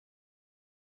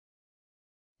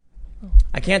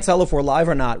I can't tell if we're live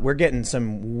or not. We're getting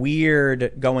some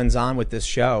weird goings on with this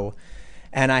show.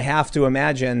 And I have to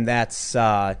imagine that's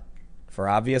for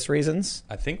obvious reasons.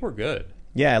 I think we're good.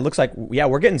 Yeah, it looks like,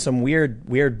 we're getting some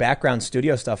weird background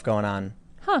studio stuff going on.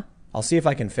 Huh. I'll see if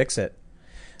I can fix it.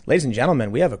 Ladies and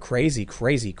gentlemen, we have a crazy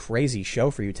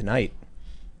show for you tonight.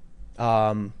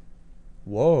 Whoa.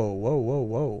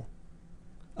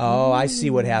 Oh, I see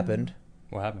what happened.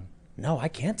 What happened? No, I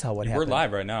can't tell what happened. We're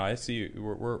live right now. I see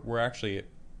you. We're actually,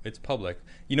 it's public.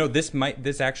 You know,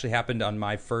 this actually happened on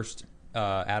my first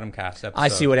Adamcast episode. I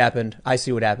see what happened.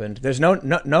 There's no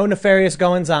nefarious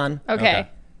goings on. Okay.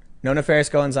 No nefarious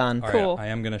goings on. All right, Cool. I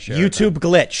am going to share YouTube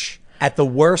glitch at the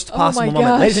worst possible my moment.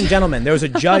 gosh. Ladies and gentlemen, there was a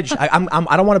judge. I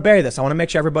don't want to bury this. I want to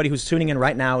make sure everybody who's tuning in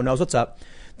right now knows what's up.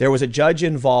 There was a judge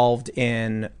involved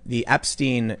in the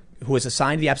Epstein, who was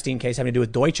assigned the Epstein case having to do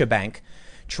with Deutsche Bank,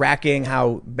 tracking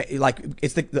how,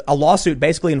 it's a lawsuit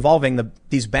basically involving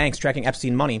these banks tracking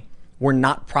Epstein money were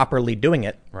not properly doing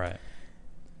it. Right.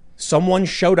 Someone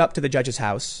showed up to the judge's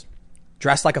house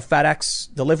dressed like a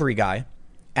FedEx delivery guy.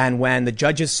 And when the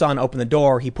judge's son opened the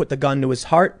door, he put the gun to his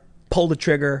heart, pulled the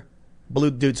trigger, blew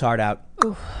the dude's heart out.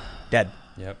 Oof. Dead.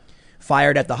 Yep.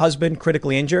 Fired at the husband,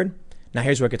 critically injured. Now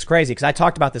here's where it gets crazy, because I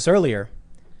talked about this earlier.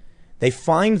 They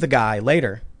find the guy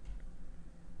later.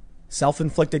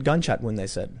 Self-inflicted gunshot wound, they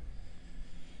said.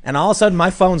 And all of a sudden, my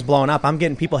phone's blowing up. I'm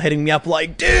getting people hitting me up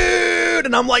like, dude!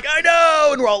 And I'm like, I know!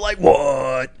 And we're all like,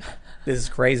 what? This is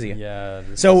crazy. Yeah.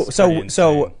 So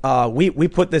we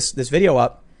put this video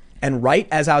up, and right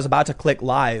as I was about to click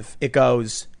live, it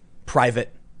goes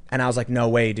private. And I was like, no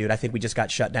way, dude. I think we just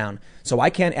got shut down. So I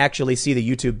can't actually see the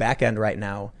YouTube backend right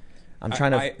now. I'm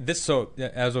trying to... So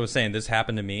as I was saying, this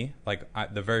happened to me. Like,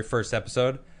 the very first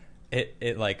episode,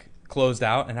 it like closed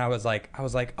out, and I was like,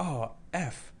 oh,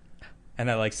 F. And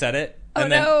I like said it.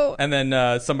 And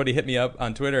then somebody hit me up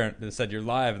on Twitter and said, you're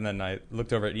live. And then I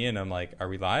looked over at Ian, and I'm like, are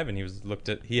we live? And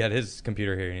he had his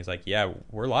computer here, and he's like, yeah,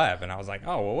 we're live. And I was like,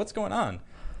 oh, well, what's going on?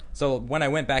 So when I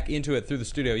went back into it through the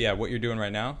studio, what you're doing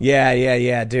right now?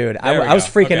 Yeah, dude. I was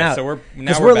freaking out. So we're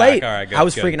we're late. Back. All right, good, I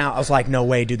was good. freaking out. I was like, no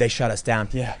way, dude. They shut us down.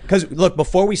 Yeah. Because look,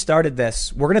 before we started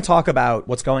this, we're going to talk about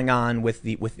what's going on with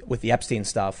the Epstein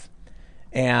stuff,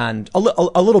 and a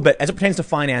little bit as it pertains to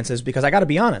finances. Because I got to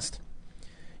be honest,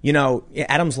 you know,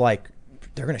 Adam's like,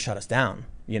 they're going to shut us down.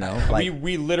 You know, like,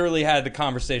 we literally had the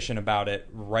conversation about it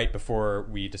right before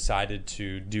we decided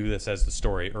to do this as the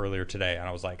story earlier today, and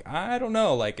I was like, I don't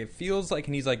know, like, it feels like,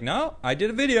 and he's like, no, I did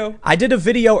a video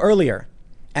earlier,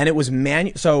 and it was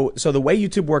so the way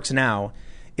YouTube works now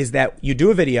is that you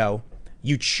do a video,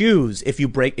 you choose if you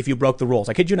broke the rules.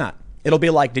 I kid you not. It'll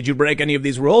be like, did you break any of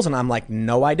these rules? And I'm like,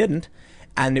 no, I didn't.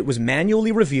 And it was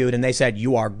manually reviewed, and they said,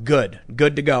 you are good to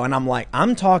go. And I'm like,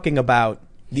 I'm talking about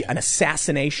an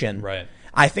assassination. Right.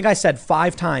 I think I said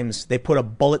 5 times they put a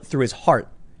bullet through his heart.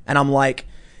 And I'm like,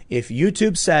 if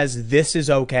YouTube says this is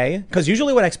okay, because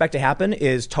usually what I expect to happen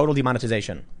is total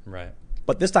demonetization. Right.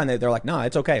 But this time they're like, no,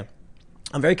 it's okay.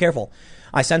 I'm very careful.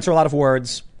 I censor a lot of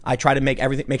words. I try to make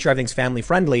sure everything's family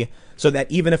friendly, so that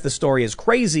even if the story is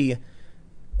crazy,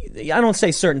 I don't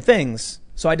say certain things.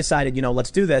 So I decided,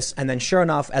 let's do this. And then sure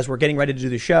enough, as we're getting ready to do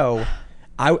the show,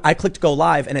 I clicked go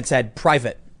live, and it said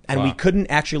private, and we couldn't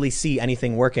actually see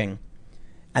anything working.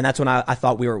 And that's when I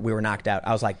thought we were knocked out.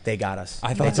 I was like, they got us.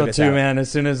 I thought so too, man. As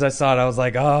soon as I saw it, I was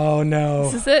like, oh no.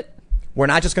 This is it? We're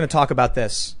not just going to talk about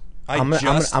this. I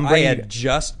had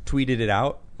just tweeted it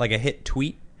out, like I hit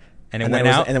tweet, and it went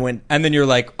out, and then you're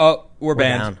like, oh, we're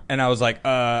banned, down. And I was like,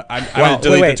 I'm gonna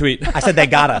delete the tweet. I said they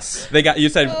got us. You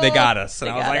said they got us,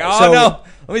 and I was like, oh so, no,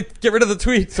 let me get rid of the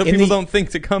tweet so people don't think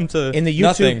to come to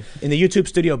nothing. In the YouTube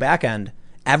Studio backend,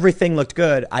 everything looked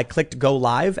good. I clicked go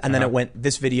live, and then it went,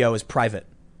 this video is private.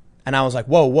 And I was like,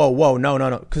 whoa,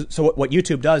 no. So what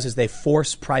YouTube does is they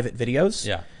force private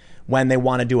videos when they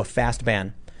want to do a fast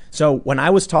ban. So when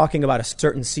I was talking about a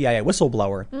certain CIA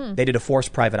whistleblower, they did a force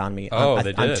private on me on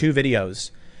 2 videos.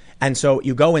 And so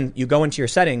you go into your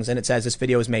settings, and it says this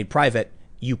video is made private.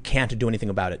 You can't do anything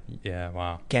about it. Yeah,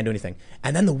 wow. Can't do anything.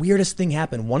 And then the weirdest thing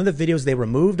happened. One of the videos they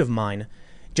removed of mine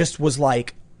just was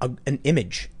like an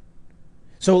image.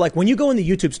 So like when you go in the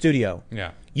YouTube Studio,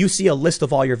 you see a list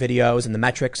of all your videos and the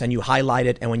metrics, and you highlight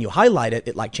it. And when you highlight it,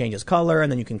 it like changes color,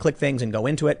 and then you can click things and go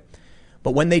into it.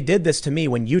 But when they did this to me,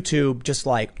 when YouTube just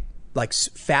like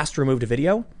fast removed a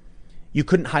video, you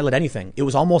couldn't highlight anything. It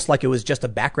was almost like it was just a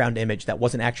background image that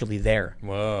wasn't actually there.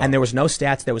 Whoa. And there was no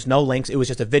stats, there was no links. It was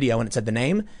just a video, and it said the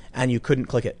name, and you couldn't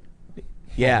click it.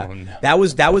 Yeah, oh, no.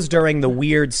 that was during the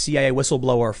weird CIA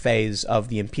whistleblower phase of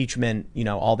the impeachment,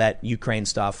 all that Ukraine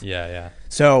stuff. Yeah.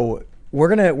 So we're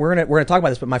gonna talk about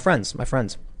this. But my friends,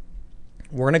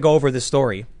 We're going to go over this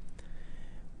story.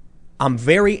 I'm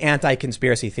very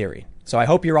anti-conspiracy theory. So I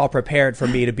hope you're all prepared for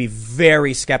me to be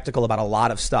very skeptical about a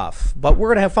lot of stuff. But we're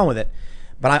going to have fun with it.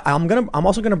 But I'm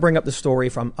also going to bring up the story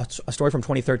from a story from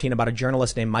 2013 about a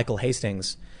journalist named Michael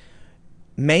Hastings.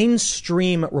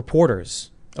 Mainstream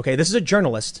reporters. Okay, this is a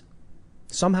journalist.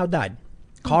 Somehow died.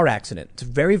 Car accident. It's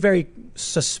very, very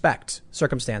suspect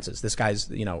circumstances. This guy's,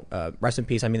 rest in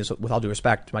peace. I mean this with all due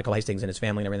respect to Michael Hastings and his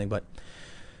family and everything. But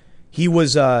he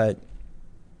was, according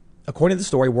to the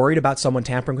story, worried about someone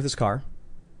tampering with his car.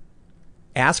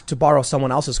 Asked to borrow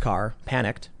someone else's car.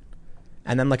 Panicked.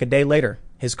 And then like a day later,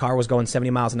 his car was going 70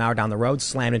 miles an hour down the road,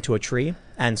 slammed into a tree.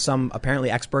 And some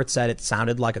apparently experts said it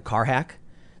sounded like a car hack.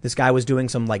 This guy was doing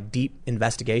some like deep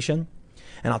investigation.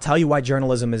 And I'll tell you why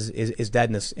journalism is dead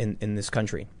in this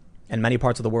country and many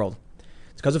parts of the world.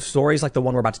 It's because of stories like the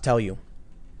one we're about to tell you.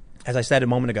 As I said a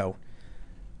moment ago,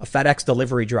 a FedEx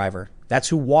delivery driver, that's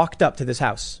who walked up to this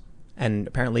house and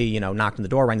apparently, knocked on the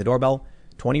door, rang the doorbell.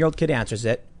 20-year-old kid answers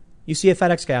it. You see a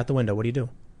FedEx guy out the window. What do?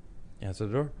 Answer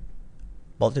the door.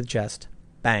 Bullet to the chest.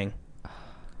 Bang.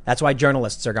 That's why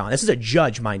journalists are gone. This is a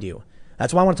judge, mind you.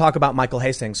 That's why I want to talk about Michael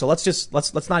Hastings. So let's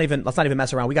not even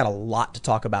mess around. We got a lot to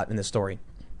talk about in this story.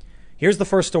 Here's the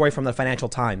first story from the Financial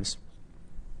Times.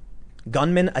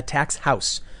 Gunman attacks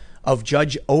house of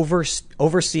judge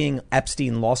overseeing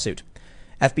Epstein lawsuit.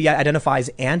 FBI identifies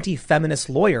anti-feminist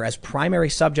lawyer as primary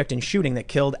subject in shooting that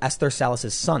killed Esther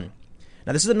Salas' son.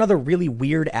 Now, this is another really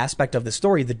weird aspect of the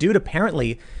story. The dude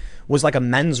apparently was like a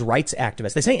men's rights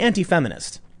activist. They say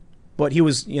anti-feminist, but he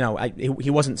was, he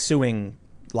wasn't suing.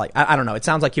 Like, I don't know. It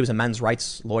sounds like he was a men's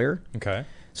rights lawyer. Okay.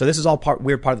 So this is all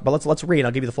weird part. But let's read.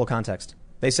 I'll give you the full context.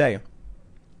 They say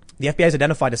the FBI has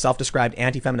identified a self-described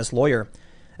anti-feminist lawyer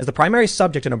as the primary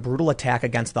subject in a brutal attack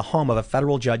against the home of a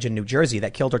federal judge in New Jersey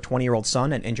that killed her 20-year-old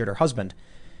son and injured her husband.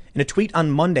 In a tweet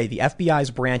on Monday, the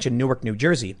FBI's branch in Newark, New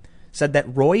Jersey, said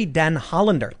that Roy Den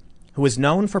Hollander, who is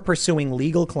known for pursuing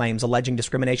legal claims alleging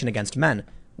discrimination against men,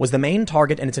 was the main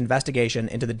target in its investigation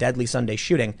into the deadly Sunday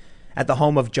shooting at the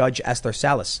home of Judge Esther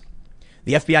Salas.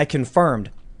 The FBI confirmed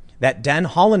that Den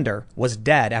Hollander was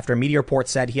dead after media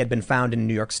reports said he had been found in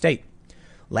New York State.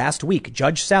 Last week,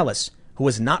 Judge Salas, who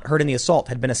was not hurt in the assault,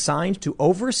 had been assigned to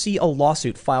oversee a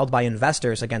lawsuit filed by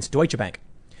investors against Deutsche Bank.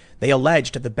 They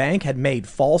alleged that the bank had made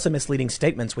false and misleading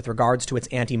statements with regards to its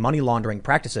anti-money laundering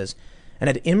practices and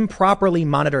had improperly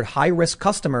monitored high-risk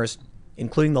customers,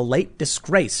 including the late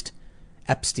disgraced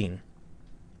Epstein.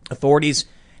 Authorities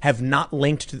have not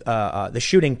linked the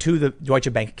shooting to the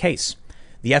Deutsche Bank case.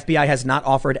 The FBI has not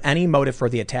offered any motive for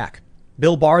the attack.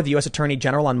 Bill Barr, the U.S. Attorney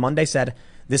General, on Monday said,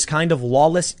 "This kind of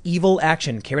lawless, evil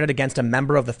action carried out against a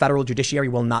member of the federal judiciary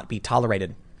will not be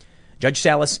tolerated." Judge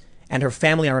Salas and her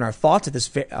family are in our thoughts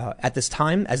at this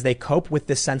time as they cope with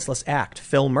this senseless act,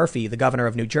 Phil Murphy, the governor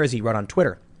of New Jersey, wrote on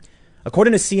Twitter.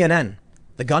 According to CNN,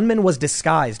 the gunman was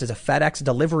disguised as a FedEx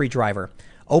delivery driver,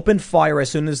 opened fire as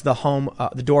soon as the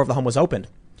door of the home was opened.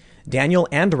 Daniel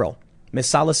Anderl, Miss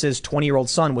Salas's 20-year-old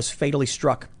son, was fatally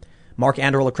struck. Mark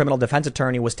Anderl, a criminal defense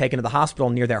attorney, was taken to the hospital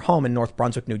near their home in North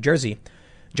Brunswick, New Jersey.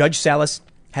 Judge Salas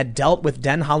had dealt with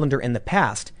Den Hollander in the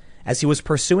past as he was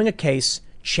pursuing a case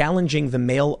challenging the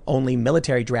male-only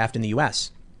military draft in the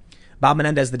U.S. Bob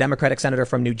Menendez, the Democratic senator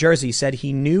from New Jersey, said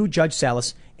he knew Judge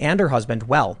Salas and her husband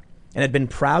well and had been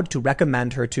proud to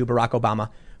recommend her to Barack Obama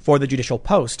for the judicial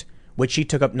post, which she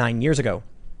took up 9 years ago.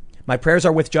 My prayers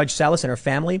are with Judge Salas and her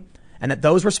family, and that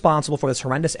those responsible for this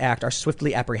horrendous act are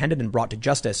swiftly apprehended and brought to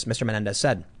justice, Mr. Menendez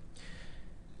said.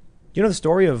 Do you know the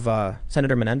story of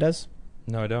Senator Menendez?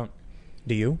 No, I don't.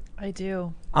 Do you? I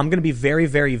do. I'm going to be very,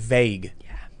 very vague.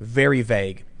 Yeah. Very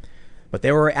vague. But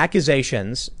there were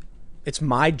accusations. It's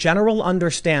my general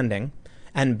understanding,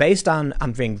 and based on,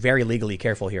 I'm being very legally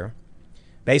careful here,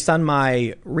 based on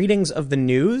my readings of the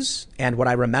news and what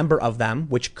I remember of them,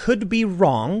 which could be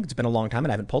wrong. It's been a long time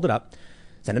and I haven't pulled it up.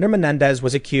 Senator Menendez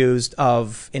was accused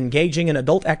of engaging in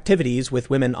adult activities with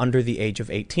women under the age of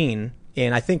 18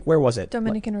 in, I think, where was it?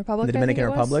 Dominican Republic. The Dominican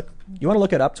Republic. You want to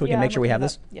look it up so we can make sure we have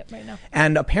this? Yep, right now.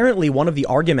 And apparently one of the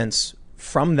arguments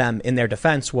from them in their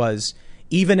defense was,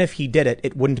 even if he did it,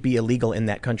 it wouldn't be illegal in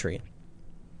that country.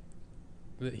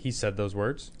 He said those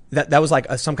words? That was like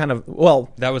some kind of,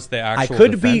 well... That was the actual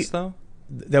defense, though?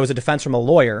 There was a defense from a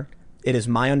lawyer. It is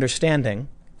my understanding,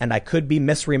 and I could be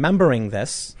misremembering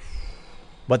this,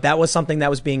 but that was something that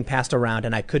was being passed around,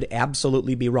 and I could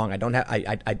absolutely be wrong.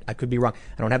 I could be wrong.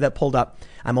 I don't have that pulled up.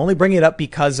 I'm only bringing it up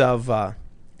because of the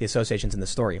associations in the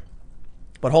story.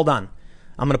 But hold on.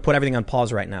 I'm going to put everything on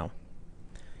pause right now.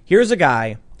 Here's a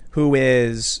guy who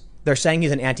is... They're saying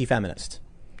he's an anti-feminist.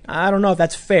 I don't know if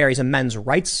that's fair. He's a men's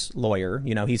rights lawyer.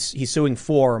 You know, he's suing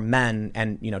for men,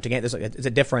 and you know, to get this, it's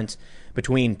a difference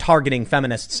between targeting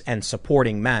feminists and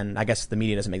supporting men. I guess the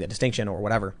media doesn't make that distinction or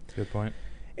whatever. Good point.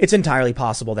 It's entirely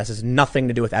possible this has nothing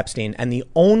to do with Epstein, and the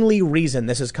only reason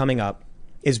this is coming up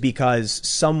is because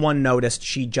someone noticed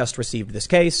she just received this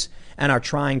case and are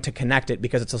trying to connect it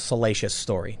because it's a salacious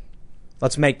story.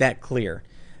 Let's make that clear.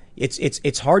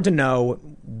 It's hard to know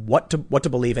what to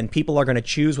believe, and people are going to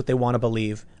choose what they want to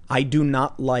believe. I do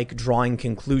not like drawing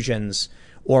conclusions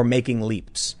or making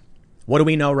leaps. What do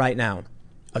we know right now?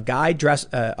 A guy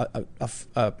dressed a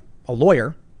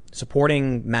lawyer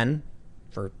supporting men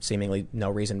for seemingly no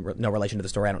reason, no relation to the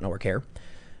story. I don't know or care.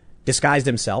 Disguised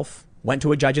himself, went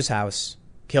to a judge's house,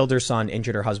 killed her son,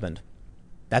 injured her husband.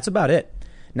 That's about it.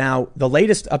 Now, the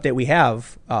latest update we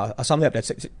have, some of the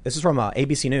updates. This is from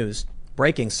ABC News.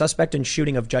 Breaking: suspect in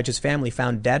shooting of judge's family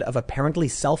found dead of apparently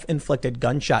self-inflicted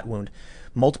gunshot wound.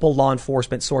 Multiple law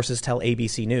enforcement sources tell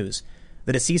ABC News.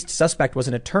 The deceased suspect was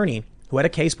an attorney who had a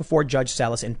case before Judge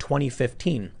Salas in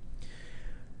 2015.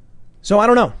 So I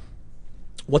don't know.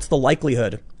 What's the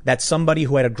likelihood that somebody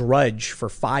who had a grudge for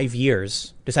 5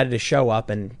 years decided to show up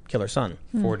and kill her son?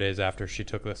 4 days after she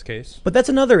took this case. But that's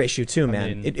another issue too,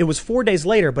 man. It was 4 days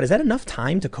later, but is that enough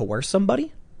time to coerce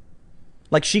somebody?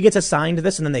 Like, she gets assigned to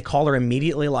this and then they call her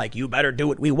immediately like, you better do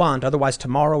what we want, otherwise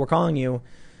tomorrow we're calling you.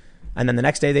 And then the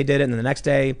next day they did it, and then the next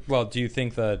day... Well, do you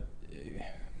think that...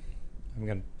 I'm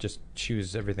going to just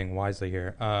choose everything wisely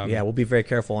here. Yeah, we'll be very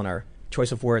careful in our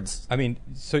choice of words. I mean,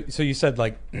 so you said,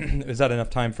 like, is that enough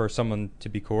time for someone to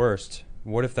be coerced?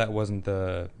 What if that wasn't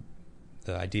the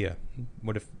idea?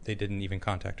 What if they didn't even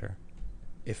contact her?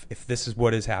 If this is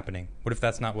what is happening, what if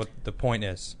that's not what the point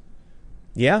is?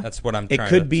 Yeah, that's what I'm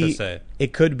trying to say.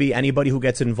 It could be anybody who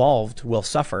gets involved will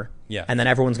suffer. Yeah, and then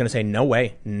everyone's going to say, "No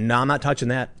way, no, I'm not touching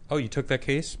that." Oh, you took that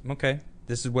case? Okay,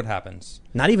 this is what happens.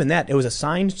 Not even that. It was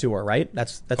assigned to her, right?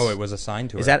 That's. Oh, it was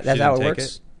assigned to her. Is that's how it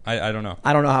works? I don't know.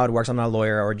 I don't know how it works. I'm not a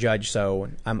lawyer or a judge, so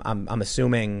I'm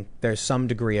assuming there's some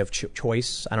degree of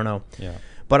choice. I don't know. Yeah.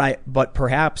 But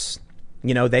perhaps,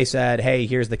 you know, they said, "Hey,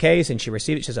 here's the case," and she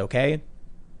received it. She says, "Okay."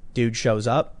 Dude shows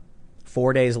up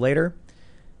 4 days later.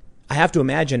 I have to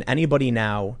imagine anybody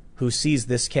now who sees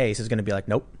this case is going to be like,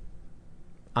 nope,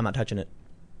 I'm not touching it.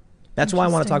 That's why I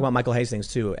want to talk about Michael Hastings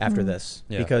too after this,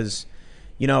 because,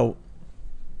 you know,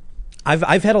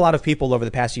 I've had a lot of people over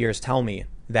the past years tell me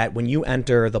that when you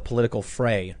enter the political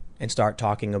fray and start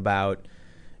talking about,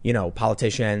 you know,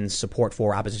 politicians, support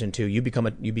for, opposition to, you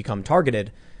become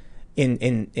targeted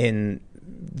in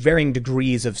varying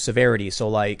degrees of severity. So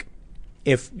like,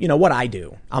 if, you know, what I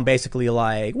do, I'm basically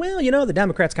like, well, you know, the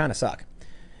Democrats kind of suck.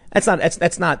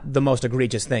 That's not the most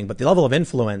egregious thing, but the level of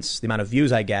influence, the amount of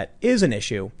views I get is an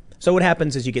issue. So what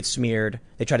happens is you get smeared.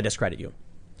 They try to discredit you.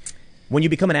 When you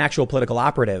become an actual political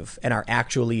operative and are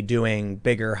actually doing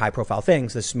bigger, high-profile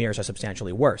things, the smears are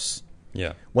substantially worse.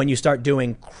 Yeah. When you start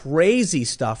doing crazy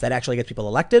stuff that actually gets people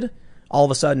elected, all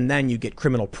of a sudden then you get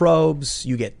criminal probes,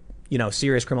 you get, you know,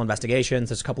 serious criminal investigations.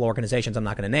 There's a couple of organizations I'm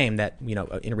not going to name that, you know,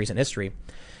 in recent history.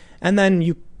 And then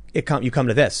you come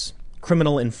to this.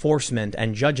 Criminal enforcement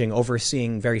and judging,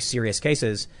 overseeing very serious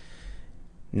cases.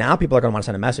 Now people are going to want to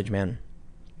send a message, man.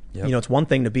 Yep. You know, it's one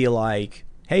thing to be like,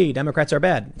 hey, Democrats are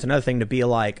bad. It's another thing to be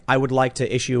like, I would like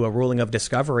to issue a ruling of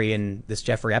discovery in this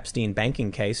Jeffrey Epstein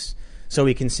banking case so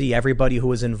we can see everybody who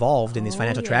was involved in these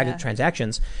financial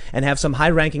transactions, and have some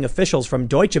high-ranking officials from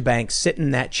Deutsche Bank sit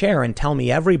in that chair and tell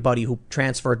me everybody who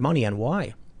transferred money and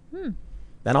why.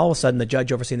 Then all of a sudden, the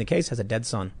judge overseeing the case has a dead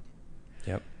son.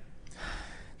 Yep.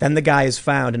 Then the guy is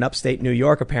found in upstate New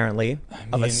York, apparently,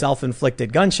 of a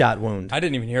self-inflicted gunshot wound. I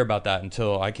didn't even hear about that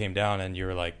until I came down, and you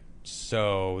were like,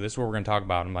 so this is what we're going to talk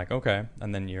about. I'm like, okay.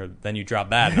 And then you dropped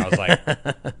that, and I was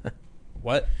like,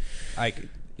 what?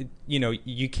 You know,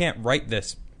 you can't write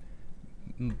this.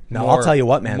 No, I'll tell you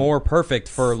what, man. More perfect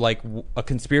for like a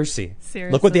conspiracy.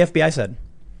 Seriously. Look what the FBI said.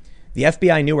 The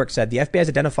FBI Newark said the FBI has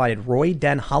identified Roy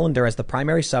Den Hollander as the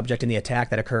primary subject in the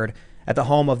attack that occurred at the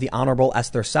home of the Honorable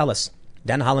Esther Salas.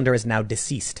 Den Hollander is now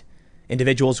deceased.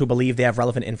 Individuals who believe they have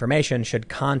relevant information should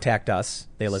contact us.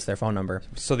 They list their phone number.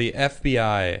 So the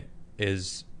FBI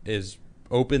is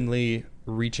openly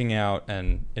reaching out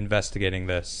and investigating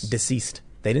this. Deceased.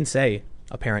 They didn't say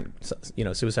apparent, you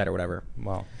know, suicide or whatever.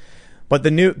 Wow. But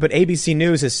ABC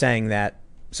News is saying that,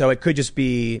 so it could just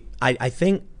be, I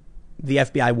think the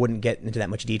FBI wouldn't get into that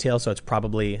much detail, so it's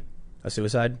probably a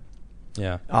suicide.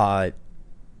 Yeah.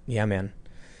 Yeah, man.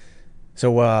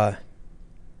 So what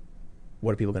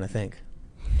are people going to think?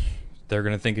 They're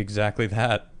going to think exactly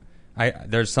that.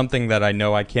 There's something that I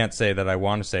know I can't say that I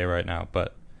want to say right now,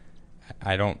 but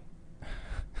I don't.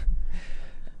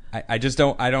 I just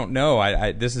don't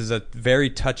know. This is a very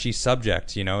touchy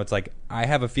subject, you know. It's like, I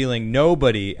have a feeling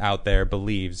nobody out there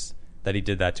believes that he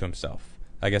did that to himself.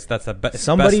 I guess that's the best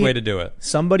way to do it.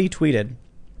 Somebody tweeted,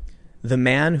 the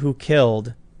man who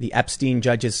killed the Epstein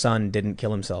judge's son didn't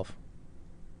kill himself.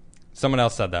 Someone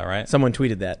else said that, right? Someone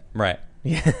tweeted that. Right.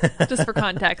 Yeah. Just for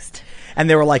context. And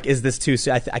they were like, is this too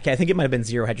soon? I think it might have been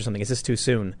Zero Hedge or something. Is this too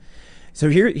soon? So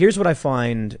here's what I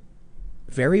find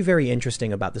very, very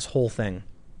interesting about this whole thing.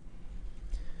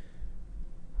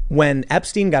 When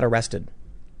Epstein got arrested,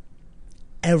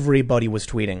 everybody was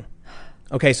tweeting.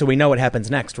 Okay, so we know what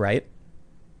happens next, right?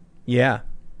 Yeah.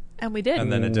 And we did.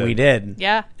 And then it did. We did.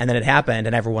 Yeah. And then it happened,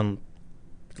 and everyone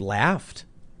laughed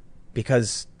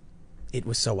because it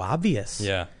was so obvious.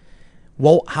 Yeah.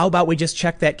 Well, how about we just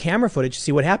check that camera footage,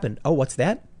 see what happened? Oh, what's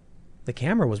that? The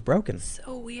camera was broken.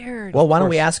 So weird. Well, why don't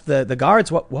we ask the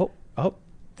guards? What? Whoa, oh,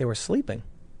 they were sleeping.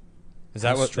 Is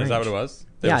that what it was?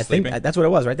 Yeah, I think that's what it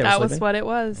was, right? They were sleeping. That was what it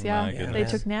was, yeah. Yeah. They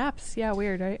took naps. Yeah,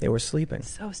 weird, right? They were sleeping.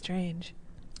 So strange.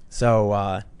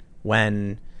 So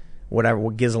when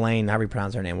Ghislaine, however you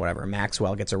pronounce her name, whatever,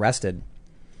 Maxwell gets arrested,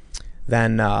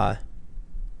 then a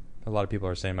lot of people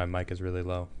are saying my mic is really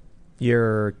low.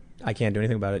 I can't do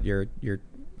anything about it. You're okay.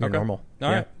 Normal.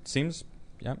 All right. Seems,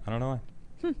 yeah, I don't know why.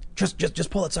 Just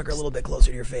pull that sucker a little bit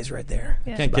closer to your face right there.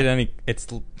 Yeah. I can't get any.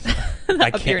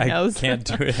 I can't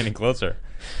do it any closer.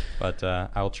 But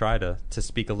I'll try to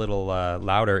speak a little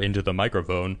louder into the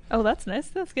microphone. Oh, that's nice.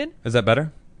 That's good. Is that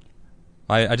better?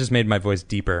 I just made my voice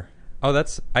deeper. Oh,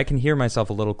 I can hear myself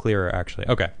a little clearer, actually.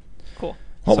 Okay. Cool.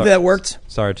 Hopefully that worked.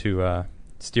 Sorry to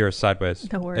steer us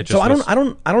sideways. No worries. So I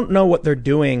don't know what they're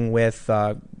doing with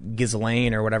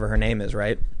Ghislaine or whatever her name is,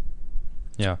 right?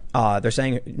 Yeah. They're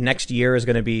saying next year is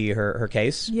going to be her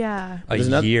case. Yeah. A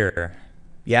year.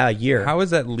 Yeah, a year. How is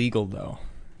that legal, though?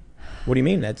 What do you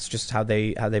mean? That's just how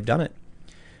they've done it.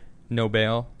 No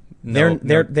bail. They're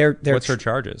What's her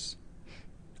charges?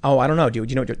 Oh, I don't know. Do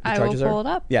you know what the charges are? I will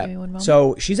pull it up. Yeah. Give me 1 moment.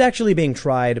 So she's actually being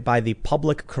tried by the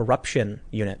Public Corruption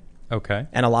Unit. Okay.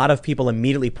 And a lot of people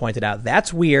immediately pointed out,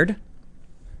 that's weird.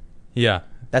 Yeah.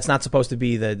 That's not supposed to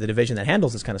be the division that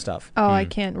handles this kind of stuff. Oh, I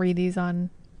can't read these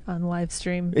on live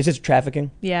stream. Is this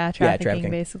trafficking? Yeah, trafficking.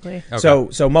 Basically.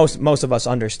 Okay. So most of us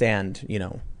understand,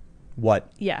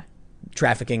 what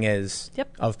trafficking is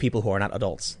of people who are not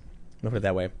adults. I'll put it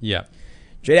that way. Yeah.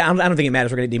 I don't think it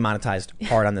matters. We're going to get demonetized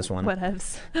hard on this one.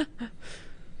 Whatevs.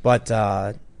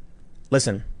 But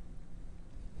listen,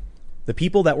 the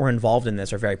people that were involved in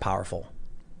this are very powerful.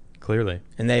 Clearly.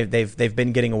 And they've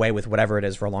been getting away with whatever it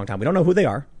is for a long time. We don't know who they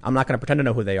are. I'm not going to pretend to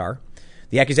know who they are.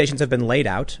 The accusations have been laid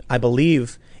out. I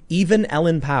believe even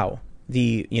Ellen Pao,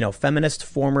 the feminist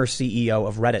former CEO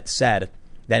of Reddit, said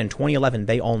that in 2011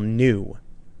 they all knew.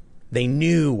 They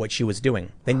knew what she was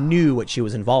doing. They knew what she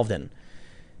was involved in.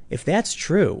 If that's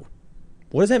true,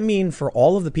 what does that mean for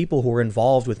all of the people who were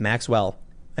involved with Maxwell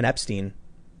and Epstein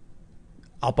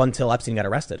up until Epstein got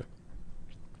arrested?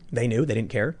 They knew. They didn't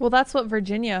care. Well, that's what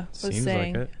Virginia was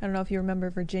saying. Like it. I don't know if you remember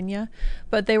Virginia,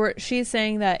 but she's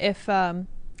saying that if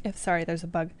there's a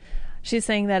bug. She's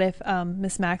saying that if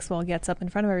Miss Maxwell gets up in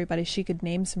front of everybody, she could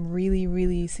name some really,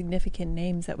 really significant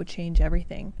names that would change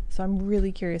everything. So I'm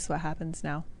really curious what happens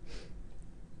now.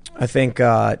 I think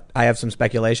I have some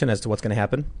speculation as to what's going to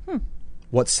happen.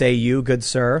 What say you, good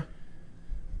sir?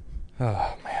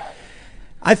 Oh, man.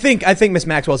 I think Miss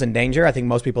Maxwell's in danger. I think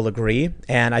most people agree.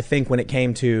 And I think when it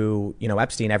came to,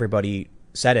 Epstein, everybody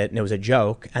said it and it was a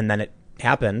joke. And then it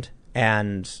happened.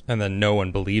 And then no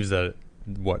one believes that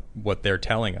what they're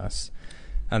telling us.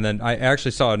 And then I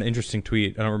actually saw an interesting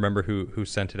tweet. I don't remember who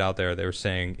sent it out there. They were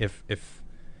saying if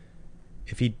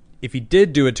he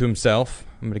did do it to himself,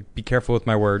 I'm going to be careful with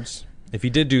my words. If he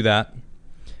did do that,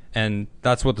 and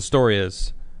that's what the story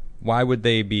is, why would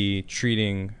they be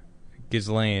treating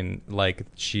Ghislaine like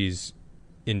she's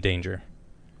in danger?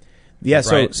 Yeah, right?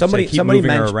 so somebody moving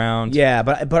mentioned her around. Yeah,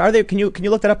 but are they? Can you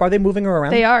look that up? Are they moving her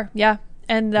around? They are. Yeah,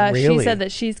 and Really? she said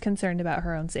that she's concerned about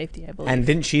her own safety. I believe. And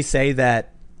didn't she say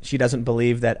that she doesn't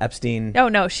believe that Epstein? Oh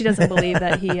no, she doesn't believe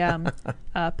that he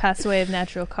passed away of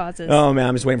natural causes. Oh man,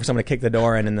 I'm just waiting for someone to kick the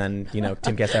door in, and then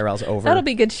Tim Cassarel's over. That'll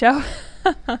be a good show.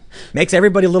 Makes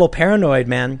everybody a little paranoid,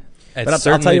 man. It But I'll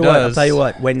certainly tell you does. what. I'll tell you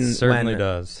what. When certainly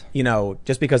does.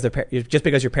 Just because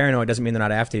you're paranoid doesn't mean they're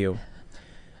not after you.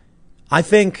 I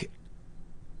think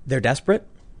they're desperate.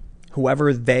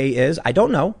 Whoever they is, I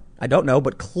don't know,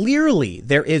 but clearly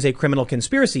there is a criminal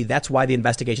conspiracy. That's why the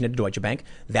investigation into Deutsche Bank.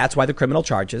 That's why the criminal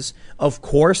charges. Of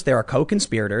course, there are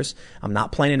co-conspirators. I'm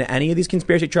not playing into any of these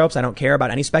conspiracy tropes. I don't care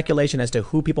about any speculation as to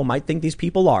who people might think these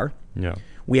people are. Yeah.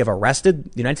 We have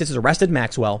arrested, the United States has arrested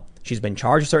Maxwell. She's been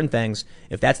charged with certain things.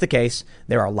 If that's the case,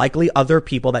 there are likely other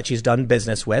people that she's done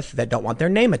business with that don't want their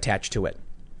name attached to it.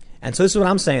 And so this is what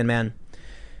I'm saying, man.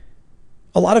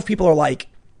 A lot of people are like,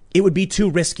 it would be too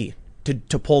risky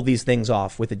to pull these things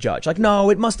off with a judge. Like,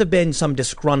 no, it must have been some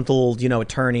disgruntled,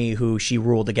 attorney who she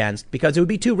ruled against because it would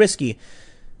be too risky.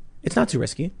 It's not too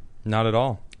risky. Not at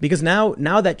all. Because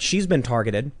now that she's been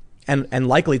targeted, and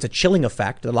likely it's a chilling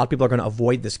effect, a lot of people are going to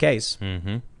avoid this case.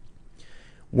 Mm-hmm.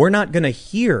 We're not going to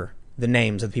hear the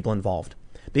names of the people involved.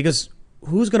 Because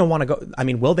who's going to want to go? I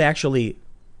mean, will they actually,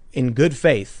 in good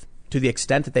faith, to the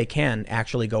extent that they can,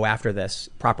 actually go after this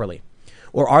properly?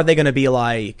 Or are they going to be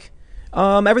like,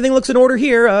 everything looks in order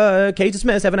here, case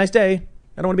dismissed, have a nice day,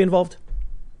 I don't want to be involved?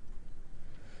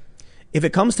 If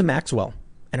it comes to Maxwell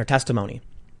and her testimony,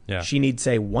 she needs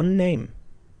to say one name,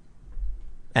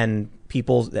 and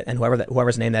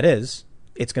whoever's name that is,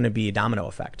 it's going to be a domino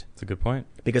effect. That's a good point.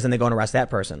 Because then they go and arrest that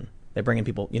person. They bring in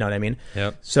people, you know what I mean?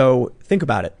 Yep. So think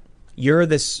about it. You're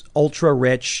this ultra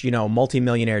rich,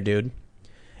 multimillionaire dude,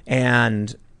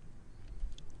 and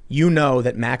you know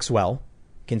that Maxwell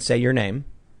can say your name.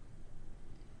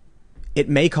 It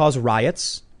may cause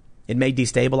riots. It may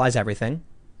destabilize everything.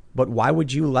 But why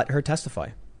would you let her testify?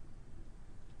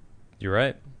 You're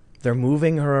right. They're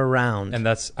moving her around. And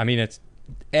it's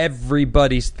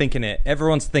everybody's thinking it.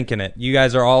 Everyone's thinking it. You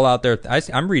guys are all out there.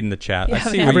 I'm reading the chat. Yeah, I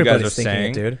see what you guys are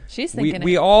saying. It, dude. She's thinking it.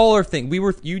 We all are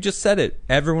thinking. You just said it.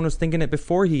 Everyone was thinking it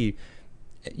before he,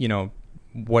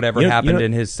 whatever happened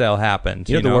in his cell happened.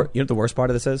 You know what the worst part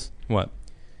of this is? What?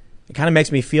 It kind of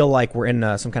makes me feel like we're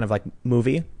in some kind of like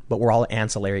movie, but we're all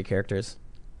ancillary characters.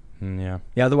 Yeah.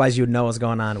 Otherwise, you'd know what's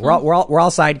going on. We're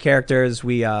all side characters.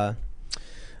 We,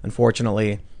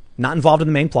 unfortunately, not involved in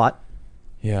the main plot.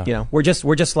 Yeah. We're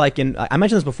just like in. I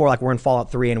mentioned this before. Like we're in Fallout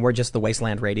 3, and we're just the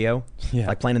Wasteland radio. Yeah.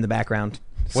 Like playing in the background.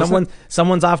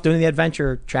 Someone's off doing the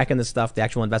adventure, tracking this stuff. The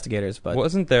actual investigators. But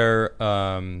wasn't there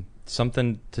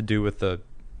something to do with the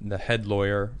head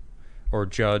lawyer or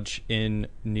judge in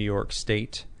New York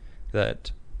State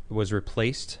that was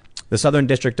replaced? The Southern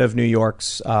District of New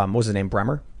York's what was his name?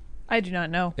 Bremer. I do not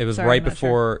know. It was right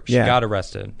before she got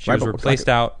arrested. She was replaced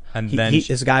out, and then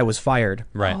this guy was fired.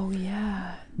 Right. Oh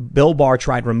yeah. Bill Barr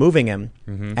tried removing him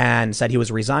and said he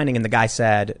was resigning, and the guy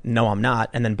said, "No, I'm not."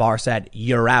 And then Barr said,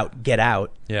 "You're out. Get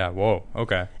out." Yeah. Whoa.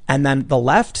 Okay. And then the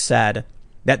left said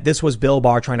that this was Bill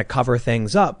Barr trying to cover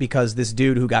things up because this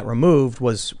dude who got removed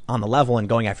was on the level and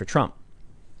going after Trump.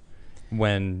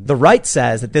 When the right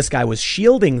says that this guy was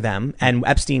shielding them, and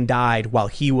Epstein died while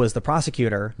he was the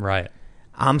prosecutor. Right.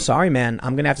 I'm sorry, man.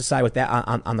 I'm going to have to side with that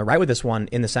on the right with this one,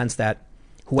 in the sense that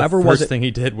whoever the was first thing he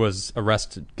did was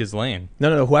arrest Ghislaine.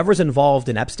 No. Whoever's involved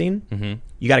in Epstein,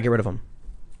 you got to get rid of him.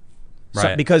 Right.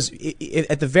 So, because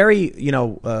at the very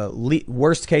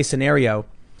worst case scenario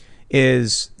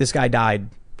is this guy died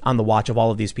on the watch of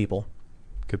all of these people.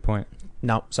 Good point.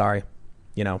 No, sorry.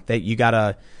 You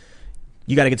gotta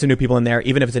get some new people in there,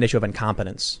 even if it's an issue of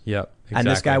incompetence. Yep. Exactly. And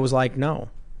this guy was like, no.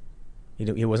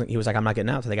 He wasn't. He was like, I'm not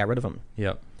getting out, so they got rid of him.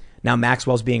 Yep. Now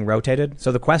Maxwell's being rotated.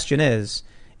 So the question is,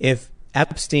 if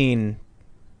Epstein,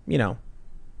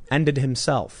 ended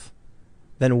himself,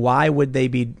 then why would they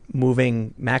be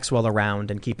moving Maxwell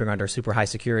around and keeping her under super high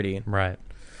security? Right.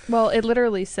 Well, it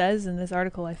literally says in this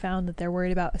article I found that they're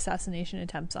worried about assassination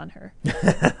attempts on her.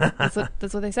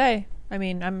 That's what they say. I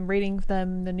mean, I'm reading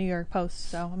them the New York Post,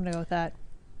 so I'm gonna go with that.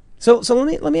 So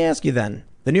let me ask you then.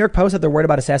 The New York Post said they're worried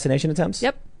about assassination attempts?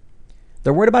 Yep.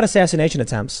 They're worried about assassination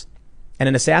attempts, and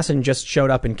an assassin just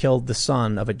showed up and killed the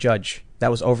son of a judge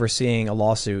that was overseeing a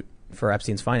lawsuit for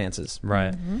Epstein's finances.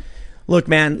 Right. Mm-hmm. Look,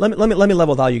 man, let me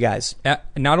level with all you guys.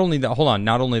 Not only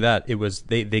that, it was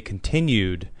they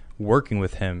continued working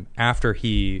with him after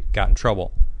he got in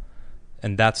trouble,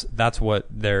 and that's what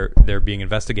they're being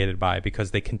investigated by,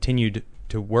 because they continued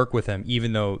to work with him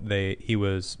even though he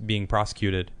was being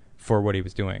prosecuted for what he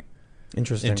was doing.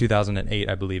 Interesting. In 2008,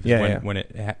 I believe, when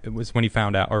it was when he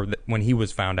found out, or when he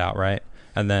was found out, right?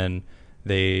 And then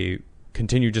they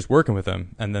continued just working with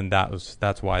him, and then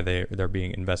that's why they're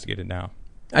being investigated now.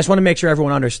 I just want to make sure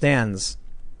everyone understands.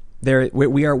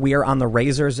 We are on the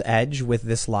razor's edge with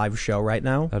this live show right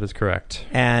now. That is correct.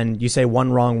 And you say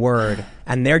one wrong word,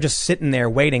 and they're just sitting there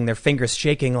waiting, their fingers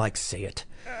shaking like, say it.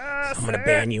 I'm going to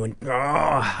ban you. And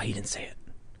he didn't say it.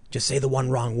 Just say the one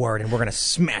wrong word, and we're going to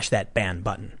smash that ban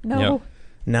button. No. Yep.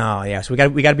 No, yeah. So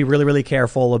we got to be really, really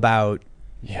careful about,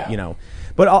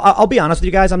 But I'll be honest with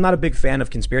you guys. I'm not a big fan of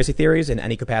conspiracy theories in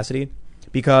any capacity,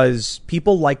 because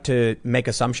people like to make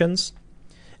assumptions.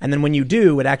 And then when you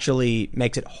do, it actually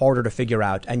makes it harder to figure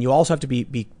out. And you also have to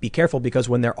be careful, because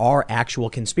when there are actual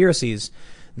conspiracies,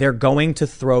 they're going to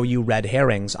throw you red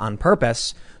herrings on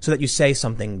purpose so that you say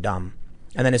something dumb.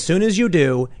 And then as soon as you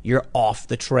do, you're off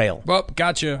the trail. Well,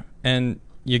 gotcha. And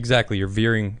exactly, you're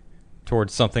veering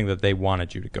towards something that they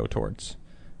wanted you to go towards.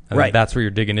 And right. That's where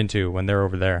you're digging into when they're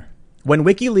over there. When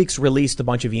WikiLeaks released a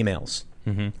bunch of emails,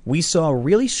 we saw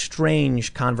really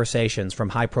strange conversations from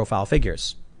high-profile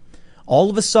figures. All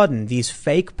of a sudden, these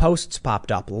fake posts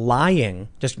popped up, lying,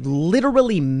 just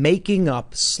literally making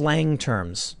up slang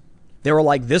terms. They were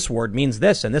like, this word means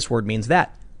this, and this word means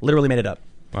that. Literally made it up.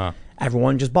 Wow.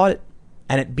 Everyone just bought it.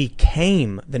 And it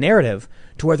became the narrative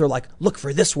to where they're like, look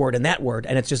for this word and that word,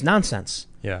 and it's just nonsense.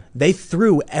 Yeah. They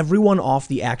threw everyone off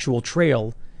the actual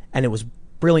trail, and it was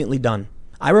brilliantly done.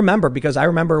 I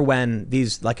remember when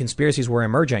these like conspiracies were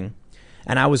emerging,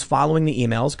 and I was following the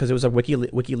emails because it was a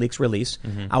WikiLeaks release.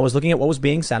 I was looking at what was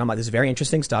being said. I'm like, this is very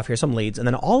interesting stuff. Here's some leads. And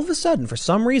then all of a sudden, for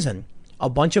some reason, a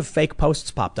bunch of fake posts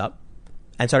popped up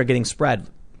and started getting spread.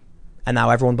 And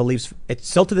now everyone believes it.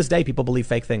 Still to this day, people believe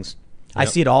fake things. Yep. I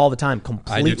see it all the time,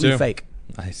 completely fake.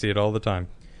 I see it all the time.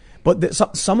 But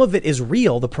some of it is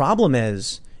real. The problem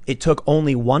is it took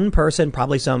only one person,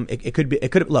 probably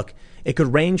it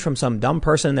could range from some dumb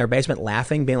person in their basement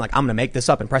laughing, being like, I'm going to make this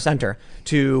up and press enter,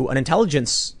 to an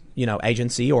intelligence,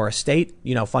 agency or a state,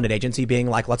 funded agency being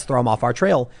like, let's throw them off our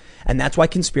trail. And that's why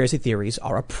conspiracy theories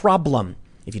are a problem.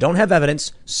 If you don't have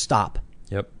evidence, stop.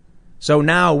 Yep. So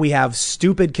now we have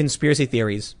stupid conspiracy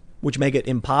theories, which make it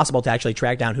impossible to actually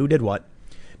track down who did what,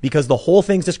 because the whole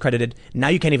thing's discredited. Now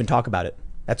you can't even talk about it.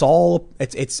 That's all.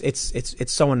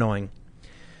 It's so annoying.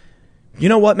 You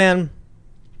know what, man?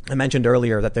 I mentioned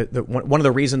earlier that one of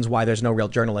the reasons why there's no real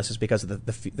journalists is because of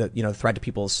the threat to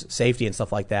people's safety and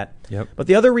stuff like that. Yep. But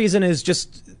the other reason is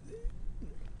just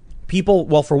people.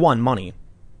 Well, for one, money.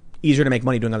 Easier to make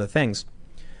money doing other things.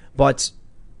 But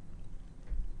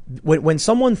when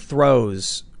someone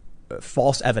throws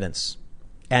false evidence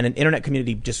and an internet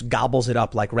community just gobbles it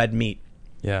up like red meat,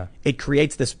 yeah, it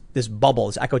creates this bubble,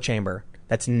 this echo chamber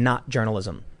that's not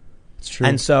journalism. It's true.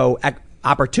 And so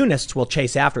opportunists will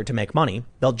chase after it to make money.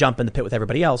 They'll jump in the pit with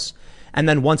everybody else. And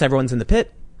then once everyone's in the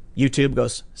pit, YouTube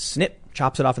goes snip,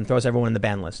 chops it off, and throws everyone in the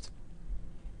ban list.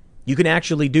 You can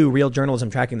actually do real journalism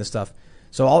tracking this stuff.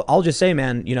 So I'll just say,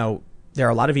 man, there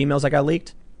are a lot of emails that got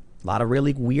leaked, a lot of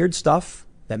really weird stuff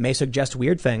that may suggest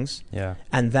weird things. Yeah.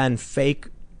 And then fake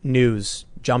news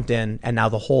jumped in, and now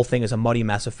the whole thing is a muddy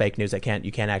mess of fake news that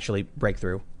you can't actually break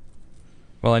through.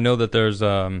 Well, I know that there's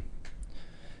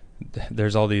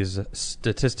all these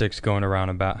statistics going around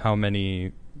about how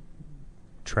many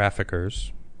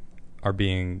traffickers are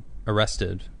being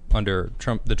arrested under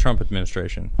the Trump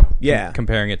administration. Yeah.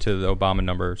 Comparing it to the Obama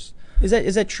numbers.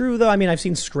 Is that true though? I mean, I've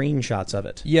seen screenshots of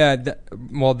it. Yeah,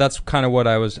 well, that's kind of what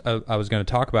I was going to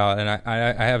talk about, and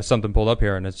I have something pulled up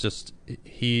here, and it's just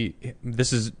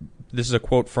this is a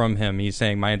quote from him. He's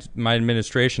saying my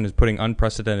administration is putting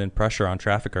unprecedented pressure on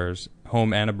traffickers,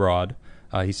 home and abroad.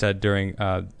 He said during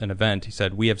an event, he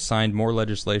said, we have signed more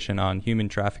legislation on human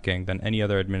trafficking than any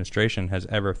other administration has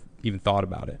ever even thought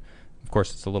about it. Of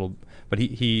course, it's a little, but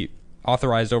he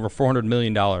authorized over $400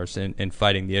 million in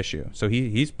fighting the issue. So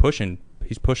he's pushing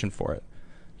for it.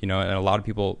 And a lot of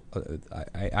people,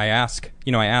 I asked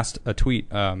a tweet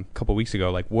a couple weeks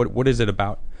ago, like, what is it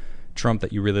about Trump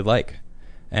that you really like?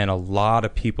 And a lot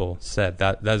of people said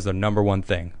that is the number one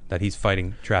thing, that he's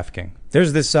fighting trafficking.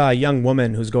 There's this young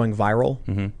woman who's going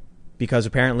viral because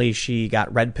apparently she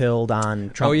got red pilled on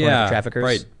Trump traffickers.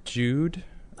 Right, Jude.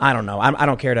 I don't know. I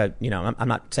don't care to, I'm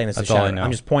not saying this to shout.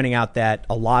 I'm just pointing out that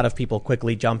a lot of people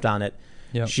quickly jumped on it.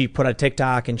 Yep. She put a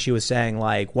TikTok and she was saying,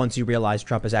 like, once you realize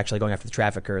Trump is actually going after the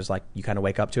traffickers, like, you kind of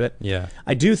wake up to it. Yeah.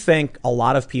 I do think a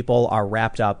lot of people are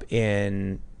wrapped up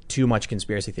in too much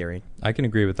conspiracy theory. I can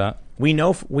agree with that.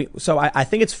 So I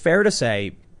think it's fair to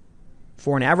say,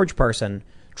 for an average person,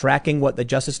 tracking what the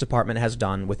Justice Department has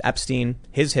done with Epstein,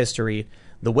 his history,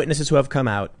 the witnesses who have come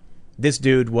out, this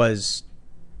dude was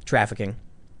trafficking.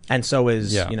 And so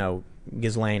is,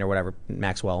 Ghislaine or whatever,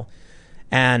 Maxwell.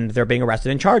 And they're being arrested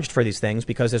and charged for these things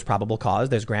because there's probable cause,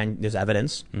 there's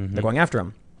evidence, they're going after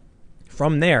him.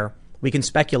 From there, we can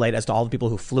speculate as to all the people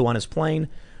who flew on his plane,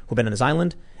 who've been on his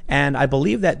island. And I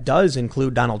believe that does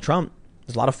include Donald Trump.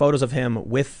 There's a lot of photos of him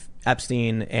with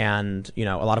Epstein and, a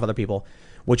lot of other people,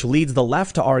 which leads the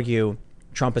left to argue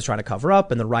Trump is trying to cover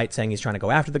up and the right saying he's trying to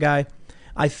go after the guy.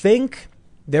 I think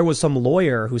there was some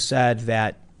lawyer who said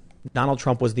that Donald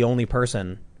Trump was the only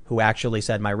person who actually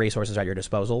said my resources are at your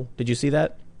disposal. Did you see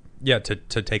that? Yeah, to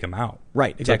take him out.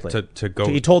 Right, exactly. To go.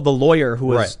 He told the lawyer who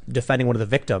was defending one of the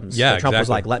victims that Trump was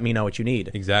like, let me know what you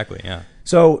need. Exactly, yeah.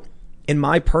 So in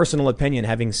my personal opinion,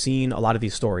 having seen a lot of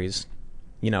these stories,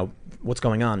 what's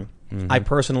going on, I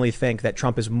personally think that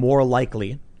Trump is more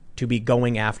likely to be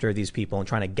going after these people and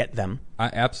trying to get them. I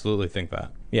absolutely think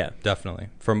that. Yeah, definitely.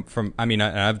 I mean,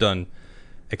 I've done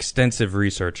extensive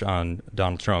research on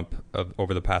Donald Trump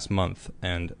over the past month,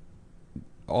 and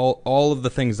all of the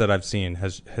things that I've seen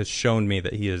has shown me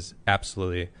that he is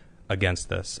absolutely against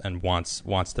this and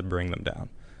wants to bring them down.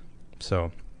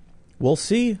 So we'll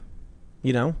see.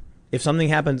 You know, if something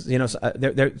happens, you know,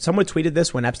 someone tweeted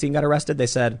this when Epstein got arrested. They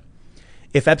said,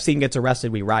 if Epstein gets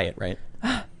arrested, we riot, right?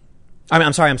 I mean,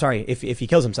 I'm sorry. If he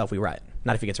kills himself, we riot.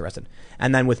 Not if he gets arrested.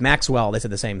 And then with Maxwell, they said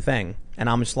the same thing. And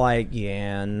I'm just like,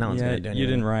 yeah, no one's going to do anything. You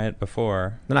didn't riot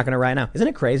before. They're not going to riot now. Isn't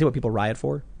it crazy what people riot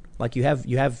for? Like, you have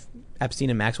Epstein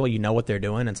and Maxwell, you know what they're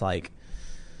doing. It's like,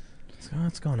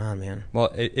 what's going on, man?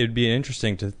 Well, it'd be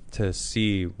interesting to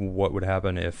see what would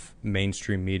happen if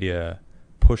mainstream media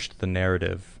pushed the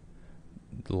narrative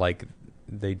like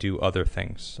they do other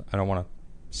things. I don't want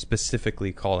to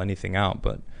specifically call anything out,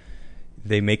 but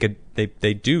they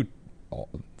do,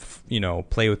 you know,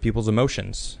 play with people's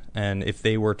emotions. And if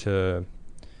they were to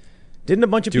didn't a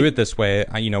bunch of do it this way,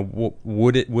 you know,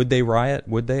 would they riot?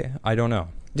 Would they? I don't know.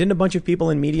 Didn't a bunch of people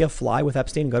in media fly with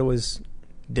Epstein and go to his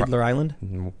Diddler Island?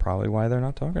 Probably why they're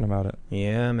not talking about it.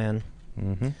 Yeah, man.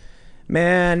 Mm-hmm.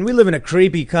 Man, we live in a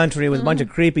creepy country with a bunch of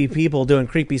creepy people doing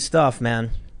creepy stuff,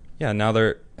 man. Yeah, now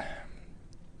they're...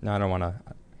 No, I don't want to...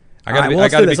 I gotta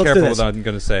be careful with what I'm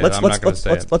going to say. I'm not going to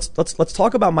say it. Let's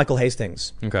talk about Michael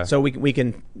Hastings. Okay. So we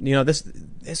can, you know,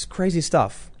 this crazy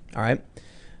stuff, all right?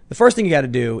 The first thing you got to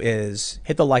do is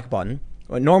hit the like button.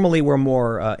 Normally, we're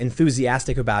more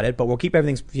enthusiastic about it, but we'll keep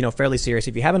everything, you know, fairly serious.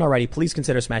 If you haven't already, please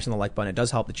consider smashing the like button. It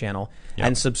does help the channel. Yep.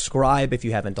 And subscribe if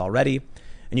you haven't already.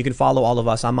 And you can follow all of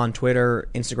us. I'm on Twitter,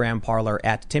 Instagram, Parler,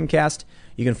 @Timcast.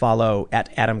 You can follow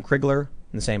 @Adam Krigler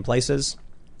in the same places.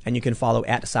 And you can follow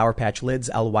 @Sour Patch Lids,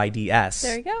 LYDS.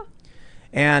 There you go.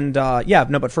 And,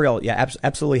 but for real,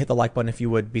 absolutely hit the like button if you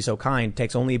would be so kind. It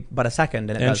takes only but a second.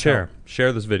 And it does share. help.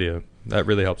 Share this video. That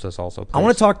really helps us also. Please. I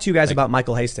want to talk to you guys about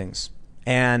Michael Hastings.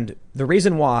 And the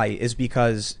reason why is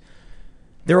because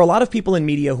there are a lot of people in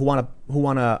media who want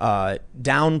to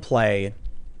downplay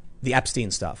the Epstein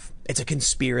stuff. It's a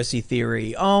conspiracy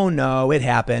theory. Oh no, it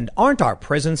happened. Aren't our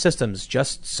prison systems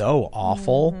just so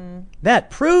awful? Mm-hmm.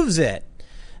 That proves it.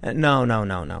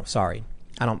 No. Sorry,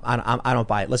 I don't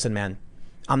buy it. Listen, man,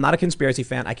 I'm not a conspiracy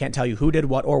fan. I can't tell you who did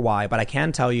what or why, but I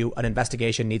can tell you an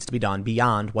investigation needs to be done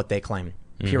beyond what they claim.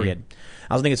 Period.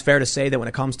 Mm-hmm. I also think it's fair to say that when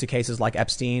it comes to cases like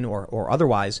Epstein or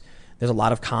otherwise, there's a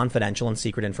lot of confidential and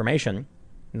secret information,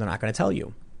 and they're not going to tell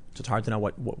you. So it's hard to know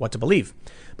what to believe.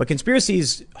 But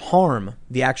conspiracies harm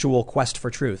the actual quest for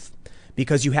truth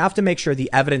because you have to make sure the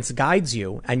evidence guides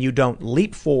you and you don't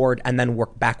leap forward and then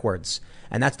work backwards.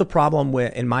 And that's the problem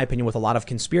with, in my opinion, with a lot of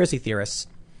conspiracy theorists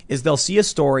is they'll see a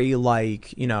story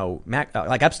like, you know,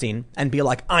 like Epstein and be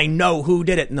like, I know who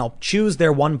did it. And they'll choose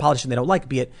their one politician they don't like,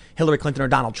 be it Hillary Clinton or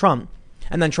Donald Trump,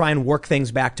 and then try and work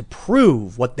things back to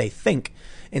prove what they think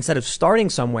instead of starting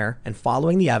somewhere and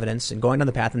following the evidence and going down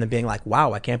the path and then being like,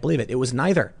 wow, I can't believe it. It was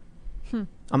neither.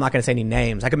 I'm not going to say any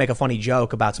names. I could make a funny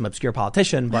joke about some obscure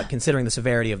politician, but considering the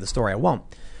severity of the story, I won't.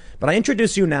 But I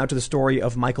introduce you now to the story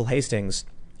of Michael Hastings.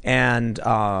 And,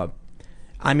 I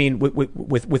mean,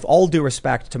 with all due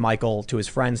respect to Michael, to his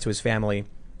friends, to his family,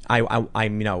 I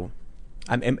know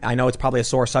it's probably a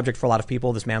sore subject for a lot of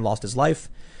people. This man lost his life.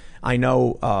 I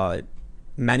know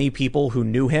many people who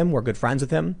knew him were good friends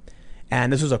with him.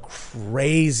 And this was a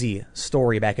crazy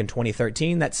story back in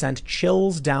 2013 that sent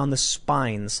chills down the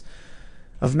spines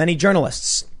of many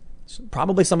journalists.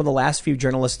 Probably some of the last few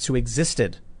journalists who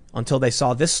existed until they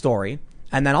saw this story.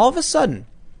 And then all of a sudden,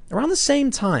 around the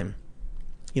same time,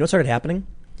 you know what started happening?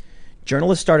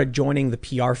 Journalists started joining the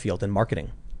PR field and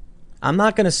marketing. I'm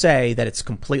not going to say that it's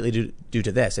completely due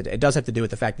to this. It does have to do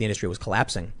with the fact the industry was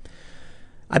collapsing.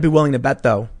 I'd be willing to bet,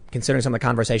 though, considering some of the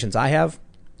conversations I have,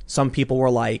 some people were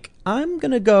like, I'm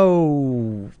going to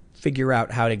go figure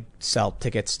out how to sell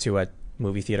tickets to a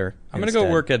movie theater. I'm going to go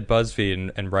work at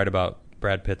BuzzFeed and write about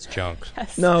Brad Pitt's junk.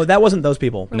 Yes. No, that wasn't those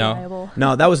people. Reliable.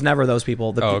 No, that was never those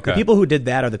people. Okay. The people who did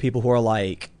that are the people who are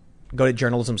like, go to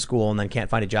journalism school and then can't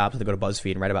find a job, so they go to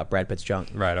BuzzFeed and write about Brad Pitt's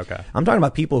junk. Right, okay. I'm talking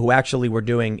about people who actually were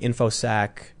doing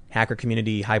InfoSec, hacker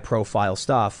community, high-profile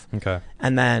stuff. Okay.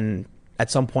 And then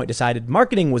at some point decided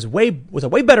marketing was a way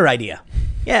better idea.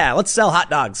 Yeah, let's sell hot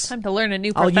dogs. Time to learn a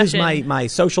new profession. I'll use my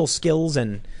social skills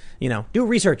and, do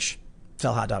research,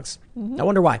 sell hot dogs. Mm-hmm. I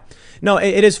wonder why. No,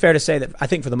 it is fair to say that I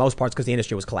think for the most part it's because the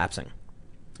industry was collapsing.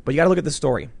 But you got to look at the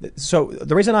story. So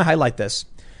the reason I highlight this,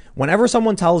 whenever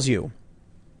someone tells you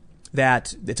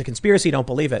that it's a conspiracy, don't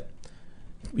believe it,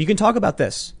 you can talk about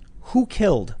this. Who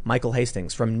killed Michael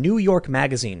Hastings? From New York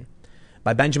Magazine.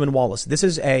 by Benjamin Wallace. This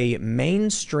is a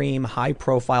mainstream,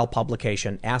 high-profile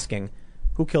publication asking,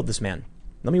 who killed this man?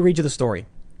 Let me read you the story.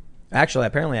 Actually,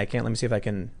 apparently I can't. Let me see if I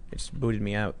can. It just booted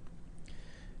me out.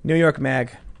 New York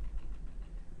Mag.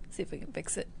 See if we can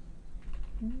fix it.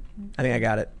 I think I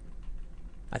got it.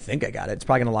 It's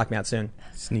probably going to lock me out soon.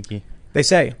 Sneaky. They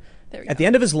say, at the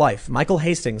end of his life, Michael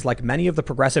Hastings, like many of the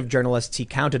progressive journalists he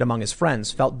counted among his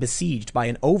friends, felt besieged by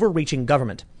an overreaching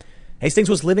government. Hastings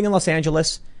was living in Los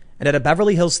Angeles, and at a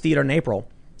Beverly Hills theater in April,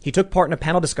 he took part in a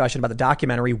panel discussion about the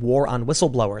documentary War on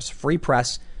Whistleblowers, Free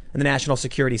Press, and the National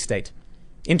Security State.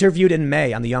 Interviewed in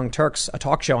May on The Young Turks, a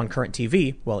talk show on Current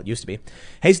TV, well, it used to be,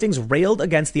 Hastings railed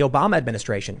against the Obama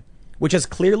administration, which has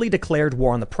clearly declared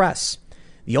war on the press.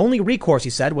 The only recourse, he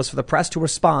said, was for the press to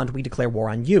respond, we declare war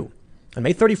on you. On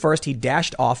May 31st, he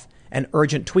dashed off an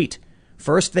urgent tweet.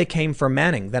 First, they came for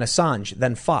Manning, then Assange,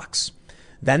 then Fox,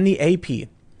 then the AP,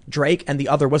 Drake and the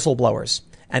other whistleblowers,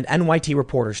 and NYT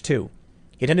reporters, too.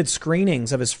 He attended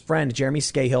screenings of his friend Jeremy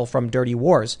Scahill from Dirty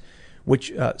Wars,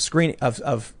 which screen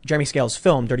of Jeremy Scale's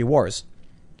film Dirty Wars,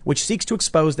 which seeks to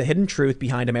expose the hidden truth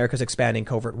behind America's expanding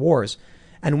covert wars.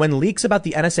 And when leaks about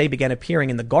the NSA began appearing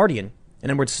in The Guardian,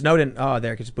 and Edward Snowden,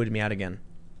 there, it just booted me out again.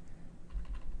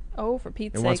 Oh, for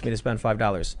Pete's sake! It wants me to spend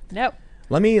 $5. Nope.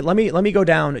 Let me go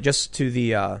down just to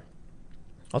the.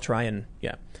 I'll try and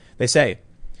They say,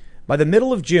 by the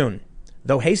middle of June,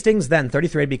 though Hastings, then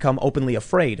 33, had become openly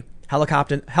afraid,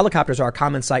 helicopters are a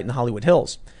common sight in the Hollywood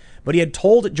Hills. But he had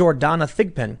told Jordana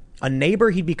Thigpen, a neighbor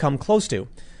he'd become close to,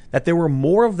 that there were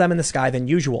more of them in the sky than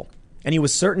usual, and he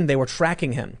was certain they were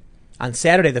tracking him. On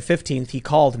Saturday, the 15th, he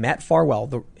called Matt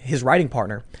Farwell, his writing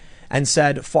partner, and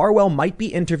said Farwell might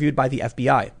be interviewed by the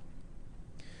FBI.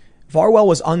 Farwell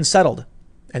was unsettled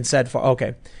and said,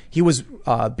 he was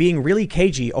being really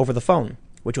cagey over the phone,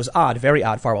 which was odd, very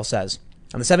odd, Farwell says.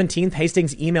 On the 17th,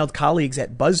 Hastings emailed colleagues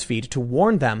at BuzzFeed to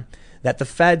warn them that the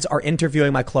feds are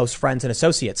interviewing my close friends and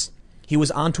associates. He was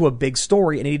onto a big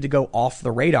story and needed to go off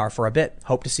the radar for a bit.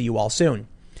 Hope to see you all soon.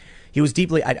 He was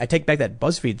deeply, I take back that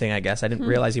BuzzFeed thing, I guess. I didn't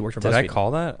realize he worked for BuzzFeed. Did I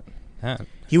call that? Yeah,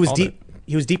 he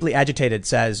was deeply agitated,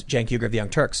 says Cenk Uygur of the Young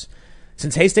Turks.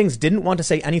 Since Hastings didn't want to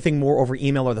say anything more over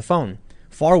email or the phone,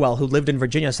 Farwell, who lived in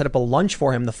Virginia, set up a lunch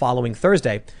for him the following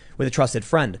Thursday with a trusted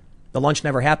friend. The lunch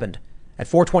never happened. At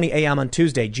 4:20 a.m. on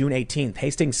Tuesday, June 18th,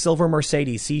 Hastings' silver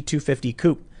Mercedes C250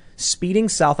 coupe, speeding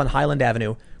south on Highland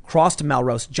Avenue, crossed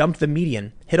Melrose, jumped the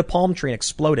median, hit a palm tree, and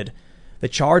exploded. The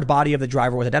charred body of the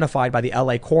driver was identified by the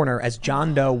LA coroner as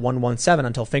John Doe 117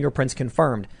 until fingerprints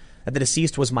confirmed that the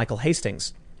deceased was Michael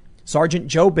Hastings. Sergeant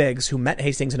Joe Biggs, who met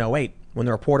Hastings in 2008 when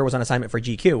the reporter was on assignment for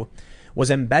GQ, was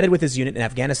embedded with his unit in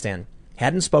Afghanistan,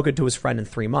 hadn't spoken to his friend in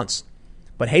 3 months.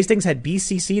 But Hastings had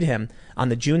BCC'd him on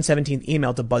the June 17th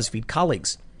email to BuzzFeed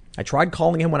colleagues. I tried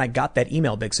calling him when I got that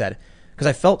email, Biggs said, because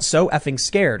I felt so effing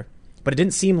scared, but it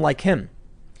didn't seem like him.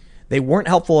 They weren't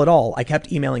helpful at all. I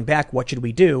kept emailing back, what should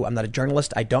we do? I'm not a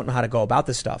journalist. I don't know how to go about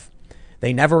this stuff.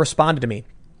 They never responded to me.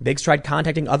 Biggs tried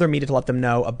contacting other media to let them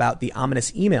know about the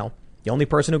ominous email. The only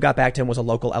person who got back to him was a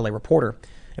local LA reporter.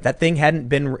 If that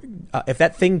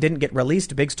thing didn't get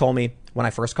released, Biggs told me when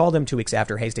I first called him 2 weeks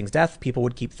after Hastings' death, people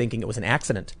would keep thinking it was an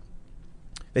accident.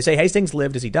 They say Hastings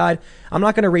lived as he died. I'm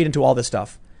not going to read into all this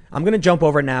stuff. I'm going to jump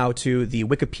over now to the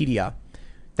Wikipedia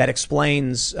that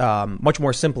explains much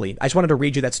more simply. I just wanted to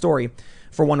read you that story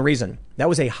for one reason. That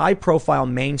was a high-profile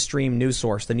mainstream news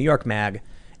source, the New York Mag,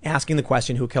 asking the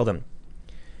question, who killed him?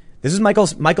 This is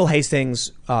Michael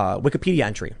Hastings' Wikipedia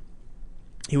entry.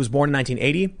 He was born in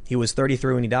 1980. He was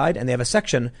 33 when he died, and they have a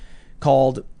section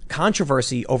called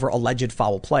Controversy Over Alleged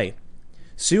Foul Play.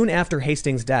 Soon after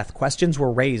Hastings' death, questions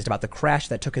were raised about the crash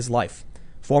that took his life.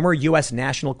 Former U.S.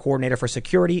 National Coordinator for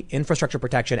Security, Infrastructure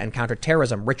Protection, and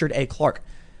Counterterrorism, Richard A. Clarke,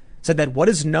 said that what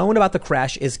is known about the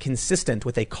crash is consistent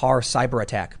with a car cyber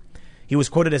attack. He was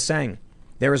quoted as saying,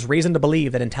 there is reason to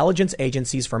believe that intelligence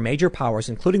agencies for major powers,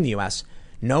 including the U.S.,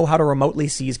 know how to remotely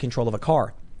seize control of a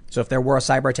car. So if there were a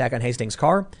cyber attack on Hastings'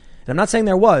 car, and I'm not saying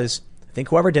there was, I think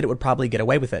whoever did it would probably get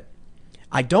away with it.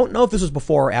 I don't know if this was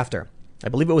before or after. I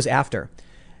believe it was after.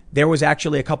 There was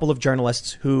actually a couple of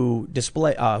journalists who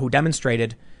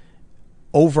demonstrated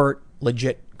overt,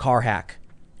 legit car hack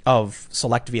of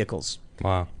select vehicles.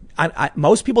 Wow.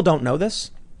 Most people don't know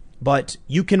this, but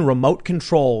you can remote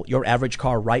control your average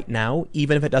car right now,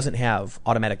 even if it doesn't have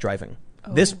automatic driving.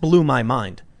 Oh. This blew my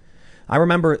mind. I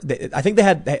remember, I think they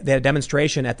had a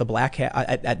demonstration at the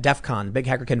at DEF CON, big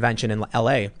hacker convention in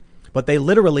LA, but they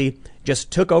literally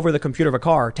just took over the computer of a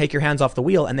car, take your hands off the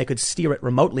wheel, and they could steer it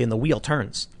remotely and the wheel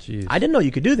turns. Jeez. I didn't know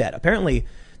you could do that. Apparently,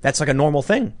 that's like a normal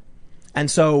thing.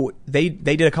 And so they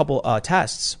did a couple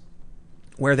tests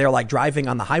where they're like driving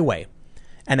on the highway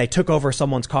and they took over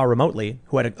someone's car remotely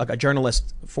who had a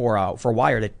journalist for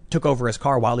Wired. They took over his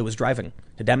car while he was driving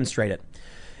to demonstrate it.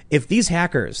 If these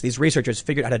hackers, these researchers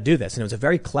figured out how to do this, and it was a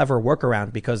very clever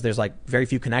workaround because there's like very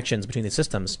few connections between the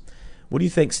systems, what do you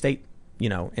think state,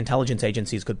 intelligence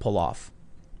agencies could pull off?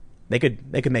 They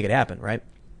could make it happen, right?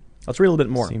 Let's read a little bit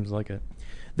more. Seems like it.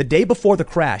 The day before the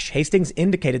crash, Hastings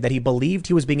indicated that he believed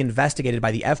he was being investigated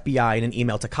by the FBI in an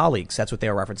email to colleagues. That's what they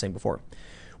were referencing before,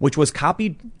 which was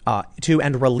copied to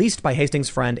and released by Hastings'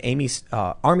 friend,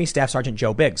 Army Staff Sergeant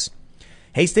Joe Biggs.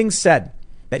 Hastings said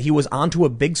that he was onto a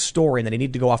big story and that he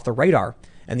needed to go off the radar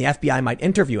and the FBI might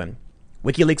interview him.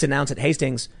 WikiLeaks announced that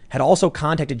Hastings had also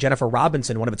contacted Jennifer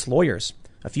Robinson, one of its lawyers,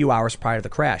 a few hours prior to the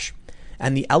crash.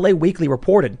 And the LA Weekly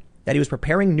reported that he was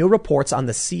preparing new reports on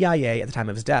the CIA at the time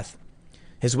of his death.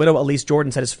 His widow, Elise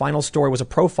Jordan, said his final story was a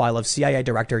profile of CIA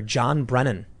Director John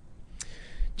Brennan.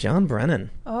 John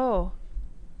Brennan. Oh.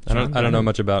 I don't know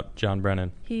much about John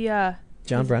Brennan.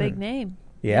 John Brennan. Big name.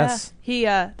 Yes.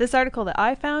 Yeah. This article that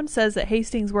I found says that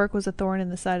Hastings' work was a thorn in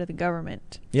the side of the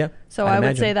government. Yeah. So I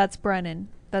would say that's Brennan.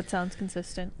 That sounds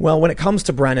consistent. Well, when it comes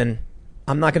to Brennan,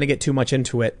 I'm not going to get too much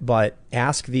into it, but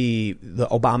ask the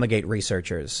Obamagate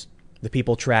researchers, the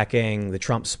people tracking the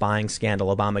Trump spying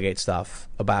scandal, Obamagate stuff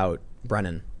about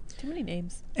Brennan. Too many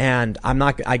names. And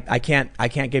I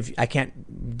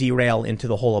can't derail into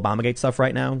the whole Obamagate stuff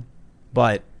right now,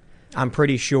 but I'm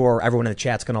pretty sure everyone in the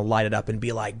chat's going to light it up and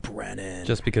be like, Brennan.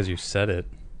 Just because you said it.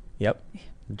 Yep.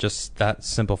 Just that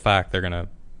simple fact, they're going to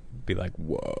be like,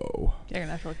 whoa. They're going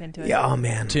to have to look into it. Yeah, oh,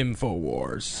 man.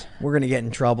 Timfowars. We're going to get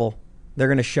in trouble. They're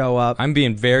going to show up. I'm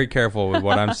being very careful with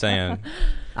what I'm saying.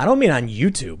 I don't mean on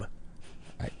YouTube.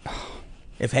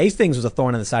 If Hastings was a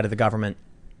thorn in the side of the government,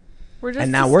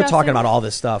 and now we're talking about all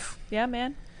this stuff. Yeah,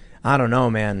 man. I don't know,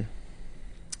 man.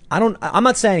 I'm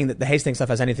not saying that the Hastings stuff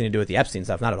has anything to do with the Epstein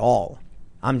stuff. Not at all.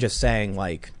 I'm just saying,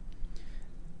 like,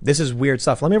 this is weird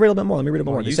stuff. Let me read a little bit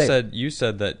more. You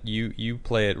said that you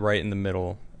play it right in the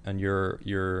middle, and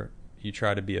you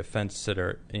try to be a fence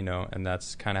sitter, and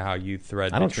that's kind of how you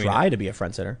thread. I don't try to be a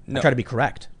fence sitter. No. I try to be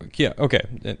correct. Yeah, okay,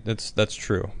 that's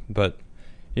true. But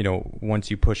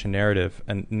once you push a narrative,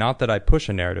 and not that I push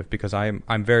a narrative, because I'm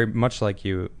very much like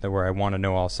you, where I want to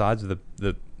know all sides of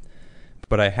the.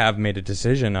 But I have made a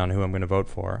decision on who I'm going to vote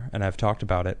for, and I've talked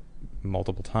about it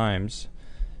multiple times,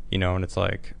 and it's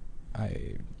like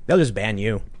they'll just ban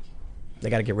you. They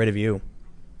got to get rid of you.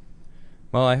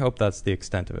 Well, I hope that's the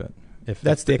extent of it.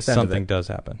 If something does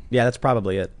happen. Yeah, that's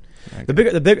probably it. Okay. The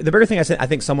bigger thing I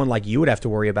think someone like you would have to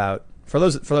worry about, for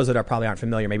those that probably aren't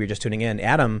familiar, maybe you're just tuning in.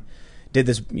 Adam did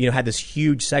this, had this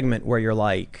huge segment where you're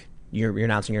like, you're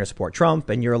announcing you're going to support Trump,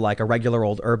 and you're like a regular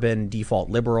old urban default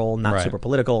liberal, not super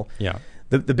political. Yeah.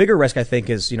 The bigger risk, I think,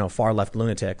 is far left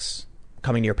lunatics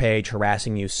coming to your page,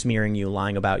 harassing you, smearing you,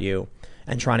 lying about you,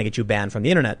 and trying to get you banned from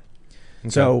the internet. Okay.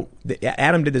 So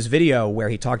Adam did this video where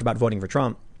he talked about voting for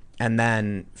Trump, and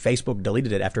then Facebook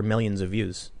deleted it after millions of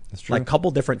views. That's true. Like a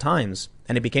couple different times,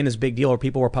 and it became this big deal where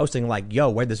people were posting like, "Yo,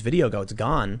 where'd this video go? It's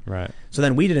gone." Right. So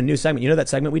then we did a new segment. You know that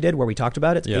segment we did where we talked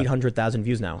about it? It's 800,000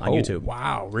 views now on YouTube.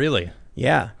 Wow, really?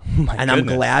 Yeah. Oh, my and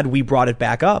goodness. I'm glad we brought it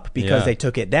back up because they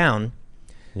took it down.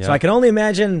 Yeah. So I can only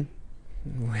imagine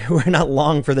we're not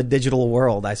long for the digital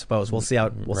world. I suppose we'll see see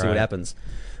what happens.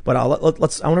 But I want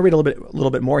to read a little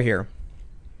bit more here.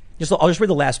 I'll just read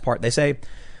the last part. They say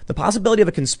the possibility of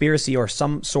a conspiracy or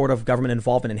some sort of government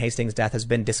involvement in Hastings' death has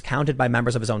been discounted by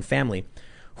members of his own family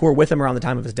who were with him around the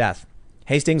time of his death.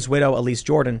 Hastings' widow, Elise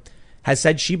Jordan, has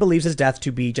said she believes his death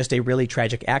to be just a really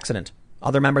tragic accident.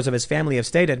 Other members of his family have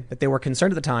stated that they were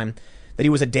concerned at the time that he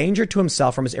was a danger to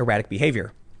himself from his erratic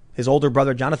behavior. His older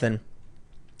brother, Jonathan,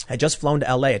 had just flown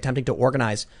to LA attempting to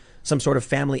organize some sort of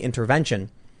family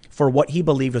intervention for what he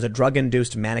believed was a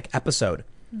drug-induced manic episode,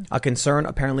 a concern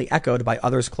apparently echoed by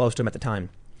others close to him at the time.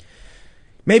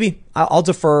 Maybe I'll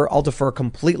defer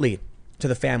completely to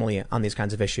the family on these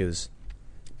kinds of issues,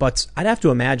 but I'd have to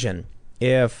imagine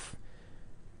if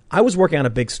I was working on a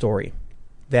big story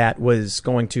that was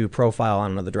going to profile, I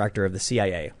don't know, the director of the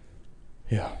CIA,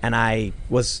 and I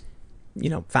was,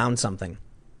 found something,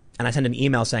 and I sent an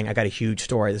email saying I got a huge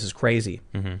story, this is crazy,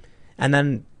 and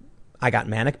then I got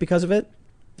manic because of it.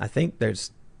 I think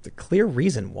there's a clear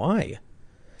reason why.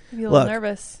 You're a little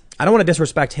nervous. I don't want to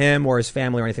disrespect him or his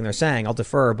family or anything they're saying. I'll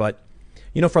defer. But,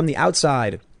 from the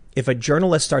outside, if a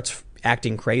journalist starts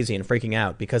acting crazy and freaking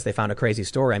out because they found a crazy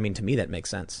story, to me, that makes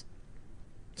sense.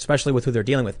 Especially with who they're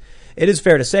dealing with. It is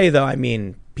fair to say, though,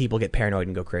 people get paranoid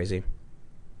and go crazy.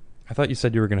 I thought you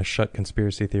said you were going to shut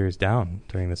conspiracy theories down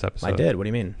during this episode. I did. What do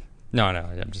you mean? No.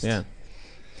 I'm just... Yeah.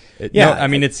 No, I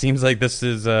mean, it seems like this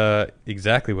is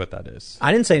exactly what that is.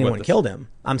 I didn't say anyone killed him.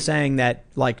 I'm saying that,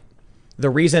 like, the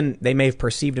reason they may have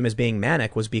perceived him as being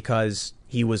manic was because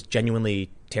he was genuinely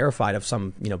terrified of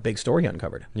some, big story he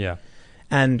uncovered. Yeah.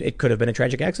 And it could have been a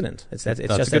tragic accident. It's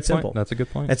just that simple. That's a good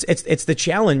point. It's the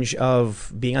challenge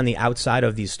of being on the outside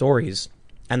of these stories.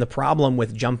 And the problem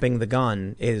with jumping the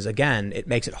gun is, again, it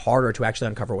makes it harder to actually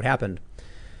uncover what happened.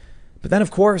 But then, of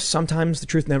course, sometimes the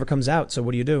truth never comes out. So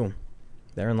what do?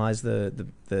 Therein lies the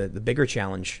bigger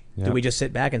challenge. Yeah. Do we just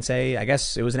sit back and say, I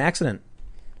guess it was an accident?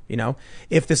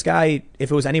 If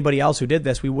it was anybody else who did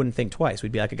this, we wouldn't think twice.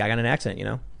 We'd be like, a guy got in an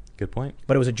accident, Good point.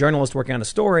 But it was a journalist working on a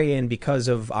story, and because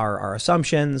of our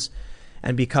assumptions,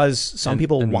 and because some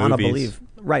people want to believe,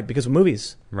 right? Because of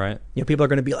movies, right? People are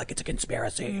going to be like, it's a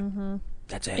conspiracy. Mm-hmm.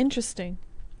 That's it. Interesting.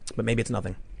 But maybe it's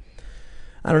nothing.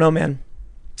 I don't know, man.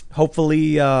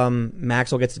 Hopefully,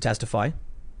 Maxwell gets to testify.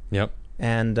 Yep.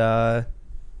 And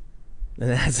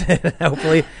that's it.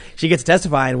 Hopefully, she gets to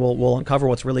testify, and we'll uncover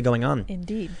what's really going on.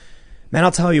 Indeed. Man,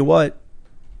 I'll tell you what.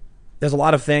 There's a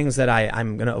lot of things that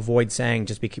I'm going to avoid saying,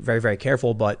 just be very, very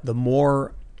careful. But the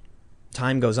more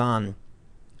time goes on,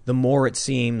 the more it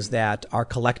seems that our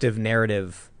collective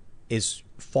narrative is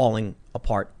falling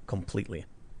apart completely.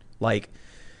 Like,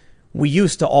 we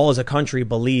used to all as a country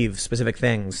believe specific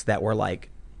things that were like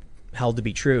held to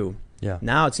be true. Yeah.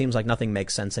 Now it seems like nothing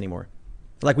makes sense anymore.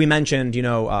 Like we mentioned, Joe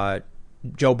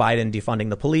Biden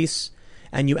defunding the police,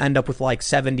 and you end up with like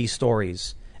 70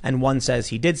 stories. And one says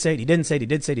he did say it, he didn't say it, he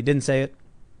did say it, he didn't say it.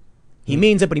 He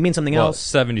means it, but he means something else.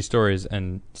 70 stories,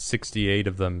 and 68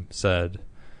 of them said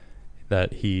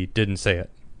that he didn't say it.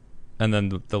 And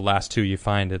then the last two you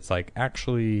find, it's like,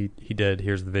 actually, he did.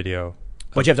 Here's the video.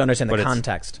 But you have to understand the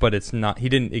context. But it's not. He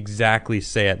didn't exactly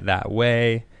say it that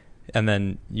way. And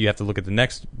then you have to look at the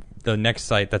next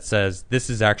site that says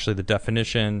this is actually the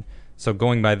definition. So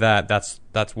going by that,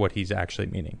 that's what he's actually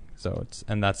meaning. So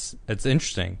it's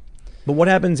interesting. But what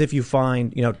happens if you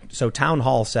find, so Town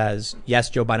Hall says, yes,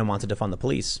 Joe Biden wants to defund the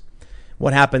police.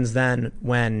 What happens then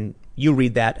when you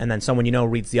read that and then someone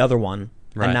reads the other one,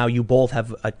 right, and now you both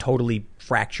have a totally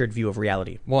fractured view of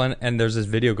reality? Well, and there's this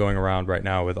video going around right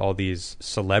now with all these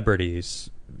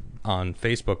celebrities on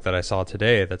Facebook that I saw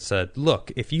today that said,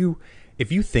 look, if you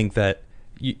think that,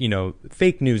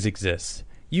 fake news exists,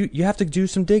 you have to do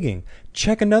some digging.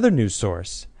 Check another news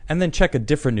source, and then check a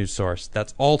different news source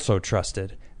that's also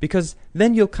trusted. Because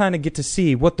then you'll kind of get to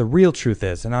see what the real truth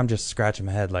is. And I'm just scratching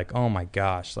my head like, oh my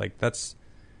gosh, like that's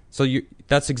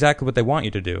exactly what they want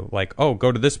you to do. Like, oh,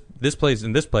 go to this place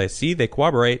and this place. See, they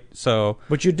corroborate. So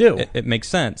but you do. It makes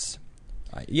sense.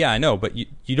 Yeah, I know, but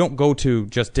you don't go to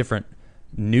just different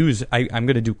news. I'm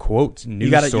going to do quotes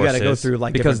news sources. You got to go through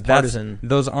like different partisan.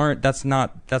 That's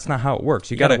not how it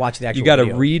works. You got to watch the actual. You got to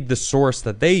video. Read the source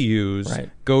that they use. Right.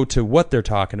 Go to what they're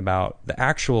talking about, the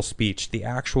actual speech, the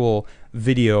actual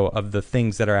video of the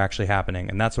things that are actually happening,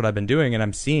 and that's what I've been doing. And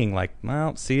I'm seeing like,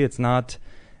 well, see, it's not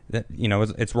that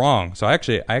it's wrong. So I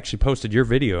actually posted your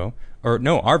video, or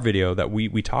no, our video that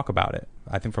we talk about it.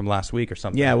 I think from last week or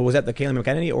something. Yeah, well, was that the Kayleigh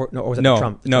McEnany or was it the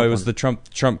Trump? No, it was the Trump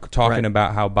talking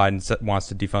about how Biden wants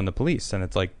to defund the police, and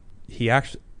it's like he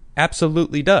actually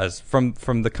absolutely does. From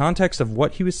the context of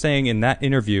what he was saying in that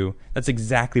interview, that's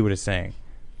exactly what he's saying.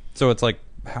 So it's like,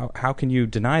 how can you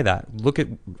deny that? Look at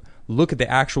the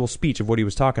actual speech of what he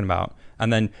was talking about,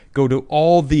 and then go to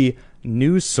all the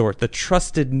the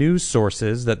trusted news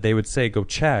sources that they would say go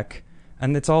check,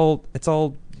 and it's all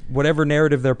whatever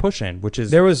narrative they're pushing, which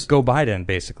is go Biden,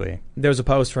 basically. There was a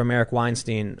post from Eric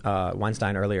Weinstein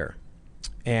earlier,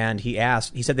 and he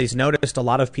said that he's noticed a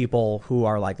lot of people who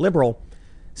are like liberal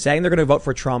saying they're going to vote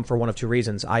for Trump for one of two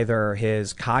reasons: either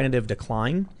his cognitive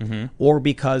decline, mm-hmm, or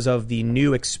because of the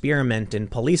new experiment in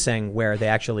policing where they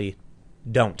actually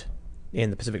don't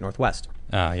in the Pacific Northwest.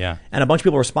 Yeah. And a bunch of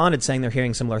people responded saying they're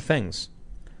hearing similar things.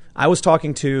 I was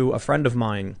talking to a friend of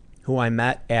mine who I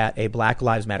met at a Black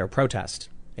Lives Matter protest.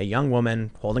 A young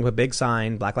woman holding up a big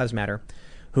sign, Black Lives Matter,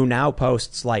 who now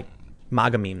posts like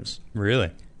MAGA memes.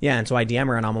 Really? Yeah, and so I DM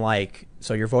her and I'm like,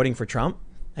 so you're voting for Trump?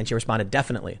 And she responded,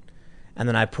 definitely. And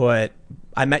then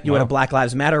I met you at a Black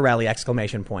Lives Matter rally, !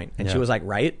 And she was like,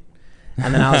 right?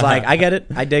 And then I was like, I get it,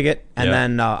 I dig it. And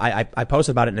then I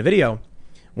posted about it in a video.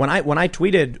 When I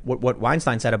tweeted what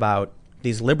Weinstein said about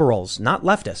these liberals, not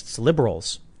leftists,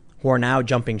 liberals, who are now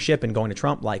jumping ship and going to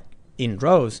Trump like in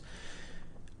droves,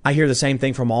 I hear the same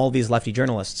thing from all these lefty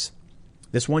journalists.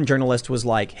 This one journalist was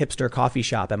like, hipster coffee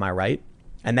shop, am I right?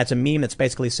 And that's a meme that's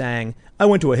basically saying, I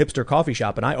went to a hipster coffee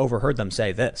shop and I overheard them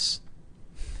say this.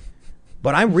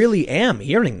 But I really am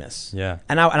hearing this. Yeah.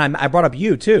 And I brought up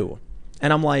you too.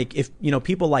 And I'm like, if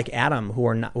people like Adam,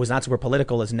 who's not super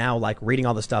political, is now like reading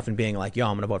all this stuff and being like, yo,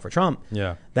 I'm going to vote for Trump.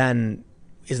 Yeah. Then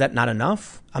is that not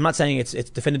enough? I'm not saying it's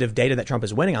definitive data that Trump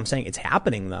is winning. I'm saying it's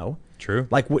happening though. True.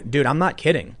 Like, dude, I'm not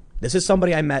kidding. This is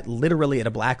somebody I met literally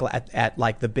at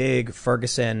like the big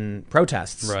Ferguson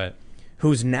protests. Right.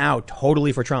 Who's now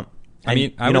totally for Trump. And I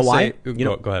mean, know why? Go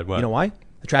ahead. What? You know why?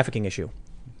 The trafficking issue.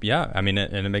 Yeah, I mean,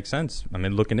 and it makes sense. I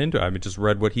mean, looking into it, I just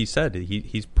read what he said.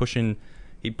 He's pushing.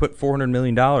 He put $400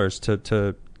 million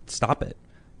to stop it.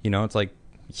 It's like,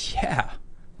 yeah,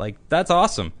 like that's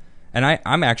awesome. And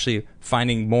I'm actually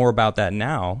finding more about that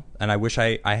now, and I wish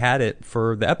I had it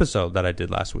for the episode that I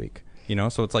did last week.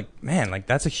 So it's like, man, like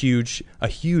that's a huge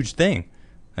thing,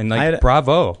 and like,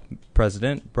 bravo,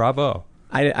 President, bravo.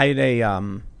 I had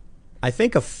I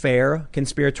think a fair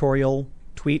conspiratorial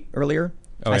tweet earlier.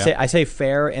 Oh, I say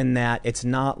fair in that it's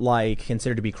not like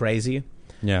considered to be crazy.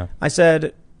 Yeah. I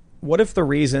said, what if the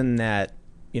reason that,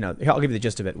 I'll give you the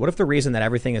gist of it. What if the reason that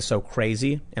everything is so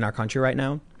crazy in our country right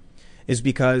now is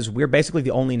because we're basically the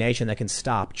only nation that can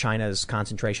stop China's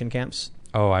concentration camps?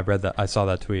 Oh, I read that. I saw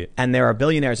that tweet. And there are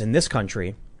billionaires in this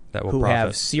country who profit.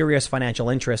 have serious financial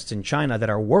interests in China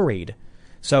that are worried.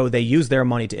 So they use their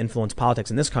money to influence politics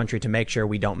in this country to make sure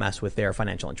we don't mess with their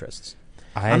financial interests.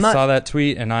 I saw that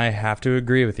tweet, and I have to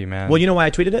agree with you, man. Well, you know why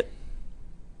I tweeted it?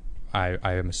 I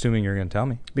am assuming you're going to tell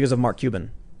me. Because of Mark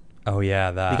Cuban. Oh,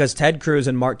 yeah, that. Because Ted Cruz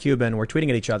and Mark Cuban were tweeting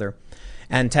at each other,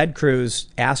 and Ted Cruz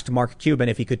asked Mark Cuban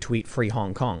if he could tweet Free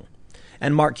Hong Kong.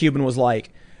 And Mark Cuban was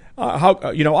like,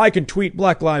 I can tweet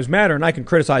Black Lives Matter, and I can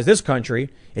criticize this country.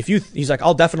 He's like,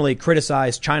 I'll definitely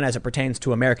criticize China as it pertains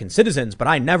to American citizens, but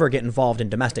I never get involved in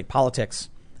domestic politics.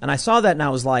 And I saw that, and I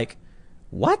was like,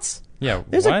 what? Yeah,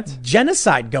 There's a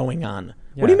genocide going on.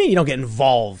 Yeah. What do you mean you don't get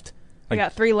involved? I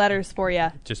got 3 letters for you.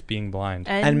 Just being blind.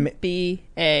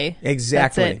 NBA.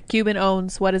 Exactly. That's it. Cuban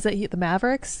owns, what is it? The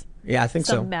Mavericks? Yeah, I think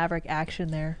so. Some Maverick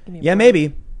action there. Yeah,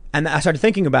 maybe. And I started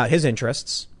thinking about his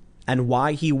interests and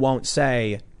why he won't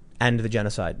say end the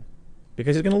genocide.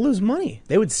 Because he's going to lose money.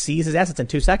 They would seize his assets in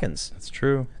 2 seconds. That's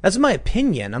true. That's my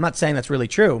opinion. I'm not saying that's really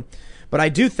true. But I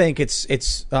do think it's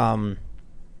vomitous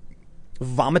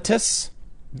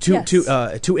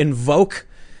to invoke,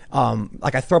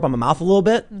 like I throw up on my mouth a little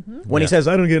bit when he says,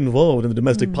 I don't get involved in the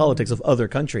domestic politics of other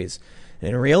countries.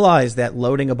 And realize that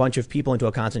loading a bunch of people into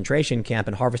a concentration camp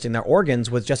and harvesting their organs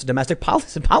was just a domestic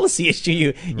policy issue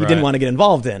you didn't want to get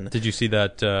involved in. Did you see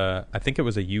that? I think it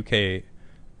was a UK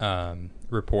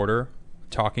reporter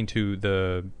talking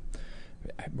to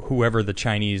whoever the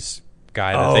Chinese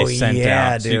guy that they sent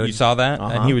out. Dude. You saw that?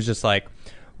 And he was just like,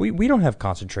 we don't have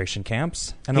concentration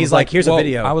camps. And he's like, here's a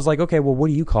video. I was like, okay, well, what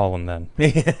do you call them then?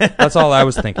 That's all I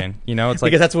was thinking. It's like,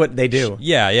 because that's what they do.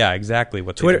 Yeah, exactly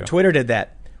what Twitter, they do. Twitter did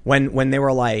that when they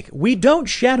were like, we don't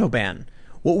shadow ban.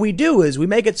 What we do is we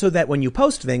make it so that when you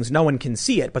post things, no one can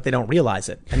see it, but they don't realize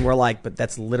it. And we're like, but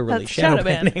that's literally shadow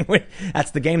banning. That's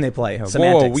the game they play.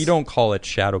 Whoa, we don't call it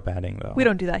shadow banning, though. We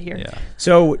don't do that here. Yeah.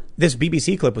 So this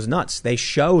BBC clip was nuts. They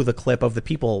show the clip of the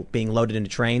people being loaded into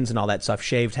trains and all that stuff,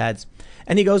 shaved heads.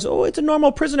 And he goes, oh, it's a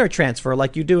normal prisoner transfer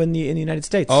like you do in the United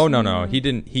States. Oh, no. He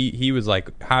didn't. He was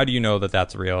like, how do you know that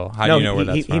that's real? How do you know where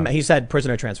that's from? He said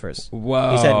prisoner transfers.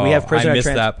 Whoa. He said we have prisoner transfers. I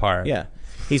missed that part. Yeah.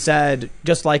 He said,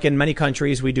 just like in many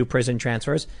countries, we do prison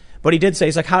transfers. But he did say,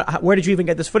 he's like, where did you even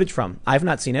get this footage from? I've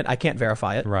not seen it. I can't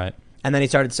verify it. Right. And then he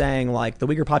started saying, like, the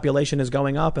Uyghur population is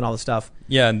going up and all this stuff.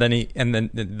 Yeah, and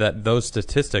then those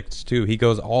statistics, too. He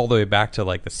goes all the way back to,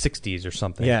 like, the 60s or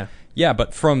something. Yeah. Yeah,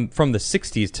 but from the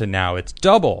 60s to now, it's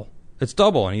double. It's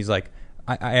double. And he's like,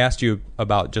 I asked you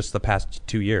about just the past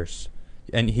 2 years.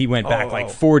 And he went back, like,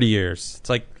 40 years. It's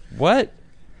like, what?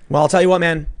 Well, I'll tell you what,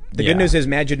 man. The good news is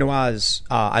Maajid Nawaz,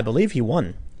 I believe he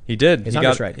won. He did. His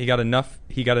numbers right. He got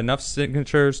enough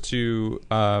signatures to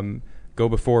go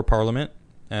before Parliament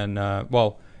and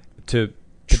to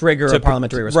trigger a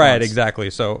parliamentary response. Right, exactly.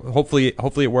 So hopefully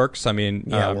it works. I mean,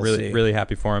 we'll really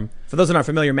happy for him. For those that aren't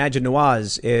familiar, Maajid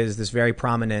Nawaz is this very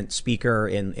prominent speaker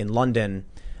in London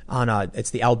on it's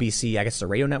the LBC, I guess it's a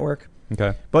radio network.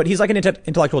 Okay. But he's like an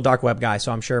intellectual dark web guy,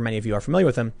 so I'm sure many of you are familiar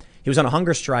with him. He was on a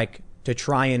hunger strike to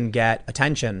try and get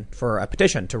attention for a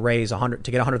petition to raise get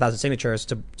 100,000 signatures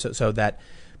so that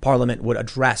Parliament would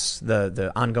address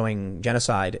the ongoing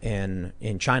genocide in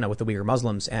China with the Uyghur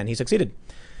Muslims, and he succeeded.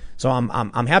 So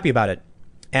I'm happy about it.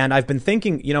 And I've been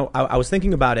thinking, I was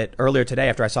thinking about it earlier today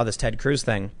after I saw this Ted Cruz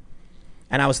thing,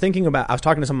 and I was talking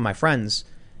to some of my friends,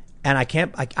 and I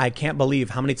can't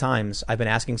believe how many times I've been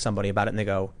asking somebody about it, and they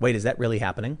go, "Wait, is that really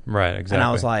happening?" Right, exactly. And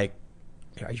I was like,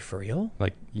 are you for real?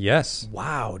 Like, yes.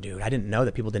 Wow, dude. I didn't know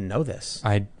that people didn't know this.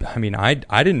 I mean, I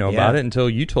didn't know about it until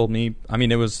you told me. I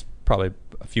mean, it was probably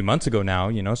a few months ago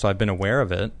now, so I've been aware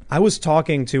of it. I was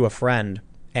talking to a friend,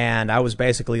 and I was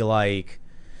basically like,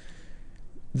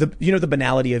 the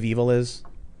banality of evil is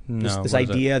this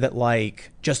idea that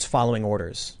like just following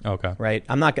orders. Okay. Right.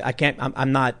 I'm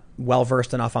not well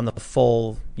versed enough on the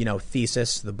full,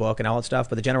 thesis, the book and all that stuff.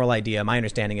 But the general idea, my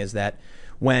understanding is that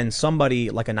when somebody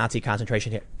like a Nazi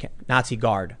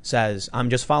guard says, I'm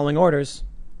just following orders,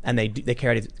 and they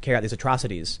carry out these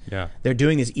atrocities. Yeah. They're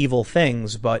doing these evil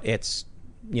things, but it's,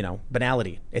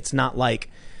 banality. It's not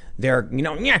like they're,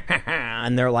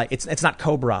 and they're like, it's not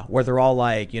Cobra where they're all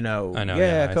like, I know,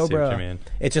 yeah, Cobra. I see what you mean.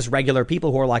 It's just regular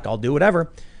people who are like, I'll do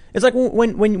whatever. It's like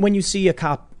when you see a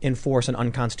cop enforce an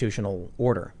unconstitutional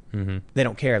order, mm-hmm. they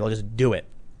don't care. They'll just do it.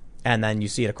 And then you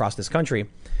see it across this country.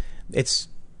 It's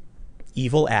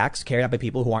evil acts carried out by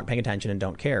people who aren't paying attention and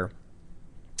don't care.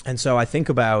 And so I think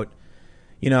about,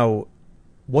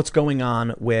 what's going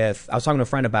on with, I was talking to a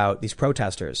friend about these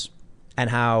protesters and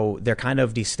how they're kind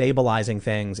of destabilizing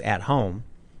things at home.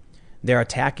 They're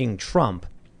attacking Trump.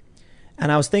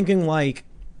 And I was thinking, like,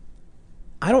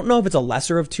 I don't know if it's a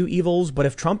lesser of two evils, but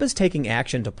if Trump is taking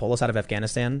action to pull us out of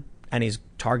Afghanistan and he's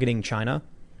targeting China,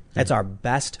 that's our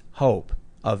best hope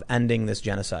of ending this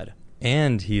genocide.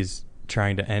 And he's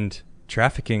trying to end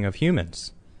trafficking of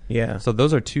humans. Yeah. So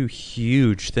those are two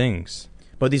huge things.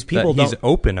 But these people that he's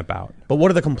open about. But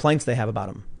what are the complaints they have about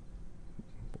him?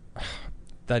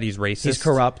 That he's racist. He's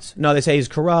corrupt. No, they say he's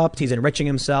corrupt. He's enriching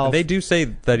himself. They do say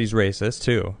that he's racist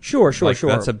too. Sure.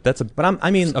 That's a. But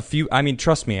I mean,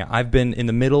 trust me. I've been in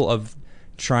the middle of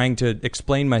trying to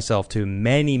explain myself to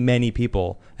many, many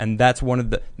people, and that's one of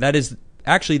the. That is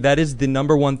the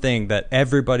number one thing that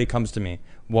everybody comes to me.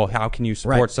 Well, how can you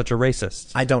support such a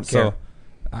racist? I don't care. So,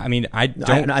 I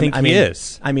don't think he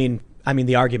is. I mean,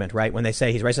 the argument, right? When they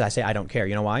say he's racist, I say I don't care.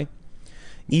 You know why?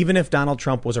 Even if Donald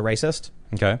Trump was a racist,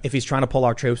 okay, if he's trying to pull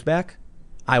our troops back,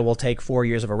 I will take 4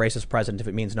 years of a racist president if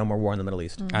it means no more war in the Middle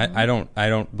East. Mm-hmm. I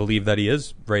don't believe that he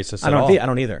is racist at all. I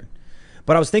don't either.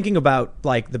 But I was thinking about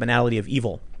like the banality of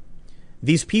evil.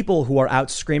 These people who are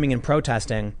out screaming and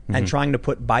protesting mm-hmm. and trying to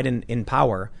put Biden in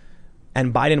power,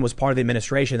 and Biden was part of the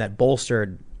administration that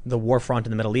bolstered the war front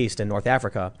in the Middle East and North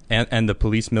Africa. And the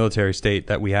police military state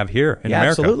that we have here in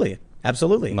America.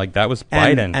 Absolutely. Like that was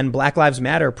Biden. And Black Lives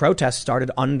Matter protests started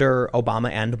under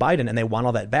Obama and Biden, and they won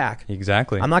all that back.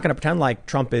 Exactly. I'm not going to pretend like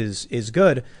Trump is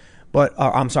good, but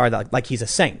I'm sorry, like he's a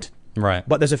saint. Right.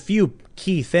 But there's a few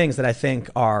key things that I think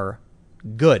are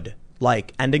good,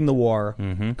 like ending the war,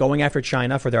 mm-hmm. going after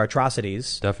China for their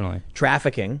atrocities. Definitely.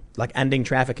 Trafficking, like ending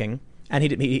trafficking. And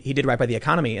he did right by the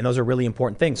economy, and those are really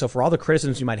important things. So for all the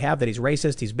criticisms you might have that he's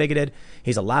racist, he's bigoted,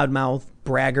 he's a loudmouth,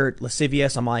 braggart,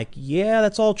 lascivious, I'm like, yeah,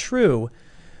 that's all true.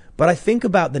 But I think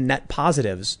about the net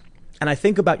positives, and I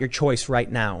think about your choice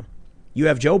right now. You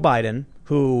have Joe Biden,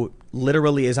 who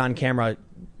literally is on camera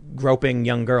groping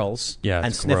young girls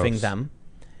and sniffing them,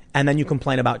 and then you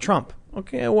complain about Trump.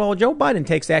 Okay, well, Joe Biden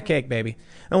takes that cake, baby.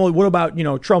 And well, what about,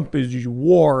 Trump is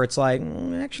war? It's like,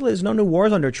 actually, there's no new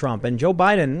wars under Trump. And Joe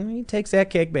Biden, he takes that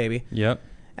cake, baby. Yep.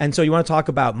 And so you want to talk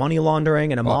about money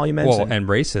laundering and emoluments. And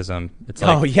racism. It's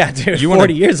like, oh, yeah, dude,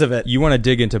 40 years of it. You want to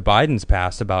dig into Biden's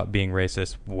past about being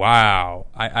racist. Wow.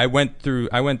 I went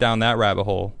down that rabbit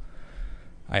hole.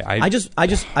 I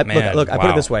put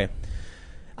it this way.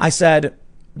 I said,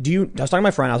 I was talking to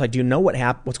my friend. I was like, do you know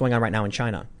what's going on right now in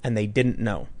China? And they didn't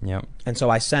know. Yep. And so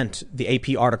I sent the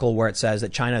AP article where it says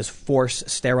that China is force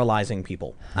sterilizing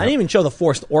people. Yep. I didn't even show the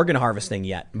forced organ harvesting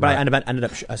yet, but I ended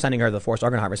up sending her the forced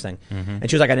organ harvesting. Mm-hmm. And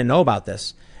she was like, I didn't know about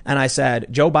this. And I said,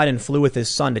 Joe Biden flew with his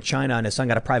son to China, and his son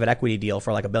got a private equity deal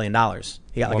for like $1 billion.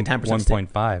 He got like a 10%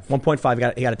 1.5.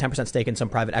 1.5. He got a 10% stake in some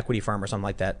private equity firm or something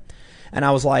like that. And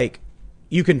I was like,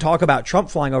 you can talk about Trump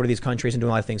flying over to these countries and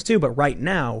doing a lot of things too, but right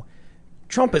now,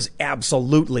 Trump is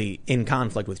absolutely in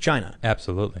conflict with China.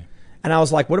 Absolutely. And I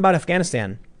was like, what about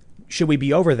Afghanistan? Should we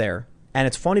be over there? And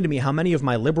it's funny to me how many of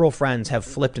my liberal friends have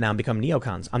flipped now and become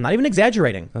neocons. I'm not even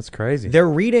exaggerating. That's crazy. They're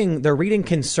reading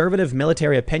conservative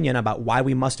military opinion about why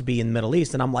we must be in the Middle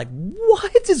East. And I'm like,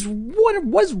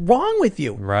 what's wrong with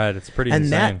you? Right. It's pretty insane.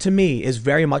 And that to me is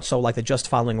very much so like the just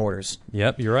following orders.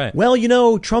 Yep. You're right.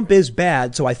 Well, Trump is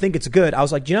bad, so I think it's good. I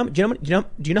was like, do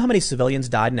you know how many civilians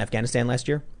died in Afghanistan last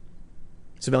year?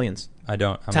 Civilians. I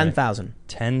don't. 10,000.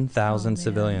 10,000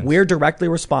 civilians. We're directly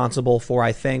responsible for,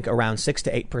 I think, around 6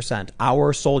 to 8%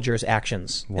 our soldiers'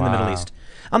 actions in the Middle East.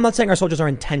 I'm not saying our soldiers are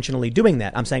intentionally doing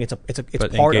that. I'm saying it's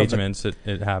but part engagements, of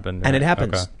it happened. And it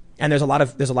happens. Okay. And there's a lot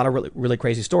of really, really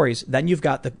crazy stories. Then you've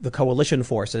got the coalition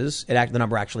forces. The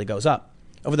number actually goes up.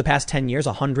 Over the past 10 years,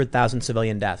 100,000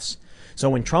 civilian deaths. So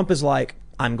when Trump is like,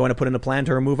 I'm going to put in a plan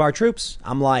to remove our troops,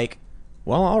 I'm like,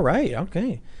 well, all right,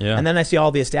 okay. Yeah. And then I see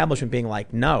all the establishment being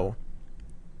like, no.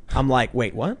 I'm like,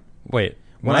 wait, what? Wait.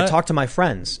 When I talk to my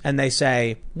friends and they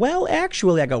say, well,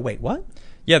 actually, I go, wait, what?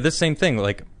 Yeah, this same thing.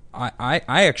 Like, I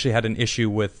actually had an issue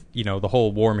with, the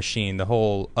whole war machine, the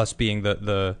whole us being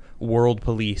the world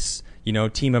police,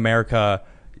 Team America.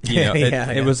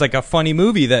 It was like a funny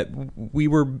movie that we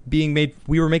were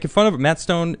making fun of. Matt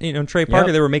Stone, Trey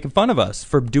Parker, they were making fun of us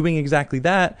for doing exactly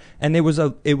that. And it was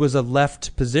a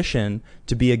left position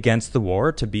to be against the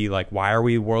war, to be like, why are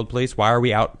we world police? Why are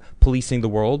we out policing the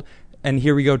world? And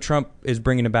here we go. Trump is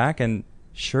bringing it back, and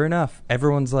sure enough,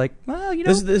 everyone's like, well,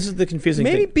 this is the confusing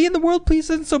maybe thing. being the world police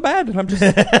isn't so bad. And I'm just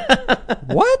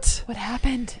what? What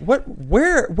happened?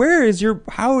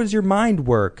 How is your mind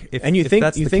work? If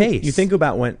that's the case? You think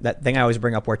about when that thing I always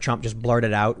bring up where Trump just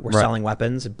blurted out, we're selling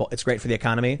weapons. It's great for the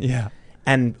economy. Yeah.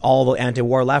 And all the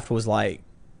anti-war left was like,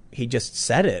 he just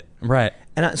said it. Right.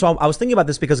 And so I was thinking about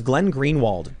this because Glenn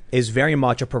Greenwald is very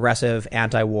much a progressive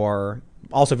anti-war,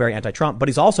 also very anti-Trump, but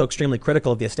he's also extremely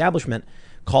critical of the establishment,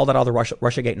 called out all the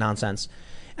Russiagate nonsense.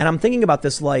 And I'm thinking about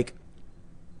this, like,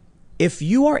 if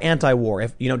you are anti-war,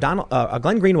 if Glenn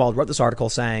Greenwald wrote this article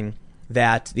saying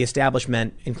that the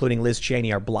establishment, including Liz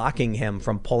Cheney, are blocking him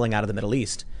from pulling out of the Middle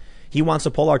East. He wants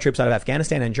to pull our troops out of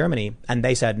Afghanistan and Germany, and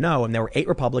they said no, and there were 8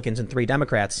 Republicans and 3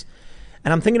 Democrats.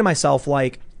 And I'm thinking to myself,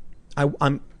 like,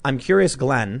 I'm curious,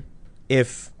 Glenn,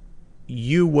 if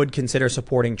you would consider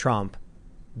supporting Trump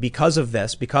because of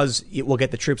this, because it will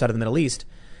get the troops out of the Middle East.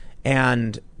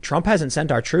 And Trump hasn't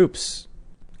sent our troops,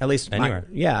 at least anywhere.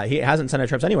 He hasn't sent our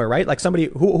troops anywhere, right? Like somebody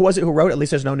who was it who wrote, at least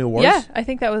there's no new wars? Yeah, I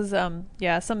think that was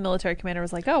some military commander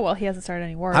was like, oh well, he hasn't started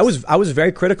any wars. I was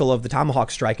very critical of the Tomahawk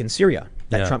strike in Syria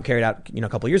that Trump carried out a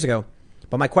couple of years ago.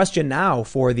 But my question now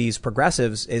for these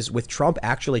progressives is, with Trump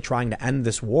actually trying to end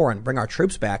this war and bring our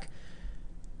troops back,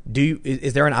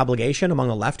 is there an obligation among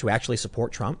the left to actually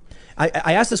support Trump?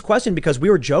 I asked this question because we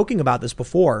were joking about this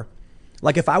before.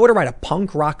 Like, if I were to write a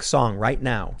punk rock song right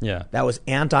now that was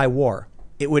anti-war,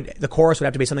 the chorus would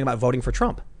have to be something about voting for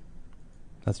Trump.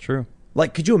 That's true.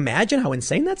 Like, could you imagine how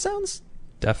insane that sounds?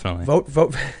 Definitely.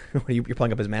 Vote. You're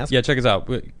pulling up his mask? Yeah, check us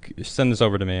out. Send this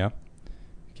over to me, yeah?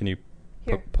 Can you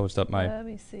post up my... Let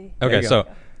me see. Okay,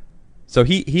 so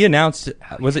he announced,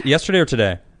 was it yesterday or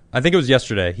today? I think it was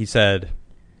yesterday. He said,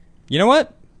 you know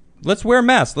what? Let's wear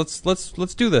masks.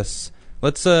 Let's do this.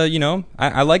 Let's I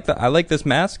like this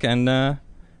mask, and I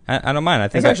don't mind. I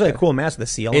think it's actually a cool mask with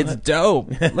a seal. It's dope.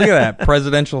 Look at that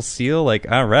presidential seal.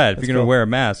 Like, all right, if you're gonna wear a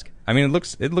mask, I mean,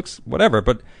 it looks whatever.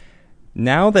 But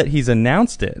now that he's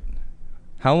announced it,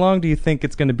 how long do you think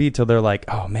it's gonna be till they're like,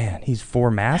 oh man, he's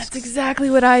for masks? That's exactly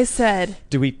what I said.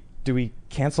 Do we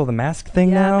cancel the mask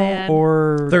thing now, man.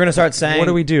 or they're gonna start saying, what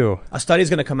do we do? A study's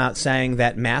gonna come out saying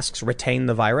that masks retain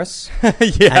the virus.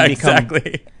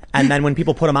 Exactly. And then when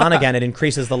people put them on again, it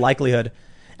increases the likelihood.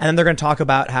 And then they're going to talk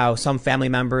about how some family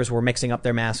members were mixing up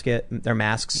their masks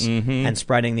and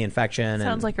spreading the infection.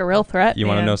 Sounds like a real threat. You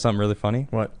want to know something really funny?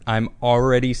 What? I'm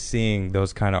already seeing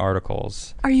those kind of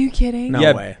articles. Are you kidding?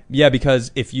 No way. Yeah,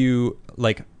 because if you,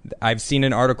 like, I've seen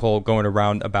an article going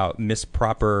around about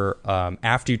misproper,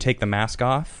 after you take the mask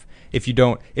off, if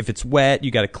it's wet,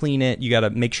 you got to clean it. You got to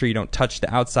make sure you don't touch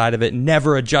the outside of it.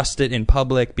 Never adjust it in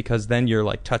public, because then you're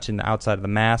like touching the outside of the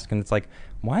mask. And it's like,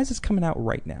 why is this coming out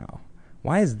right now?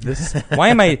 Why is this?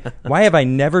 why have I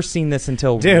never seen this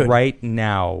until right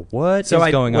now? What is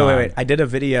going on? Wait. I did a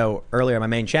video earlier on my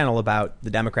main channel about the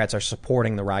Democrats are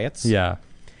supporting the riots. Yeah.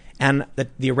 And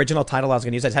the original title I was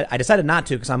going to use, I decided not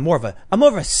to, because I'm more of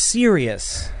a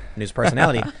serious news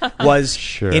personality, was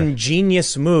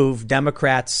Ingenious Move,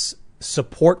 Democrats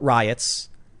support riots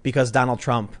because Donald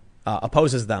Trump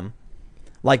opposes them.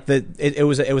 Like it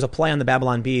was a play on the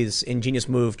Babylon Bees. Ingenious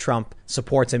Move, Trump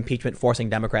supports impeachment, forcing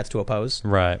Democrats to oppose.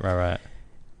 Right.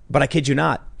 But I kid you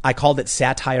not, I called it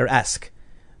satire-esque.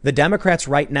 The Democrats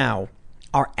right now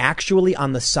are actually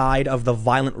on the side of the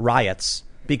violent riots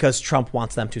because Trump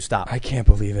wants them to stop. I can't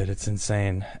believe it. It's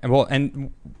insane.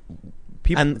 And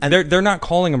people, they're not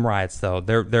calling them riots though.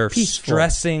 They're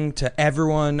stressing to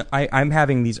everyone. I'm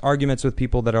having these arguments with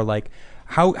people that are like,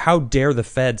 how dare the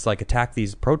feds like attack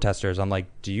these protesters? I'm like,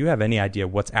 do you have any idea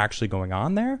what's actually going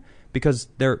on there? Because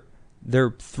they're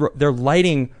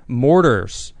lighting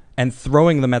mortars and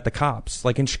throwing them at the cops.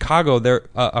 Like in Chicago,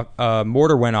 a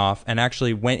mortar went off and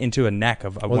actually went into a neck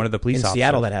of one of the police officers. In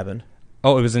Seattle, that happened.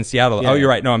 Oh, it was in Seattle. Yeah. Oh, you're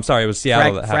right. No, I'm sorry. It was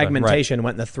Seattle that happened. Fragmentation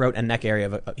went in the throat and neck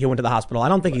area. He went to the hospital. I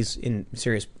don't think he's in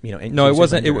serious. No, it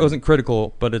wasn't. It wasn't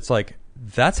critical, but it's like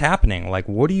that's happening. Like,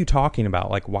 what are you talking about?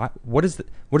 Like, what does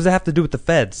that have to do with the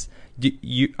feds?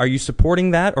 Are you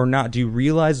supporting that or not? Do you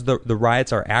realize the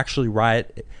riots are actually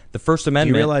the First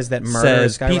Amendment? Do you realize that murder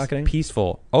is skyrocketing?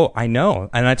 Peaceful. Oh, I know,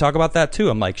 and I talk about that too.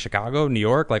 I'm like, Chicago, New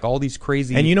York, like all these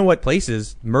crazy. And you know what?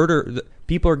 Places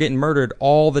people are getting murdered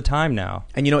all the time now.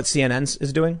 And you know what CNN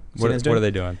is doing? What are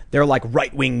they doing? They're like,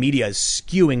 right-wing media is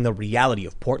skewing the reality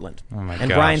of Portland. Oh my and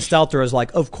gosh. Brian Stelter is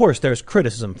like, of course there's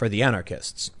criticism for the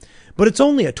anarchists, but it's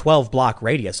only a 12-block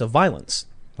radius of violence.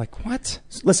 Like, what?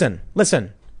 Listen.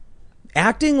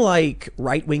 Acting like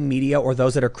right-wing media or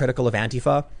those that are critical of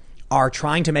Antifa are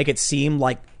trying to make it seem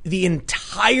like the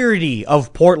entirety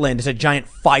of Portland is a giant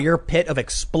fire pit of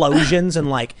explosions and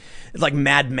like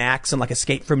Mad Max and like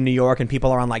Escape from New York and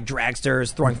people are on like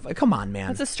dragsters throwing. Come on, man.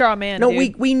 That's a straw man. No,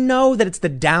 dude. we know that it's the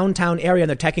downtown area and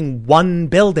they're attacking one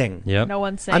building. Yep. No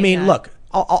one's saying. I mean, that. look.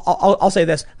 I'll say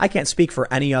this. I can't speak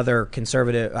for any other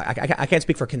conservative. I can't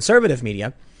speak for conservative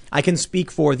media. I can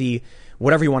speak for the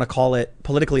whatever you want to call it,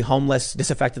 politically homeless,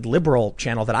 disaffected liberal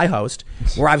channel that I host,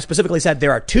 where I've specifically said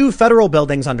there are 2 federal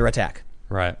buildings under attack.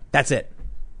 Right. That's it.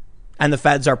 And the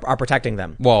feds are protecting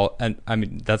them. Well, and I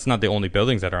mean, that's not the only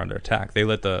buildings that are under attack. They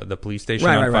lit the police station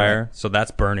on fire, so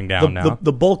that's burning down now.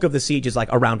 The bulk of the siege is like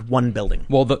around one building.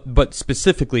 Well, but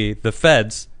specifically, the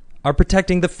feds are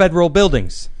protecting the federal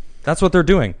buildings. That's what they're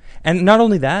doing. And not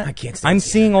only that, I'm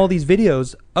seeing all these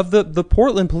videos of the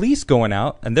Portland police going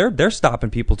out, and they're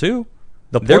stopping people too.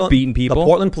 They're beating people. The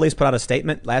Portland police put out a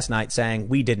statement last night saying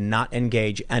we did not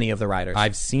engage any of the rioters.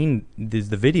 I've seen the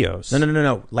videos.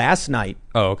 No. Last night,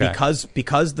 oh, okay.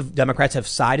 Because the Democrats have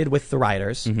sided with the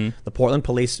rioters, the Portland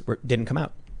police didn't come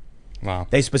out. Wow.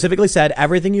 They specifically said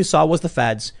everything you saw was the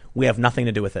feds. We have nothing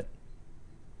to do with it.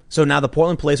 So now the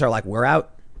Portland police are like, we're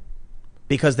out.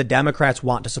 Because the Democrats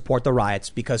want to support the riots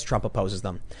because Trump opposes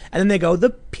them. And then they go, the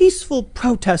peaceful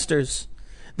protesters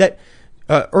that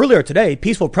earlier today,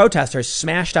 peaceful protesters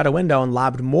smashed out a window and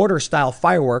lobbed mortar-style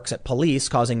fireworks at police,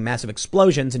 causing massive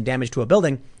explosions and damage to a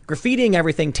building, graffitiing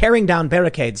everything, tearing down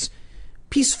barricades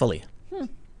peacefully.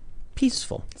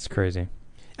 Peaceful. It's crazy.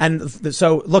 And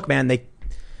so, look, man,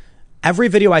 every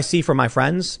video I see from my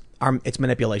friends, it's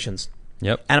manipulations.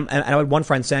 Yep. And I had one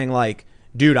friend saying like,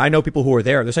 dude, I know people who are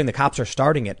there. They're saying the cops are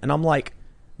starting it. And I'm like,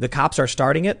 the cops are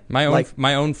starting it?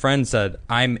 My own friend said,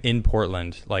 I'm in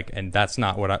Portland, and that's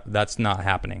not that's not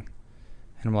happening.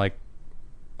 And I'm like,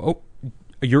 oh,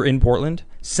 you're in Portland?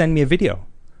 Send me a video.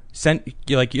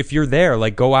 If you're there,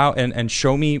 go out and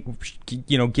show me,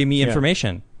 give me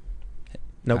information.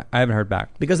 Nope. I haven't heard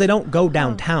back. Because they don't go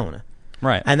downtown.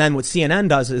 Right. And then what CNN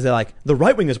does is they're like, the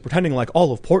right wing is pretending like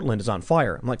all of Portland is on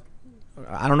fire. I'm like,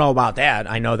 I don't know about that.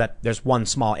 I know that there's one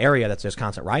small area that there's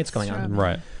constant riots going on.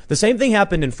 Right. The same thing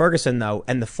happened in Ferguson, though,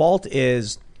 and the fault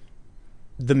is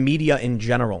the media in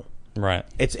general. Right.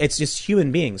 It's just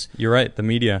human beings. You're right. The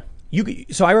media.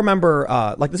 So I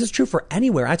remember, this is true for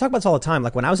anywhere. I talk about this all the time.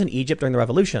 Like when I was in Egypt during the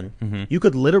revolution, you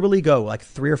could literally go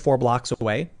 3 or 4 blocks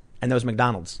away, and there was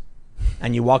McDonald's,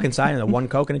 and you walk inside and a 1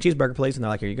 Coke and a cheeseburger, please, and they're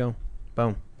like, here you go,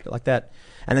 boom, like that,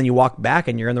 and then you walk back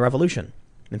and you're in the revolution.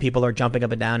 And people are jumping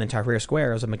up and down in Tahrir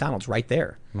Square. There's a McDonald's right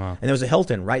there. Wow. And there was a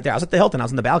Hilton right there. I was at the Hilton. I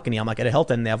was in the balcony. I'm like, at a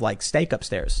Hilton, they have steak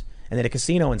upstairs. And they had a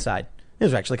casino inside. It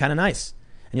was actually kind of nice.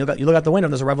 And you look out the window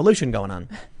and there's a revolution going on.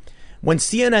 When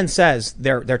CNN says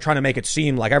they're trying to make it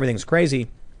seem like everything's crazy,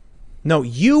 no,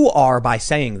 you are by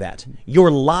saying that.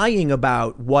 You're lying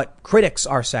about what critics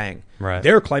are saying. Right.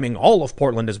 They're claiming all of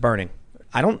Portland is burning.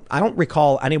 I don't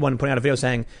recall anyone putting out a video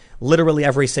saying literally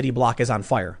every city block is on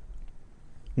fire.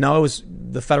 No, it was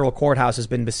the federal courthouse has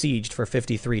been besieged for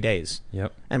 53 days.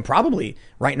 Yep. And probably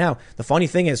right now, the funny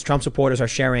thing is Trump supporters are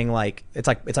sharing it's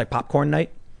like popcorn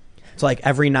night. It's like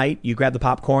every night you grab the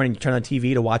popcorn and you turn on the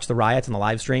TV to watch the riots and the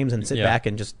live streams and sit back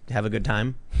and just have a good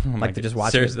time. To just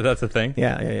watch Seriously, that's the thing?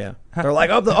 Yeah. They're like,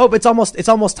 it's almost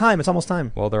time. It's almost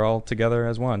time. Well, they're all together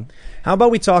as one. How about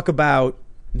we talk about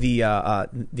the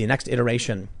next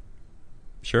iteration?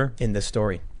 Sure. In this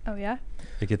story. Oh, yeah?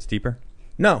 It gets deeper?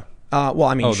 No.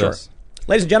 Sure. This.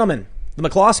 Ladies and gentlemen, the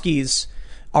McCloskeys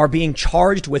are being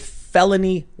charged with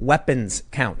felony weapons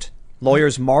count.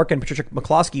 Lawyers Mark and Patricia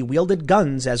McCloskey wielded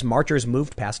guns as marchers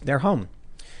moved past their home.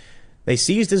 They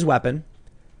seized his weapon.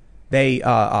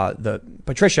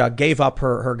 Patricia gave up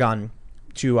her gun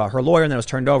to her lawyer, and then it was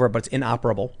turned over, but it's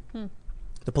inoperable.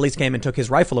 The police came and took his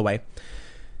rifle away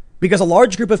because a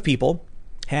large group of people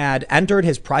had entered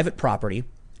his private property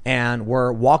and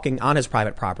were walking on his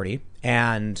private property.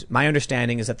 And my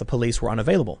understanding is that the police were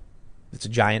unavailable. It's a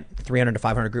giant 300 to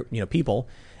 500 group, people.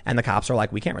 And the cops are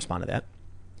like, we can't respond to that.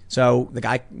 So the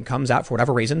guy comes out for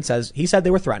whatever reason, he said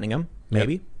they were threatening him.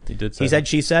 Maybe. Yep, he did say He said,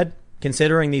 she said,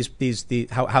 Considering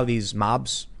how these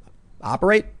mobs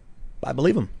operate, I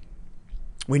believe them.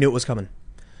 We knew it was coming.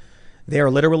 They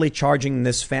are literally charging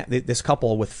this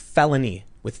couple with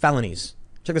felonies.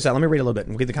 Check this out. Let me read a little bit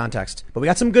and read the context. But we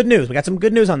got some good news. We got some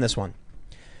good news on this one.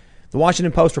 The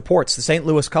Washington Post reports the St.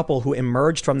 Louis couple who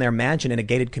emerged from their mansion in a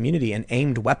gated community and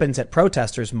aimed weapons at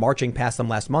protesters marching past them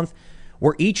last month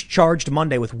were each charged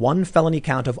Monday with one felony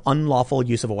count of unlawful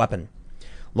use of a weapon.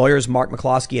 Lawyers Mark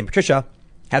McCloskey and Patricia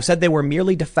have said they were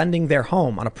merely defending their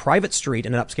home on a private street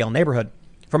in an upscale neighborhood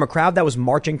from a crowd that was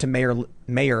marching to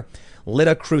Mayor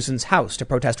Lyda Krewson's house to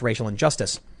protest racial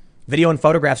injustice. Video and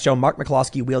photographs show Mark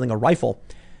McCloskey wielding a rifle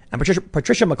and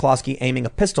Patricia McCloskey aiming a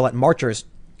pistol at marchers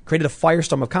created a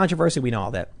firestorm of controversy. We know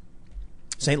all that.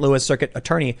 St. Louis Circuit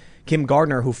Attorney Kim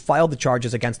Gardner, who filed the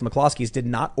charges against the McCloskeys, did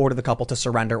not order the couple to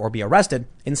surrender or be arrested.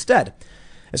 Instead,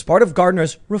 as part of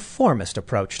Gardner's reformist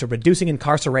approach to reducing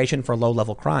incarceration for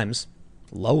low-level crimes,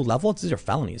 low-level? These are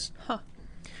felonies. Huh.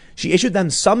 She issued them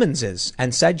summonses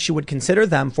and said she would consider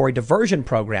them for a diversion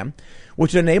program,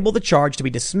 which would enable the charge to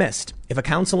be dismissed if a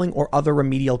counseling or other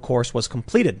remedial course was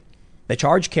completed. The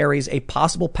charge carries a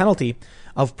possible penalty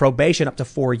of probation up to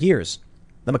 4 years.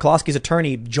 The McCloskey's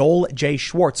attorney, Joel J.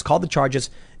 Schwartz, called the charges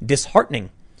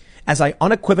disheartening, as I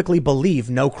unequivocally believe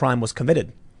no crime was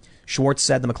committed. Schwartz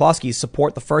said the McCloskeys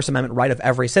support the First Amendment right of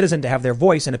every citizen to have their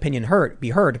voice and opinion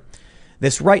be heard.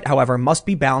 This right, however, must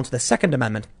be balanced with the Second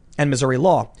Amendment and Missouri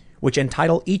law, which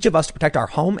entitle each of us to protect our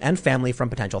home and family from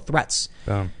potential threats.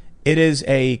 It is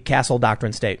a castle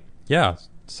doctrine state. Yeah.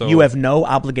 So you have no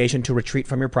obligation to retreat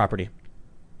from your property.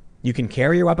 You can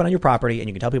carry your weapon on your property and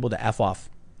you can tell people to F off.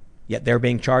 Yet they're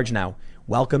being charged now.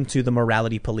 Welcome to the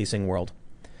morality policing world.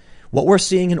 What we're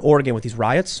seeing in Oregon with these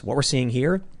riots, what we're seeing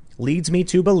here, leads me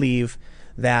to believe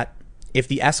that if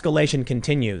the escalation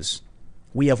continues,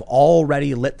 we have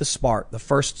already lit the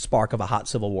first spark of a hot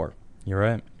civil war. You're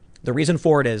right. The reason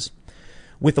for it is,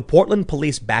 with the Portland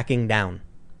police backing down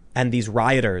and these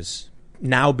rioters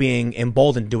now being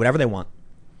emboldened to do whatever they want.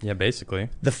 Yeah, basically.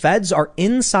 The feds are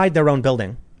inside their own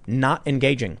building, not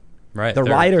engaging. Right. They're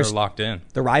locked in.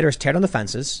 The rioters tear down the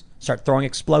fences, start throwing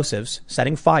explosives,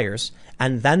 setting fires,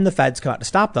 and then the feds come out to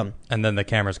stop them. And then the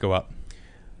cameras go up.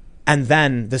 And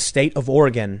then the state of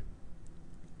Oregon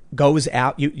goes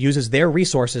out, uses their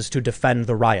resources to defend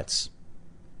the riots.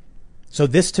 So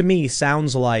this to me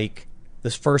sounds like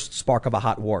this first spark of a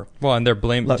hot war. Well, and they're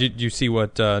blamed. Did you see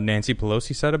what Nancy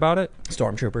Pelosi said about it?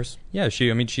 Stormtroopers. Yeah,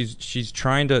 she's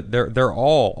trying to. They're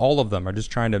all of them are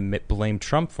just trying to blame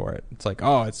Trump for it. It's like,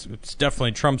 oh, it's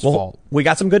definitely Trump's fault. We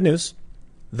got some good news.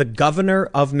 The governor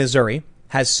of Missouri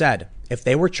has said if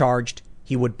they were charged,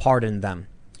 he would pardon them.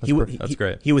 That's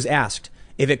great. He was asked,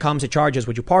 if it comes to charges,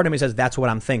 would you pardon him? He says, that's what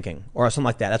I'm thinking, or something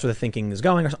like that. That's where the thinking is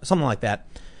going, or something like that.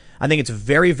 I think it's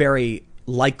very, very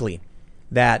likely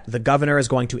that the governor is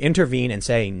going to intervene and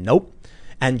say nope.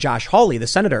 And Josh Hawley, the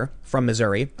senator from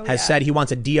Missouri, has said he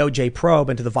wants a DOJ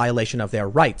probe into the violation of their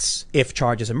rights if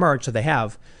charges emerge. So they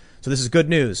have. So this is good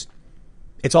news.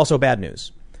 It's also bad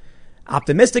news.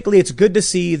 Optimistically, it's good to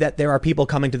see that there are people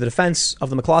coming to the defense of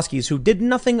the McCloskeys who did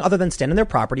nothing other than stand on their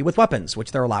property with weapons,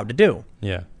 which they're allowed to do.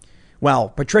 Yeah. Well,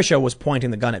 Patricia was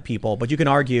pointing the gun at people, but you can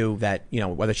argue that,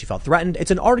 whether she felt threatened,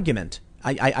 it's an argument.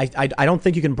 I don't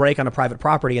think you can break on a private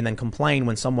property and then complain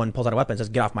when someone pulls out a weapon and says,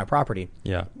 get off my property.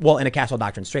 Yeah. Well, in a castle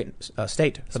doctrine state,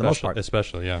 for the most part.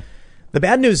 Especially, yeah. The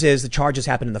bad news is the charges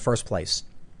happened in the first place,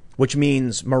 which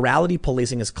means morality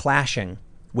policing is clashing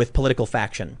with political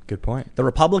faction. Good point. The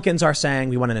Republicans are saying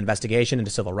we want an investigation into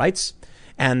civil rights,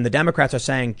 and the Democrats are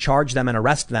saying charge them and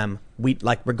arrest them.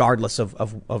 Regardless of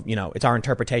it's our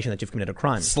interpretation that you've committed a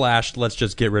crime. / let's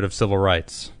just get rid of civil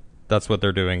rights. That's what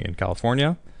they're doing in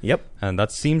California. Yep. And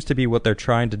that seems to be what they're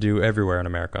trying to do everywhere in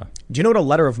America. Do you know what a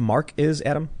letter of marque is,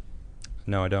 Adam?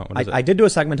 No, I don't. What is it? I did do a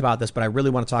segment about this, but I really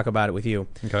want to talk about it with you.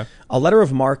 Okay. A letter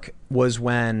of marque was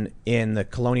when, in the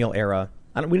colonial era,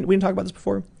 we didn't talk about this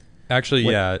before? Actually,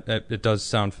 yeah, it does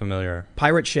sound familiar.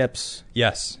 Pirate ships.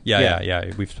 Yes.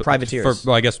 Yeah. Privateers.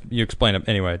 I guess you explain it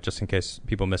anyway, just in case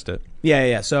people missed it.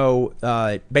 Yeah. So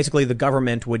basically, the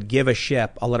government would give a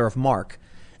ship a letter of marque,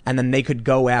 and then they could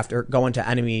go into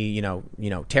enemy,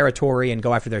 territory and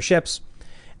go after their ships.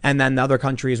 And then the other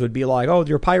countries would be like, oh,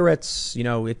 you're pirates. They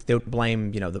would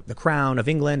blame, the crown of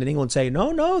England, and England would say,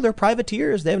 no, they're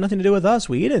privateers. They have nothing to do with us.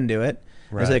 We didn't do it.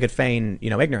 Right. And so they could feign,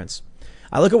 ignorance.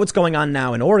 I look at what's going on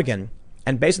now in Oregon,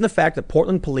 and based on the fact that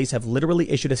Portland police have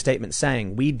literally issued a statement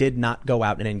saying we did not go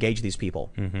out and engage these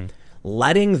people,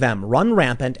 letting them run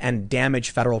rampant and damage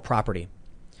federal property.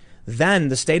 Then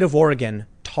the state of Oregon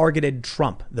targeted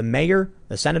Trump. The mayor,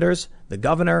 the senators, the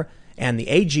governor, and the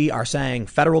AG are saying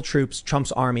federal troops,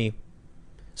 Trump's army.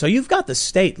 So you've got the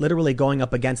state literally going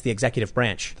up against the executive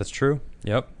branch. That's true.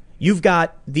 Yep. You've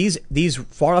got these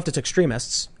far leftist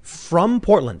extremists from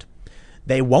Portland.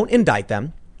 They won't indict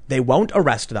them. They won't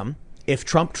arrest them. If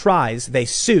Trump tries, they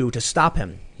sue to stop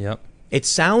him. Yep. It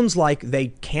sounds like they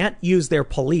can't use their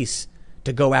police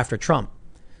to go after Trump.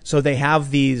 So they have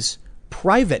these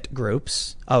private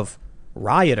groups of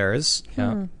rioters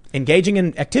engaging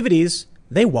in activities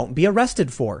they won't be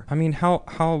arrested for. I mean,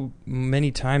 how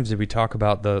many times did we talk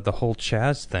about the whole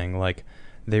Chaz thing? Like,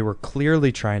 they were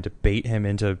clearly trying to bait him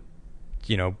into,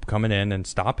 coming in and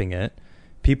stopping it.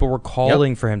 People were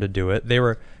calling for him to do it. They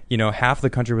were, half the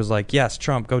country was like, yes,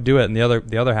 Trump, go do it. And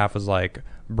the other half was like,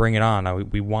 bring it on.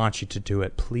 We want you to do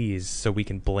it, please, so we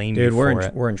can blame you for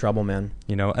it. We're in trouble, man.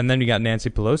 And then you got Nancy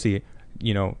Pelosi.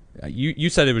 You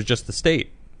said it was just the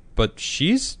state, but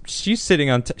she's sitting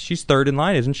on she's third in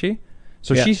line, isn't she?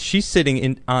 So she's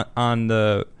sitting on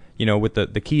the with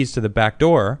the keys to the back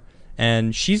door,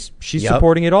 and she's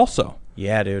supporting it also.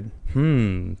 Yeah, dude.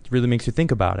 It really makes you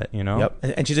think about it, Yep,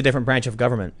 and she's a different branch of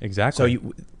government. Exactly.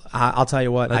 So I'll tell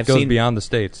you what. That goes beyond the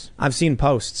states. I've seen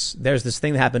posts. There's this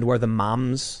thing that happened where the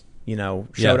moms,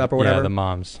 showed up or whatever. Yeah, the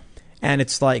moms. And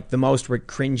it's like the most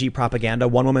cringy propaganda.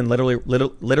 One woman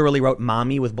literally wrote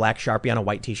 "mommy" with black Sharpie on a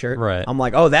white T-shirt. Right. I'm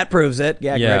like, oh, that proves it.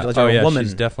 Yeah, congratulations. Oh, yeah, woman.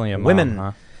 She's definitely a mom. Women.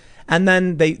 Huh? And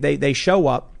then they show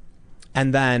up,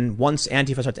 and then once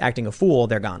Antifa starts acting a fool,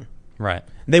 they're gone. Right.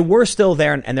 They were still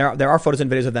there, and there are photos and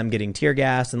videos of them getting tear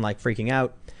gassed and like freaking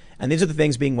out. And these are the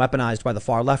things being weaponized by the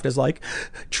far left as like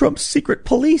Trump's secret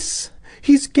police.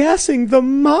 He's gassing the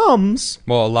moms.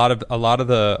 Well, a lot of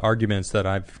the arguments that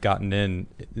I've gotten in,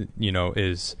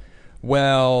 is,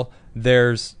 well,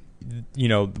 there's,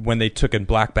 when they took and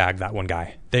black bagged that one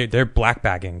guy, they're black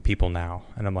bagging people now,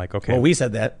 and I'm like, okay. Well, we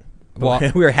said that. Well,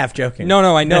 we were half joking.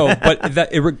 No, I know, but that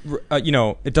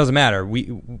it doesn't matter.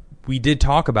 We did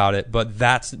talk about it, but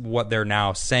that's what they're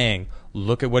now saying.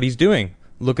 Look at what he's doing.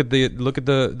 Look at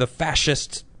the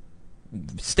fascist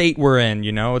state we're in.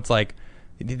 It's like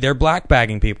they're black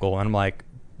bagging people, and I'm like,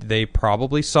 they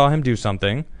probably saw him do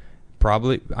something.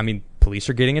 Probably, I mean, police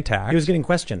are getting attacked. He was getting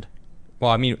questioned.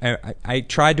 Well, I mean, I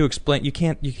tried to explain. You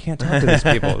can't talk to these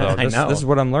people though. I know. This is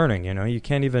what I'm learning. You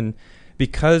can't even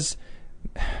because.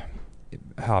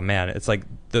 Oh man, it's like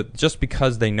just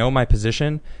because they know my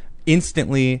position,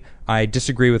 instantly I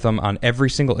disagree with them on every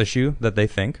single issue that they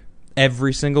think.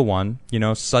 Every single one.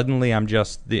 Suddenly I'm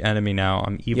just the enemy now.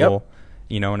 I'm evil.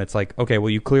 Yep. And it's like, okay, well,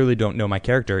 you clearly don't know my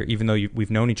character, even though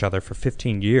we've known each other for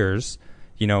 15 years.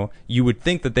 You would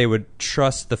think that they would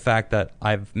trust the fact that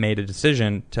I've made a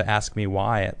decision to ask me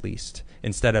why, at least,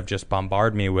 instead of just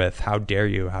bombard me with, how dare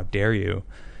you, how dare you.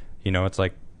 It's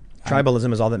like...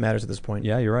 Tribalism is all that matters at this point.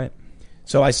 Yeah, you're right.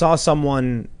 So I saw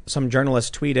some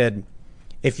journalist tweeted,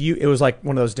 it was like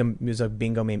one of those, it was a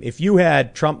bingo meme. If you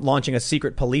had Trump launching a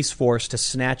secret police force to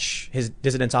snatch his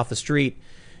dissidents off the street,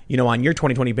 on your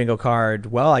 2020 bingo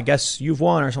card, well, I guess you've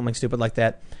won, or something stupid like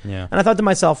that. Yeah. And I thought to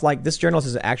myself, like, this journalist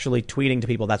is actually tweeting to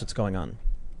people that's what's going on.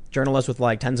 Journalists with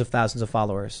like tens of thousands of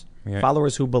followers. Yeah.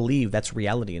 Followers who believe that's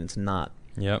reality and it's not.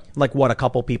 Yep. Like what, a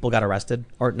couple people got arrested?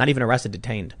 Or not even arrested,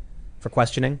 detained for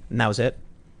questioning, and that was it?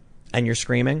 And you're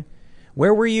screaming?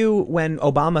 Where were you when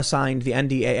Obama signed the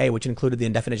NDAA, which included the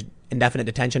indefinite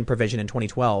detention provision in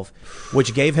 2012,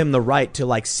 which gave him the right to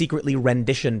like secretly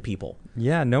rendition people?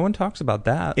 Yeah, no one talks about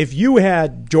that. If you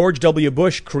had George W.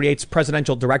 Bush creates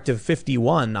Presidential Directive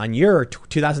 51 on your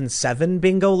 2007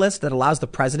 bingo list that allows the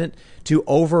president to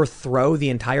overthrow the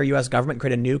entire U.S. government,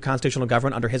 create a new constitutional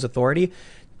government under his authority,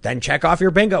 then check off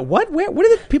your bingo. What are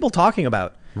the people talking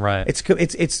about? Right.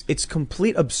 It's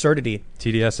complete absurdity.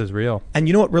 TDS is real. And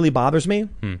you know what really bothers me?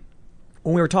 When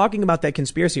we were talking about that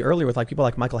conspiracy earlier with like people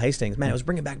like Michael Hastings, man, it was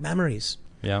bringing back memories.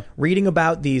 Yeah. Reading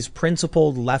about these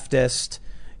principled leftist,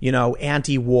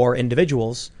 anti-war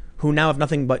individuals who now have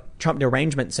nothing but Trump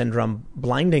derangement syndrome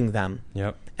blinding them.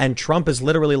 Yep. And Trump is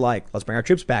literally like, let's bring our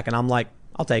troops back. And I'm like,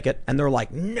 I'll take it. And they're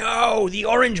like, no, the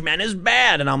orange man is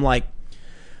bad. And I'm like,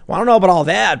 well, I don't know about all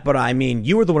that, but I mean,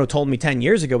 you were the one who told me 10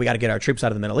 years ago we got to get our troops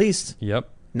out of the Middle East. Yep.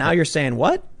 Now you're saying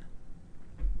what?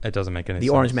 It doesn't make any sense. The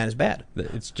orange man is bad.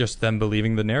 It's just them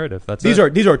believing the narrative. That's these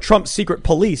are Trump's secret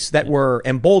police that were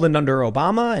emboldened under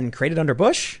Obama and created under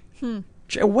Bush.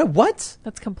 What?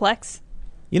 That's complex.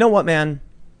 You know what, man?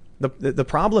 The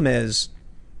problem is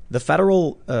the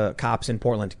federal cops in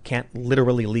Portland can't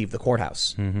literally leave the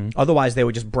courthouse. Mm-hmm. Otherwise, they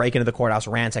would just break into the courthouse,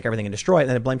 ransack everything, and destroy it, and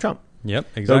then they'd blame Trump. Yep,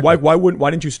 exactly. So why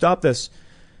didn't you stop this?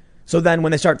 So then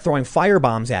when they start throwing fire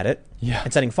bombs at it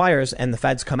and setting fires, and the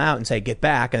feds come out and say, get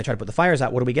back, and they try to put the fires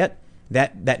out, what do we get?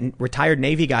 That retired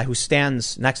Navy guy who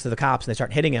stands next to the cops, and they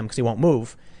start hitting him because he won't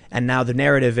move. And now the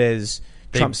narrative is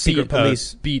Trump's secret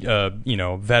police beat a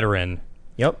veteran.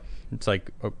 Yep. It's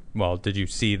like, well, did you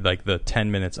see like the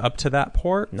 10 minutes up to that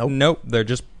part? Nope. They're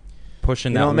just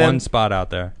pushing that one spot out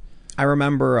there. I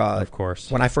remember, of course,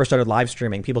 when I first started live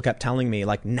streaming, people kept telling me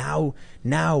like, now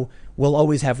we'll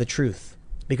always have the truth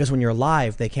because when you're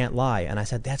live, they can't lie. And I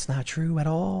said, that's not true at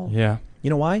all. Yeah. You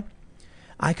know why?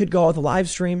 I could go out the live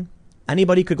stream.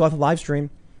 Anybody could go out the live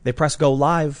stream. They press go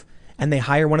live and they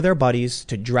hire one of their buddies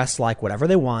to dress like whatever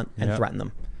they want and threaten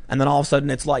them. And then all of a sudden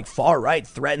it's like far right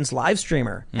threatens live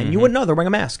streamer. And you wouldn't know they're wearing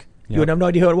a mask. You would have no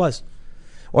idea who it was.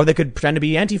 Or they could pretend to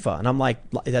be Antifa. And I'm like,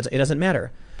 it doesn't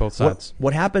matter. Both sides.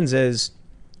 What happens is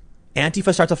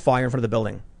Antifa starts a fire in front of the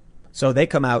building. So they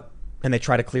come out and they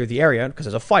try to clear the area because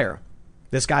there's a fire.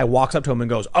 This guy walks up to him and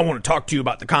goes, I want to talk to you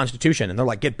about the Constitution. And they're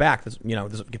like, get back.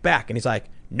 Get back. And he's like,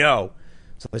 no.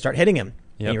 So they start hitting him.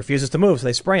 Yep. And he refuses to move. So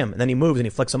they spray him. And then he moves and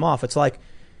he flicks him off. It's like,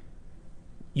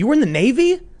 you were in the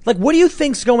Navy? Like, what do you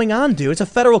think's going on, dude? It's a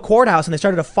federal courthouse, and they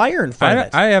started a fire in front of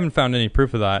it. I haven't found any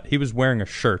proof of that. He was wearing a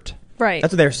shirt. Right.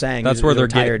 That's what they're saying. That's where they're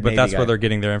getting, but that's where they're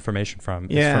getting their information from.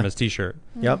 Yeah. It's from his T-shirt.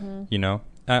 Yep.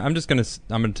 I'm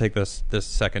gonna take this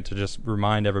second to just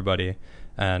remind everybody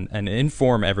and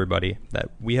inform everybody that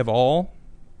we have all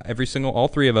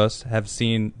three of us have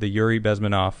seen the Yuri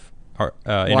Bezmenov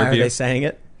interview. Why are they saying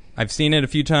it? I've seen it a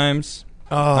few times.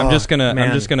 Oh, I'm just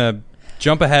gonna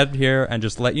jump ahead here and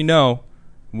just let you know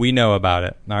we know about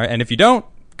it. All right, and if you don't,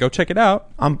 go check it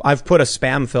out. I've put a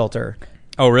spam filter.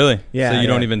 Oh, really? Yeah. So you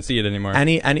don't even see it anymore.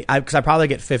 Because I probably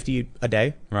get 50 a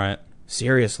day. Right.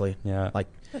 Seriously. Yeah. Like,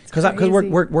 because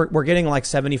we're getting like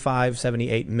 75,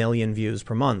 78 million views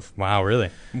per month. Wow. Really?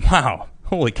 Wow.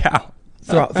 Holy cow.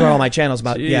 Through all my channels,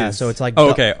 about so it's like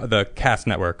the Cast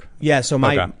Network. Yeah.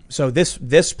 So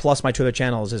this plus my two other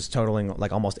channels is totaling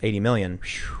like almost 80 million.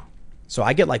 So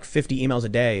I get like 50 emails a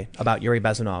day about Yuri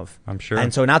Bezmenov. I'm sure.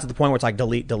 And so now to the point where it's like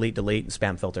delete,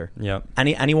 spam filter. Yep.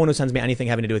 Anyone who sends me anything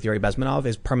having to do with Yuri Bezmenov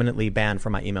is permanently banned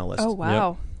from my email list. Oh,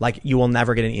 wow. Yep. Like, you will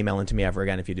never get an email into me ever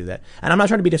again if you do that. And I'm not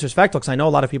trying to be disrespectful because I know a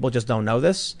lot of people just don't know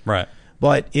this. Right.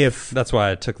 But that's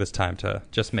why I took this time to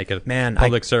just make a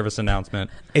public service announcement.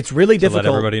 It's really difficult.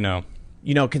 Let everybody know.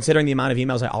 Considering the amount of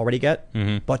emails I already get,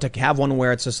 but to have one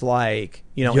where it's just like,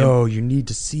 yo, you need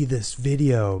to see this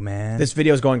video, man. This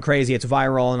video is going crazy. It's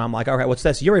viral. And I'm like, all right, what's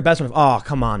this? Yuri Bezmenov. Oh,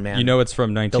 come on, man. It's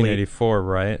from 1984,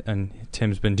 right? And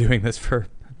Tim's been doing this for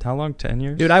how long? 10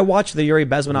 years? Dude, I watched the Yuri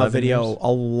Bezmenov video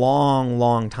a long,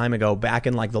 long time ago, back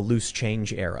in like the loose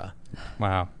change era.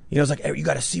 Wow. It's like, hey, you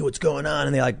got to see what's going on.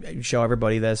 And they like show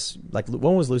everybody this. Like,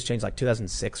 when was loose change? Like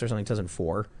 2006 or something,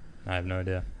 2004? I have no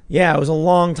idea. Yeah, it was a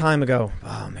long time ago.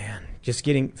 Oh, man. Just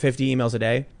getting 50 emails a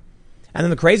day. And then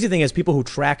the crazy thing is people who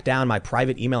track down my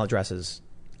private email addresses.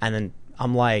 And then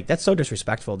I'm like, that's so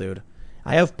disrespectful, dude.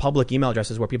 I have public email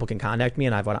addresses where people can contact me,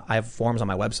 and I have forms on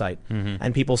my website.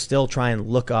 And people still try and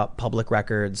look up public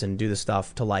records and do the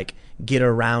stuff to, like, get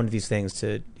around these things.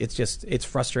 It's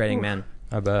frustrating, man.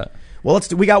 I bet. Well,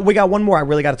 we got one more I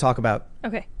really got to talk about.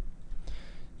 Okay.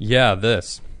 Yeah,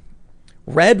 this.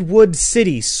 Redwood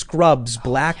City scrubs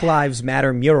Black Lives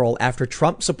Matter mural after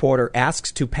Trump supporter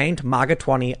asks to paint MAGA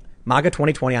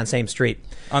 2020 on same street.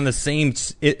 On the same,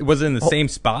 it was in the same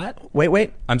spot.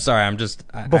 Wait. I'm sorry. I'm just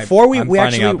before we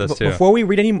finding out this too. Before we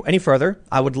read any further,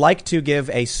 I would like to give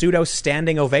a pseudo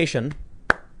standing ovation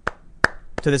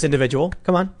to this individual.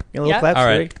 Come on, a little claps. All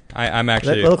right, I'm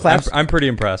actually little claps. I'm pretty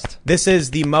impressed. This is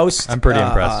the most. I'm pretty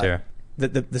impressed here.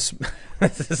 This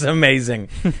is amazing.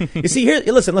 You see here,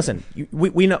 listen.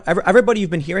 We know everybody.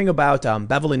 You've been hearing about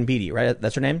Bevelyn Beatty, right?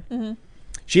 That's her name. Mm-hmm.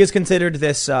 She is considered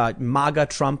this MAGA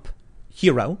Trump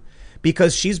hero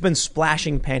because she's been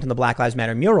splashing paint on the Black Lives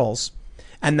Matter murals,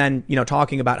 and then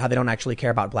talking about how they don't actually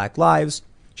care about Black lives.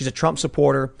 She's a Trump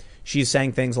supporter. She's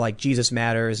saying things like Jesus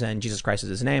matters and Jesus Christ is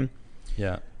his name.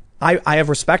 Yeah. I have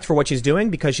respect for what she's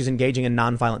doing because she's engaging in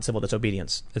nonviolent civil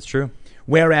disobedience. It's true.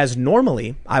 Whereas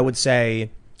normally I would say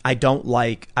I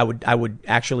would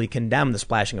actually condemn the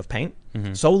splashing of paint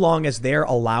so long as they're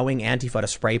allowing Antifa to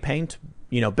spray paint,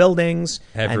 buildings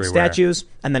everywhere. And statues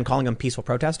and then calling them peaceful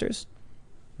protesters.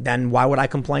 Then why would I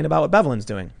complain about what Bevelyn's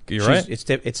doing? You're right.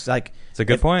 It's like, it's a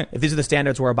good point. If these are the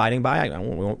standards we're abiding by, what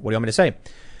do you want me to say?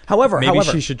 However,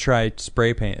 she should try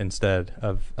spray paint instead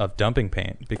of dumping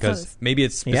paint because maybe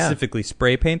it's specifically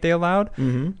spray paint they allowed.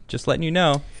 Mm-hmm. Just letting you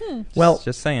know.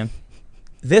 Just saying.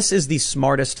 This is the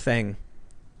smartest thing,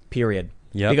 period.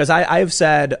 Yeah. Because I have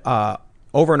said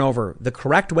over and over, the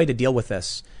correct way to deal with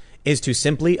this is to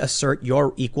simply assert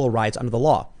your equal rights under the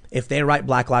law. If they write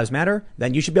Black Lives Matter,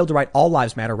 then you should be able to write All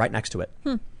Lives Matter right next to it.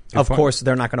 Of course,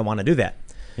 they're not going to want to do that.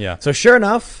 Yeah. So sure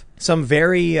enough, some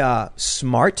very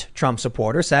smart Trump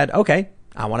supporter said, okay,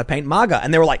 I want to paint MAGA.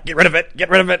 And they were like, get rid of it,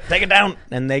 take it down.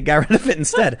 And they got rid of it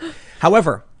instead.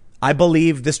 However, I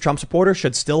believe this Trump supporter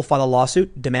should still file a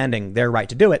lawsuit demanding their right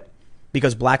to do it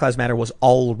because Black Lives Matter was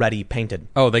already painted.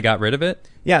 Oh, they got rid of it?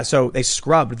 Yeah, so they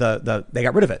scrubbed they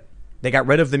got rid of it. They got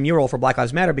rid of the mural for Black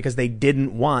Lives Matter because they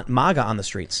didn't want MAGA on the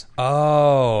streets.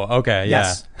 Oh, okay, yeah.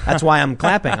 Yes, that's why I'm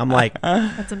clapping. I'm like...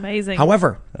 That's amazing.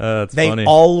 However, they funny.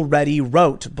 already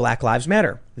wrote Black Lives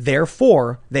Matter.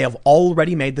 Therefore, they have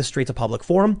already made the streets a public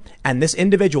forum, and this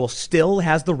individual still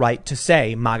has the right to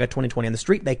say MAGA 2020 on the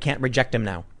street. They can't reject him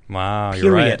now. Wow, Period.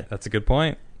 You're right. That's a good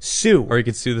point. Sue. Or you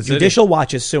could sue the city. Judicial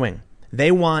Watch is suing.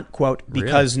 They want, quote,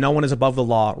 because no one is above the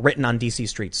law, written on D.C.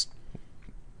 streets.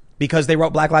 Because they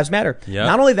wrote Black Lives Matter. Yep.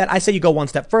 Not only that, I say you go one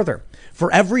step further.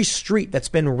 For every street that's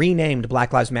been renamed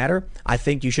Black Lives Matter, I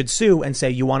think you should sue and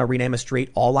say you want to rename a street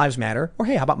All Lives Matter, or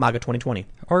hey, how about MAGA 2020?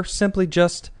 Or simply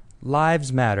just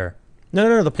Lives Matter.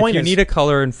 No. The point is, if you need a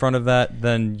color in front of that,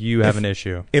 then you have an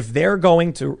issue. If they're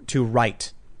going to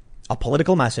write a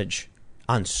political message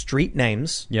on street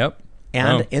names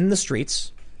and in the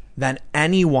streets, then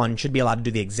anyone should be allowed to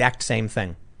do the exact same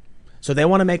thing. So they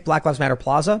want to make Black Lives Matter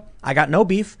Plaza. I got no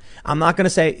beef. I'm not going to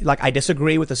say, like, I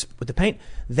disagree with the paint.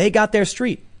 They got their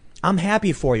street. I'm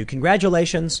happy for you.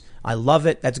 Congratulations. I love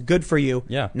it. That's good for you.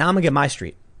 Yeah. Now I'm going to get my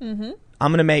street. Mm-hmm.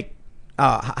 I'm going to make,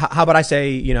 how about I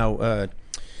say,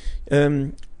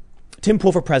 Tim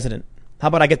Pool for president. How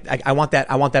about I want that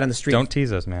on the street. Don't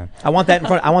tease us, man. I want that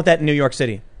I want that in New York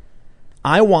City.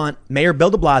 I want Mayor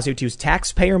Bill de Blasio to use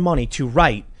taxpayer money to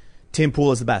write Tim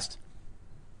Pool is the best.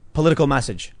 Political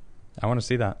message. I want to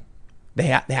see that. They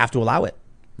have to allow it.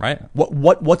 Right.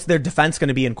 What's their defense going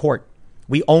to be in court?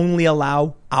 We only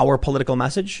allow our political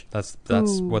message. That's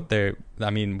what they. I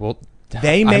mean,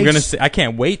 I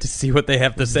can't wait to see what they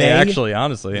have to say. Actually,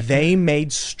 honestly, they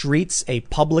made streets a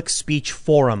public speech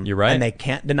forum. You're right, and they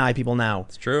can't deny people now.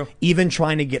 It's true. Even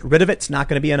trying to get rid of it's not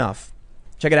going to be enough.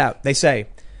 Check it out. They say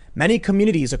many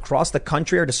communities across the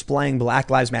country are displaying Black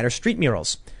Lives Matter street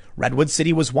murals. Redwood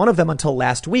City was one of them until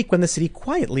last week when the city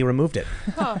quietly removed it.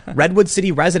 Redwood City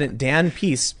resident Dan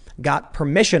Peace got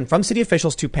permission from city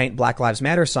officials to paint Black Lives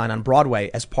Matter sign on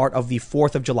Broadway as part of the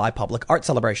 4th of July public art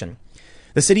celebration.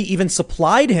 The city even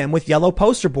supplied him with yellow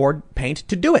poster board paint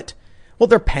to do it. Well,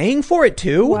 they're paying for it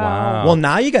too. Wow. Well,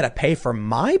 now you got to pay for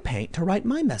my paint to write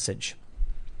my message.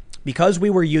 Because we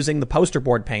were using the poster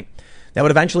board paint that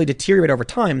would eventually deteriorate over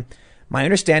time, my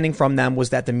understanding from them was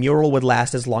that the mural would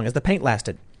last as long as the paint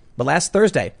lasted. But last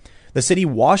Thursday, the city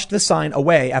washed the sign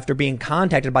away after being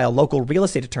contacted by a local real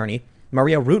estate attorney,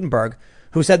 Maria Rutenberg,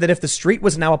 who said that if the street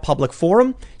was now a public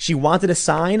forum, she wanted a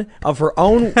sign of her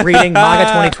own reading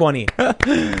MAGA 2020.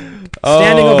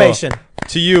 Standing ovation.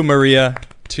 To you, Maria.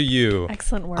 To you.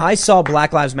 Excellent work. I saw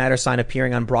Black Lives Matter sign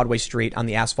appearing on Broadway Street on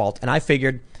the asphalt, and I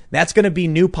figured that's going to be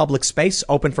new public space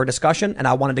open for discussion, and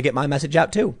I wanted to get my message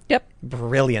out too. Yep.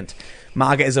 Brilliant.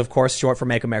 MAGA is, of course, short for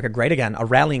Make America Great Again, a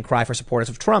rallying cry for supporters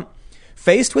of Trump.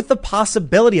 Faced with the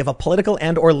possibility of a political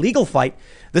and or legal fight,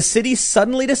 the city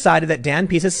suddenly decided that Dan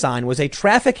Peace's sign was a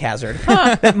traffic hazard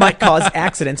that might cause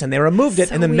accidents, and they removed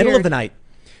it in the middle of the night.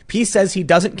 Peace says he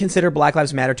doesn't consider Black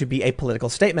Lives Matter to be a political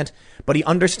statement, but he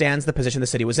understands the position the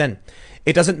city was in.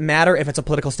 It doesn't matter if it's a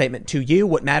political statement to you.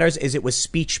 What matters is it was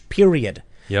speech, period.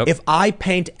 Yep. If I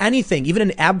paint anything, even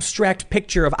an abstract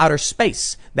picture of outer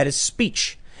space, that is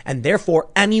speech, and therefore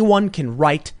anyone can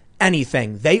write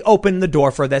anything. They opened the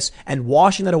door for this, and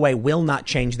washing it away will not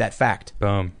change that fact.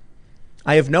 Boom.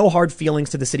 I have no hard feelings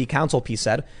to the city council, Peace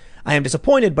said. I am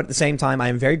disappointed, but at the same time, I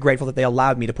am very grateful that they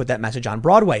allowed me to put that message on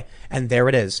Broadway. And there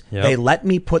it is. Yep. They let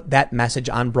me put that message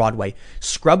on Broadway.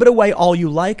 Scrub it away all you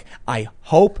like. I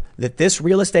hope that this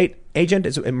real estate agent,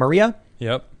 is Maria,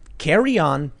 carry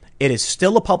on. It is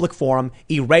still a public forum.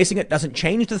 Erasing it doesn't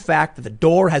change the fact that the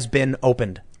door has been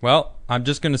opened. Well, I'm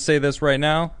just going to say this right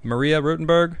now. Maria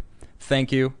Rutenberg,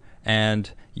 thank you.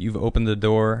 And you've opened the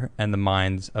door and the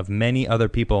minds of many other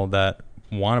people that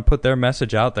want to put their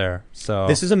message out there. So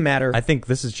this is a matter. I think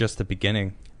this is just the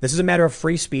beginning. This is a matter of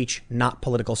free speech, not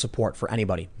political support for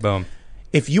anybody. Boom.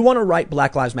 If you want to write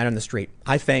Black Lives Matter in the street,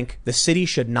 I think the city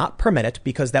should not permit it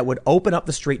because that would open up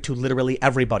the street to literally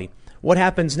everybody. What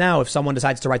happens now if someone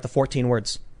decides to write the 14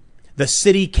 words? The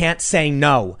city can't say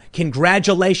no.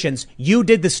 Congratulations. You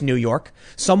did this, New York.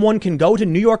 Someone can go to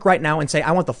New York right now and say,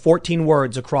 I want the 14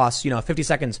 words across, 50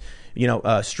 seconds,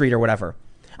 street or whatever.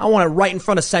 I want it right in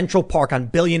front of Central Park on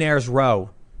Billionaires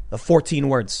Row. The 14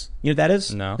 words. You know what that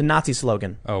is? No. The Nazi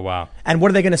slogan. Oh, wow. And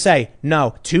what are they going to say?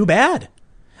 No. Too bad.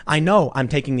 I know I'm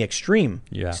taking the extreme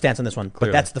stance on this one,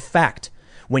 Clearly. but that's the fact.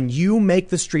 When you make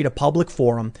the street a public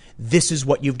forum, this is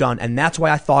what you've done. And that's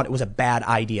why I thought it was a bad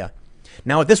idea.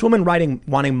 Now, if this woman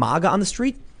wanting MAGA on the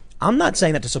street, I'm not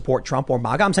saying that to support Trump or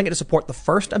MAGA. I'm saying it to support the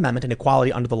First Amendment and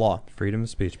equality under the law. Freedom of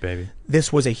speech, baby.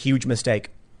 This was a huge mistake.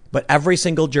 But every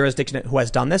single jurisdiction who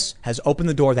has done this has opened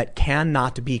the door that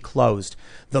cannot be closed.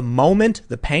 The moment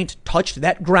the paint touched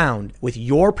that ground with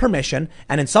your permission,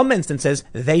 and in some instances,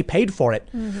 they paid for it.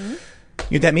 Mm-hmm. You know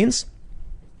what that means?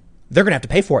 They're going to have to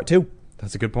pay for it, too.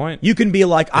 That's a good point. You can be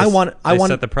like, I want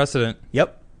set the precedent.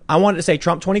 Yep. I wanted to say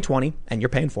Trump 2020, and you're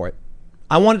paying for it.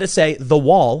 I wanted to say the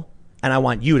wall, and I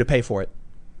want you to pay for it.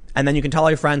 And then you can tell all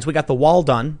your friends, we got the wall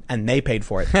done, and they paid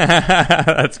for it.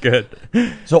 That's good.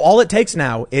 So all it takes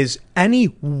now is any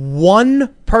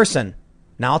one person.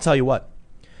 Now, I'll tell you what.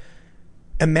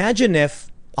 Imagine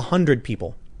if 100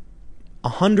 people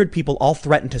all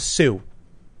threatened to sue.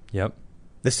 Yep.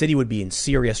 The city would be in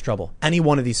serious trouble. Any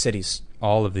one of these cities.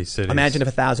 All of these cities. Imagine if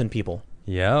 1,000 people.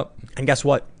 Yep. And guess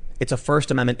what? It's a First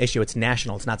Amendment issue. It's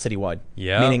national. It's not citywide.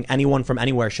 Yeah. Meaning anyone from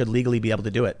anywhere should legally be able to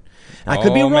do it. And I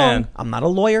could be wrong. Man. I'm not a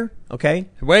lawyer. Okay.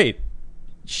 Wait.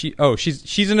 She's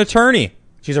an attorney.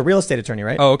 She's a real estate attorney,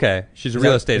 right? Oh, okay. She's a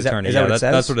real estate attorney. Is that what it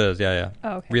says? That's what it is. Yeah.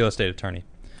 Oh, okay. Real estate attorney.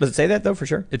 Does it say that though? For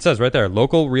sure. It says right there.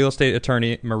 Local real estate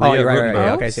attorney Maria. Oh, right.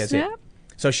 Okay. I see. Yeah.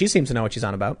 So she seems to know what she's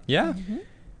on about. Yeah. Mm-hmm.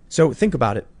 So think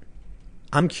about it.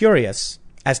 I'm curious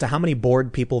as to how many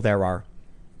bored people there are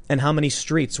and how many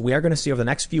streets we are going to see over the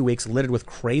next few weeks littered with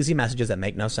crazy messages that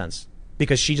make no sense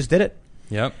because she just did it.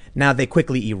 Yep. Now they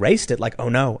quickly erased it like, oh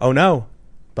no.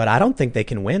 But I don't think they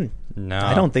can win. No.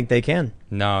 I don't think they can.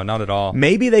 No, not at all.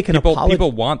 Maybe they can apologize.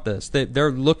 People want this.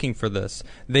 They're looking for this.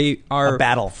 They are a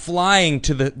battle. Flying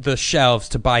to the shelves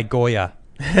to buy Goya.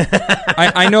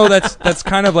 I know that's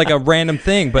kind of like a random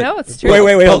thing, but no, it's true.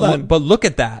 Wait, hold on. But look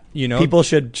at that. You know, people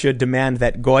should demand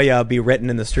that Goya be written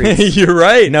in the streets. You're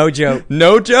right. No joke.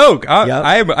 No joke.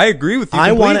 I agree with you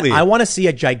completely. I want to see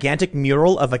a gigantic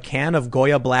mural of a can of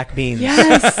Goya black beans.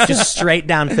 Yes. Just straight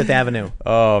down Fifth Avenue.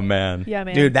 Oh man. Yeah,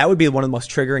 man. Dude, that would be one of the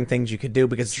most triggering things you could do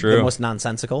because it's true. The most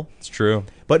nonsensical. It's true.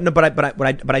 But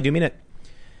I do mean it.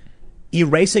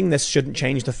 Erasing this shouldn't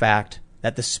change the fact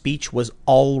that the speech was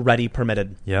already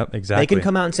permitted. Yep, exactly. They can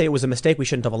come out and say it was a mistake, we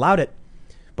shouldn't have allowed it.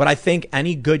 But I think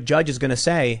any good judge is going to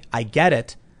say, I get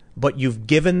it, but you've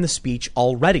given the speech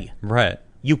already. Right.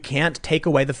 You can't take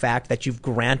away the fact that you've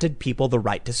granted people the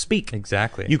right to speak.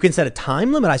 Exactly. You can set a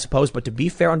time limit, I suppose, but to be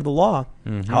fair under the law,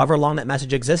 however long that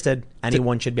message existed,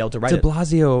 anyone should be able to write it. De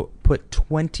Blasio put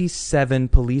 27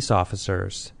 police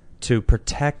officers to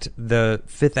protect the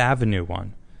Fifth Avenue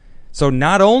one. So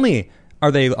not only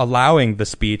are they allowing the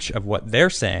speech of what they're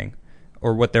saying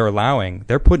or what they're allowing,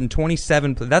 they're putting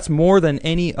 27. That's more than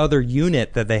any other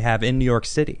unit that they have in New York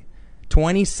City.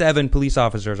 27 police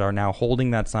officers are now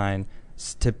holding that sign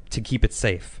to keep it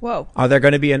safe. Whoa. Are there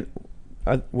going to be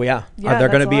Are there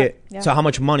going to be? Yeah. So how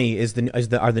much money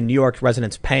are the New York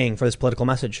residents paying for this political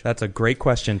message? That's a great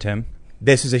question, Tim.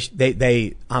 This is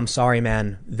they. I'm sorry,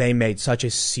 man. They made such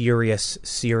a serious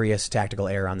tactical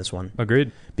error on this one.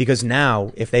 Agreed. Because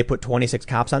now, if they put 26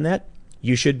 cops on that,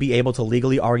 you should be able to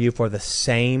legally argue for the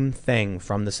same thing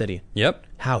from the city. Yep.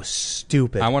 How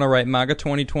stupid. I want to write MAGA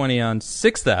 2020 on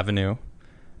 6th Avenue,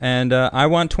 and I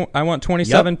want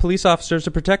 27 police officers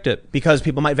to protect it. Because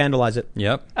people might vandalize it.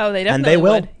 Yep. Oh, they definitely and they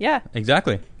will. would. Yeah.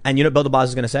 Exactly. And you know what Bill de Blasio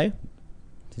is going to say?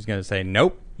 He's going to say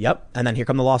nope. Yep. And then here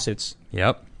come the lawsuits.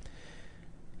 Yep.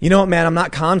 You know what, man? I'm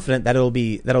not confident that it'll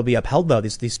be upheld though.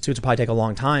 These suits will probably take a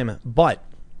long time. But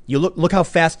you look how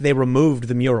fast they removed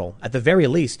the mural. At the very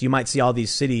least, you might see all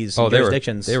these cities,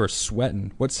 jurisdictions. They were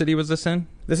sweating. What city was this in?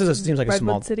 Seems like Redwood a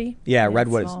small city. Yeah,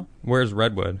 Redwood. Where's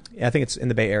Redwood? I think it's in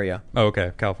the Bay Area. Oh,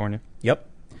 okay, California. Yep.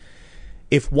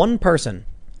 If one person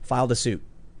filed a suit,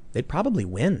 they'd probably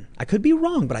win. I could be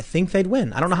wrong, but I think they'd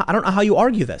win. I don't know how you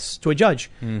argue this to a judge.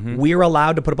 Mm-hmm. We're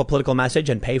allowed to put up a political message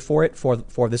and pay for it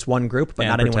for this one group, but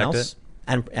not anyone else.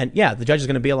 And yeah, the judge is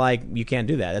going to be like, you can't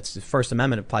do that. That's the First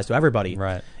Amendment. It applies to everybody.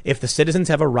 Right. If the citizens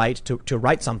have a right to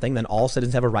write something, then all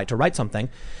citizens have a right to write something.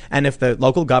 And if the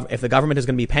if the government is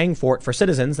going to be paying for it for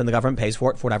citizens, then the government pays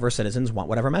for it for whatever citizens want,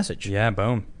 whatever message. Yeah,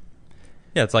 boom.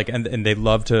 Yeah, it's like, and they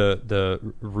love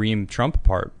the ream Trump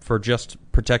part for just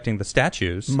protecting the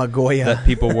statues Magoya that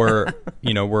people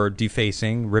were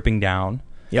defacing, ripping down.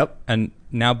 Yep. And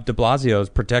now de Blasio is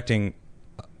protecting.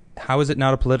 How is it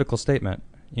not a political statement?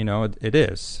 It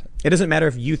is. It doesn't matter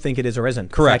if you think it is or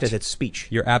isn't. Correct. The fact is, it's speech.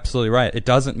 You're absolutely right. It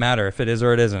doesn't matter if it is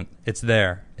or it isn't. It's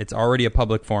there. It's already a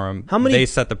public forum. They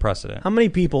set the precedent. How many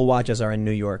people watch us are in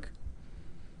New York?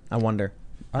 I wonder.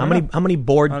 How many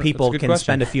bored people can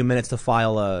spend a few minutes to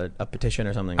file a petition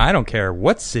or something? I don't care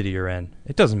what city you're in.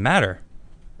 It doesn't matter.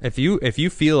 If you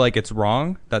feel like it's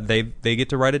wrong that they get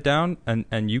to write it down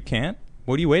and you can't,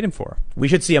 What are you waiting for? We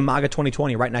should see a MAGA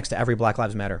 2020 right next to every Black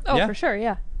Lives Matter. Oh, for sure,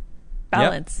 yeah.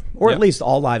 Balance. Yep. Or at least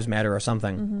all lives matter or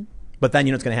something. Mm-hmm. But then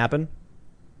you know what's going to happen?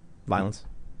 Violence.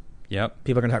 Yep.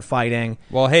 People are going to start fighting.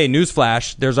 Well, hey,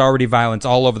 newsflash, there's already violence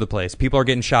all over the place. People are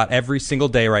getting shot every single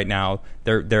day right now.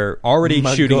 They're already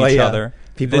shooting each other.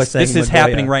 People are saying this is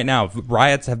happening right now.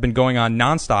 Riots have been going on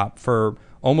nonstop for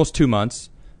almost 2 months.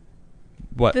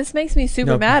 What? This makes me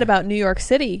super mad about New York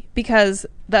City because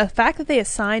the fact that they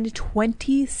assigned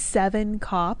 27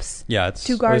 cops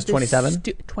to guard this 27?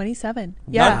 27.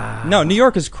 Yeah. No, New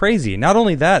York is crazy. Not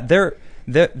only that,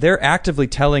 they're actively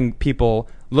telling people,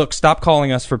 look, stop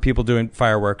calling us for people doing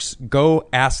fireworks. Go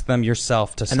ask them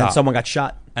yourself to stop. And then someone got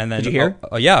shot. And then, did you hear?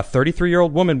 A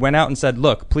 33-year-old woman went out and said,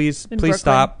 look, please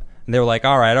stop. And they were like,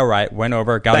 all right. Went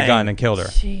over, got a gun, and killed her.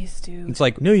 Jeez, dude. It's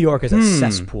like, New York is a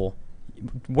cesspool.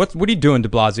 What are you doing, de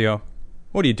Blasio?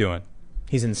 What are you doing?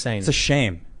 He's insane. It's a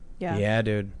shame. Yeah,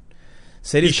 dude.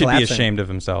 City's he should collapsing. be ashamed of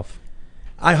himself.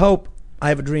 I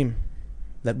have a dream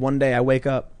that one day I wake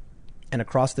up and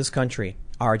across this country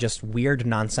are just weird,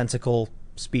 nonsensical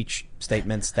speech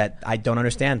statements that I don't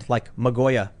understand, like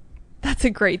Magoya. That's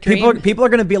a great dream. People are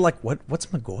going to be like, what's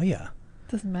Magoya?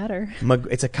 Doesn't matter.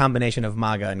 It's a combination of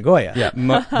MAGA and Goya. Yeah,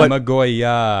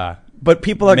 Magoya. But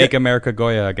people are Make America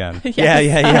Goya again. Yes.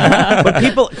 Yeah. But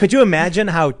people, could you imagine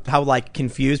how like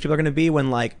confused people are going to be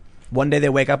when like one day they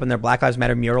wake up and their Black Lives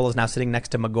Matter mural is now sitting next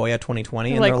to Magoya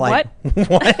 2020 and they're like,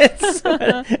 what?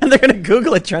 And they're going to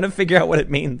Google it trying to figure out what it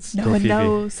means. No one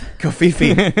knows.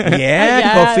 Kofifi.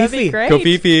 Yeah, Kofifi.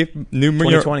 Kofifi, new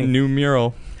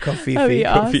mural. Kofifi. That'd be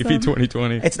awesome. Kofifi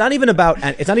 2020. It's not even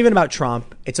about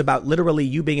Trump. It's about literally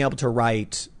you being able to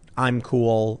write, I'm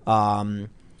cool,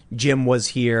 Jim was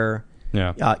here.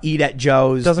 Yeah. Eat at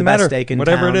Joe's. Doesn't the matter. Best steak in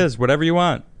whatever town. it is, whatever you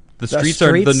want. The streets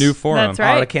are the new forum. That's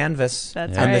right. Are a canvas.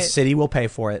 That's and right. the city will pay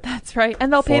for it. That's right.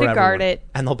 And they'll pay to guard it.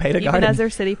 And they'll pay to guard it. Even as their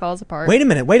city falls apart. Wait a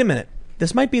minute.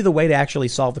 This might be the way to actually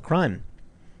solve the crime.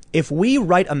 If we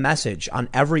write a message on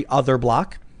every other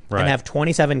block and have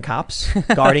 27 cops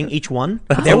guarding each one,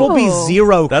 there will be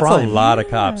zero crime. That's a lot of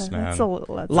cops, man. That's a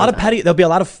lot of petty. There'll be a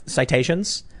lot of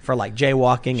citations for like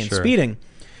jaywalking and speeding.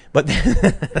 But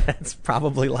that's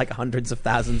probably like hundreds of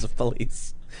thousands of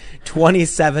police.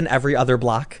 27 every other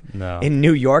block. No. In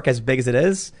New York, as big as it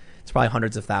is, it's probably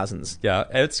hundreds of thousands. Yeah,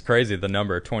 it's crazy, the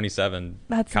number, 27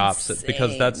 cops. Insane.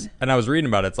 Because and I was reading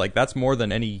about it, it's like, that's more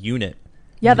than any unit.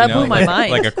 Yeah, that blew my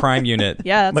mind. Like a crime unit.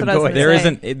 Yeah, that's what I was going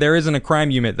to say. There isn't a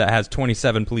crime unit that has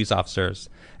 27 police officers.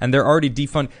 And they're already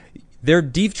trying to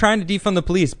defund the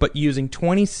police, but using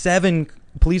 27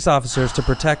 police officers to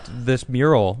protect this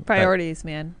mural. Priorities,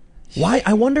 man. Why?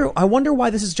 I wonder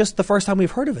why this is just the first time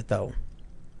we've heard of it, though.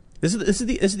 This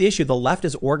is the issue. The left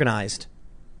is organized,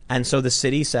 and so the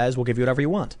city says we'll give you whatever you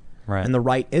want, right? And the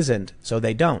right isn't, so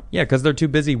they don't. Yeah, because they're too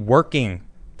busy working.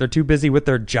 They're too busy with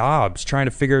their jobs, trying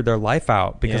to figure their life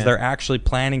out because they're actually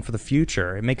planning for the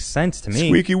future. It makes sense to me.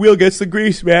 Squeaky wheel gets the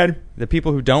grease, man. The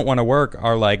people who don't want to work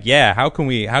are like, yeah, how can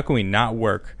we not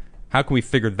work? How can we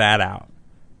figure that out?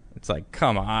 It's like,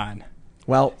 come on.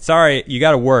 Well, sorry, you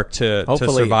got to work to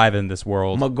survive in this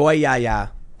world.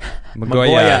 Magoya.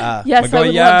 Magoya. Yes, Magoya. I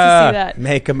would love to see that.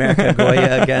 Make America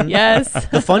Goya again. Yes.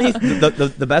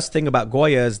 The best thing about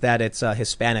Goya is that it's a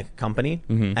Hispanic company,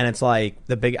 and it's like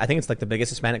I think it's like the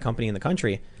biggest Hispanic company in the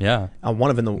country. Yeah,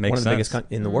 one of the biggest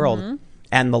in the world,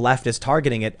 and the left is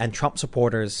targeting it, and Trump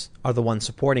supporters are the ones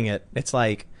supporting it. It's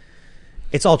like.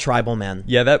 It's all tribal, man.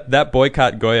 Yeah, that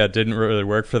boycott Goya didn't really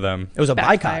work for them. It was a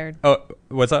boycott. Oh,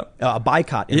 what's up? A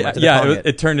boycott.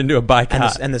 It turned into a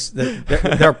boycott.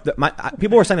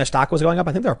 People were saying their stock was going up.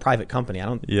 I think they're a private company. I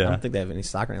don't think they have any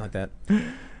stock or anything like that.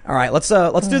 All right, let's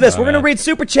do this. We're gonna read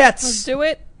super chats. Let's do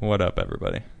it. What up,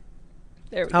 everybody?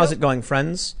 There we How's it going,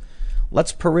 friends?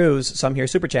 Let's peruse some here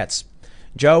super chats.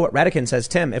 Joe Radican says,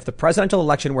 Tim, if the presidential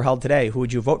election were held today, who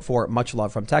would you vote for? Much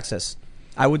love from Texas.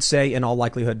 I would say, in all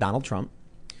likelihood, Donald Trump.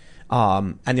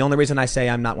 And the only reason I say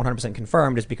I'm not 100%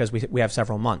 confirmed is because we have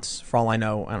several months. For all I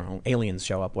don't know, aliens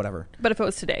show up, whatever. But if it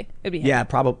was today, it'd be him. Yeah,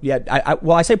 probably. Yeah,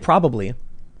 I say probably.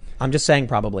 I'm just saying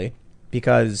probably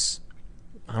because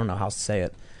I don't know how else to say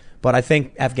it. But I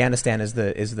think Afghanistan is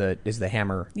the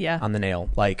hammer on the nail.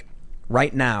 Like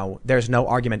right now, there's no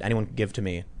argument anyone could give to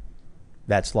me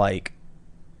that's like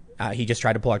he just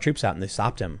tried to pull our troops out and they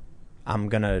stopped him. I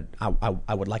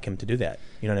would like him to do that.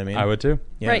 You know what I mean? I would too.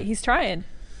 Yeah. Right, he's trying.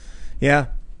 Yeah.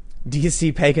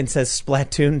 DC Pagan says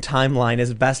Splatoon timeline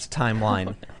is best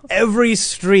timeline. Every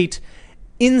street,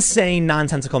 insane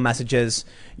nonsensical messages.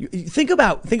 Think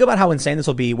about how insane this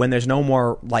will be when there's no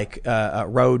more like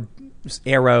road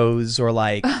arrows or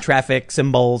like traffic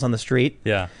symbols on the street.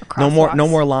 Yeah. No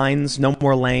more lines, no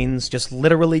more lanes, just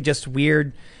literally just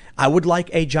weird. I would like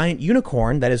a giant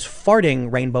unicorn that is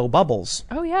farting rainbow bubbles.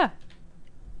 Oh, yeah.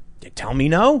 Tell me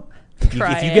no. If you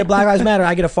get Black Lives Matter,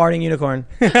 I get a farting unicorn.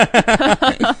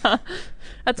 That's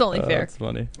only fair. That's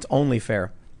funny. It's only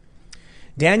fair.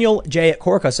 Daniel J.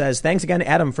 Corca says, thanks again,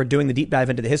 Adam, for doing the deep dive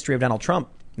into the history of Donald Trump.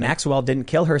 Maxwell didn't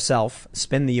kill herself.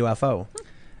 Spin the UFO.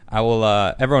 I will.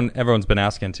 Everyone's been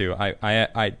asking too.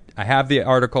 I have the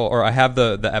article, or I have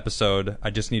the episode. I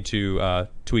just need to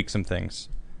tweak some things.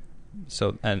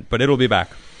 But it'll be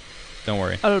back. Don't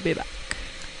worry. Oh, it'll be back.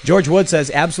 George Wood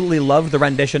says, absolutely loved the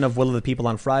rendition of Will of the People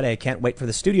on Friday. Can't wait for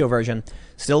the studio version.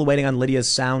 Still waiting on Lydia's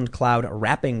SoundCloud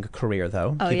rapping career,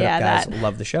 though. Oh, Keep yeah, it up, guys. that.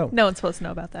 Love the show. No one's supposed to know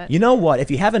about that. You know what?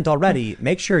 If you haven't already,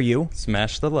 make sure you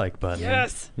smash the like button.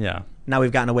 Yes. Yeah. Now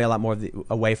we've gotten away a lot more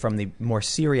away from the more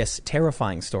serious,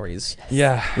 terrifying stories.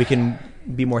 Yeah. We can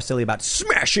be more silly about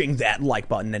smashing that like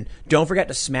button. And don't forget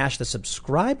to smash the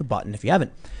subscribe button if you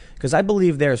haven't. Because I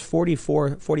believe there's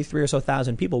 43 or so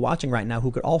thousand people watching right now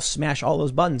who could all smash all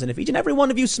those buttons. And if each and every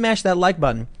one of you smash that like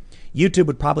button, YouTube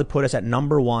would probably put us at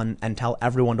 #1 and tell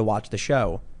everyone to watch the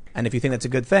show. And if you think that's a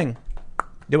good thing,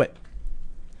 do it.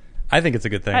 I think it's a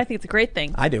good thing. I think it's a great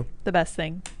thing. I do. The best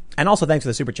thing. And also thanks for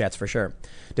the super chats for sure.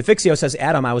 Defixio says,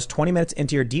 Adam, I was 20 minutes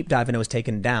into your deep dive and it was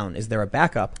taken down. Is there a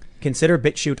backup? Consider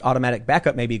BitChute automatic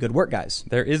backup may be good work, guys.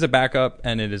 There is a backup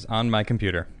and it is on my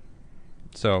computer.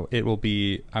 So it will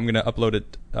be, I'm going to upload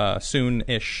it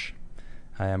soon-ish.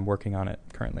 I am working on it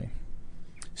currently.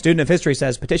 Student of History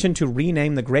says, petition to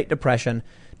rename the Great Depression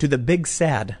to the Big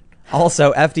Sad.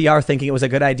 Also, FDR thinking it was a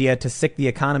good idea to sick the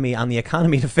economy on the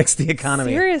economy to fix the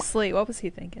economy. Seriously, what was he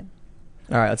thinking?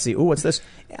 All right, let's see. Ooh, what's this?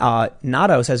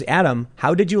 Nato says, Adam,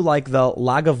 how did you like the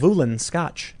Lagavulin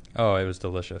scotch? Oh, it was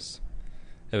delicious.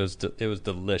 It was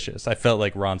delicious. I felt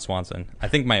like Ron Swanson. I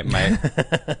think my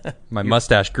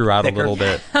mustache grew out thicker. A little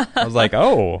bit. I was like,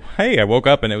 oh, hey, I woke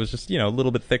up and it was just, a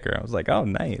little bit thicker. I was like, oh,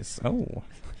 nice. Oh.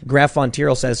 Graf von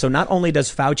Tierl says, so not only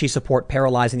does Fauci support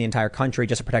paralyzing the entire country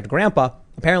just to protect Grandpa,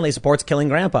 apparently he supports killing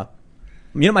Grandpa.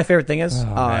 You know what my favorite thing is?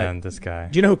 Oh, man, this guy.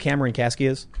 Do you know who Cameron Kasky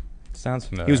is? Sounds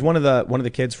familiar. He was one of the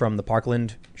kids from the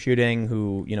Parkland shooting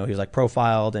who, he was like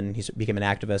profiled and he became an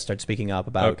activist, started speaking up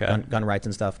about gun rights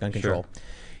and stuff, gun control. Sure.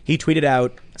 He tweeted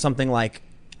out something like,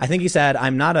 I think he said,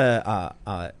 I'm not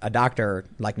a doctor,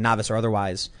 like novice or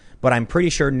otherwise, but I'm pretty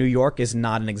sure New York is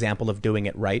not an example of doing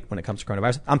it right when it comes to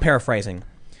coronavirus. I'm paraphrasing.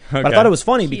 Okay. But I thought it was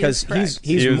funny because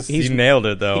he nailed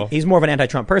it though. He's more of an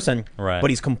anti-Trump person, right? But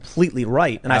he's completely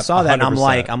right. And I saw that, and I'm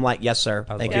like, yes, sir.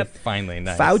 Thank you. Finally,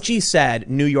 nice. Fauci said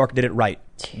New York did it right.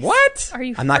 What? Are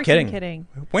you? I'm not kidding.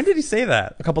 When did he say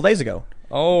that? A couple days ago.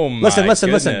 Oh my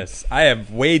Listen. I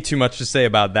have way too much to say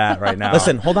about that right now.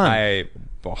 Listen, hold on.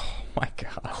 Oh my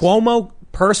God. Cuomo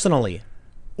personally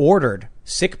ordered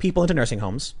sick people into nursing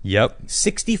homes. Yep.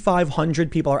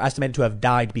 6,500 people are estimated to have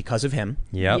died because of him.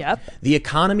 Yep. The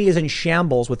economy is in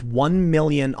shambles with 1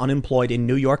 million unemployed in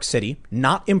New York City,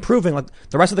 not improving. Like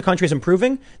the rest of the country is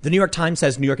improving. The New York Times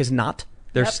says New York is not.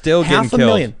 They're still getting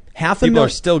killed. People are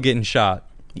still getting shot.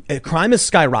 Crime is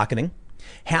skyrocketing.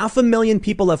 500,000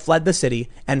 people have fled the city,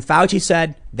 and Fauci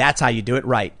said, that's how you do it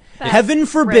right. Heaven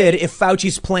forbid if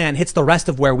Fauci's plan hits the rest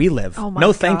of where we live. Oh my no,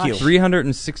 gosh. thank you.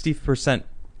 360%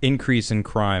 increase in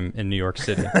crime in New York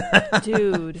City.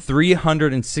 Dude.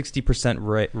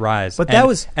 360% rise. But that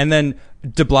was... And then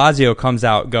de Blasio comes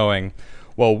out going,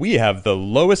 well, we have the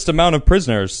lowest amount of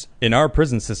prisoners in our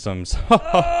prison systems.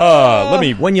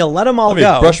 When you let them all go...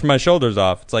 Let me brush my shoulders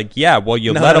off. It's like, yeah, well,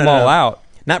 you let them all out.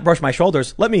 Not brush my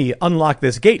shoulders. Let me unlock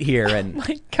this gate here. And oh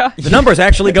my gosh. The number's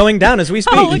actually going down as we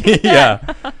speak. Oh, look at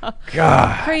that. Yeah.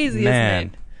 God. Crazy, man.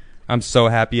 isn't it? I'm so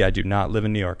happy I do not live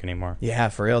in New York anymore. Yeah,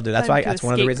 for real, dude. That's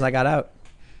one of the reasons I got out.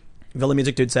 Villa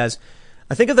Music Dude says,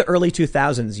 I think of the early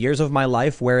 2000s, years of my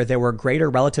life where there were greater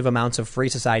relative amounts of free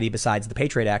society besides the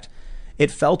Patriot Act. It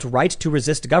felt right to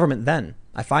resist government then.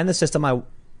 I find the system I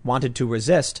wanted to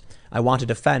resist, I want to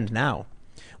defend now.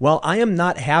 Well, I am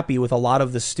not happy with a lot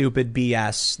of the stupid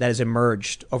BS that has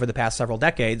emerged over the past several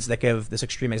decades that give this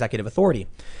extreme executive authority.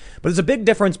 But there's a big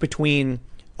difference between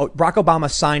Barack Obama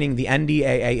signing the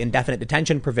NDAA indefinite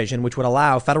detention provision, which would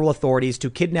allow federal authorities to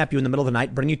kidnap you in the middle of the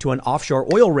night, bring you to an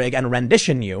offshore oil rig and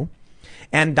rendition you,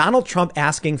 and Donald Trump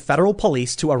asking federal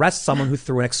police to arrest someone who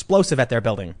threw an explosive at their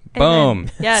building. Boom.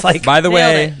 Yes. Like, by the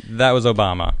way, that was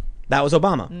Obama. That was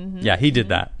Obama. Mm-hmm. Yeah, he did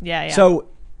that. Yeah. So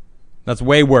that's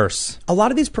way worse. A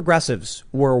lot of these progressives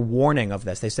were warning of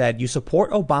this. They said, you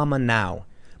support Obama now,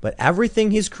 but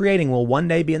everything he's creating will one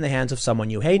day be in the hands of someone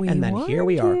you hate. And then here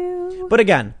we are. But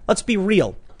again, let's be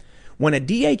real. When a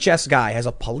DHS guy has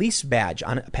a police patch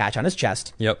on his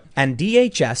chest, yep, and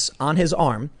DHS on his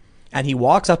arm, and he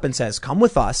walks up and says, "Come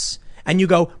with us," and you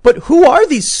go, "But who are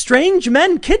these strange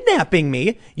men kidnapping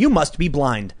me?" You must be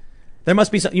blind. There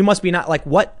must be some, you must be not like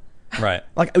what? Right.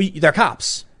 Like they're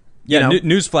cops. Yeah,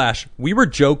 newsflash. We were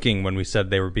joking when we said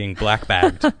they were being black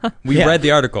bagged. We read the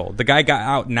article. The guy got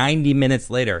out 90 minutes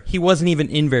later. He wasn't even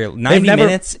in 90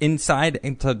 minutes inside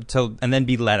and then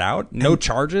be let out. No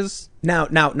charges. Now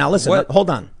listen,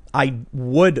 hold on. I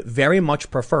would very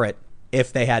much prefer it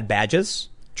if they had badges.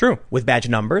 True. With badge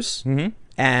numbers. Mm-hmm.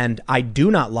 And I do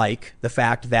not like the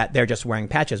fact that they're just wearing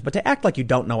patches. But to act like you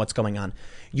don't know what's going on.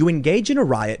 You engage in a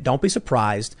riot. Don't be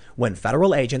surprised when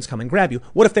federal agents come and grab you.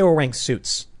 What if they were wearing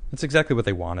suits? That's exactly what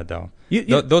they wanted, though.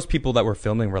 Those people that were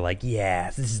filming were like, yeah,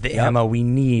 this is the ammo we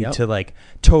need to like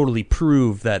totally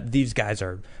prove that these guys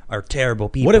are terrible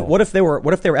people. What if they were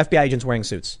FBI agents wearing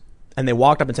suits? And they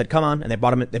walked up and said, "Come on," and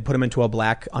they put him into a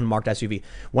black unmarked SUV.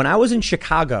 When I was in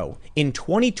Chicago in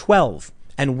 2012,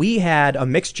 and we had a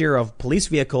mixture of police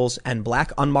vehicles and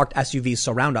black unmarked SUVs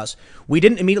surround us, we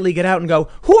didn't immediately get out and go,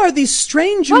 "Who are these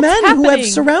strange men who have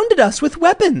surrounded us with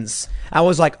weapons?" I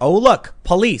was like, "Oh, look,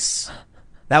 police."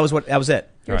 That was it.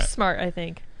 You're smart, I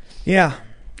think. Yeah.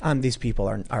 These people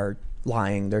are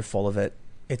lying. They're full of it.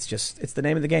 It's the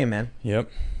name of the game, man. Yep.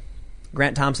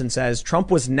 Grant Thompson says, Trump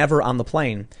was never on the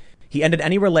plane. He ended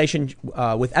any relation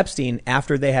with Epstein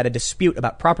after they had a dispute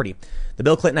about property. The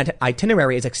Bill Clinton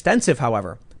itinerary is extensive,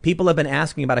 however. People have been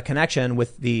asking about a connection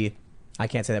with I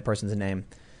can't say that person's name.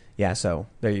 Yeah, so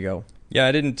there you go. Yeah,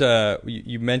 I didn't.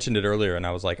 You mentioned it earlier, and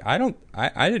I was like, I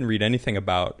didn't read anything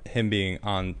about him being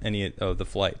on any of the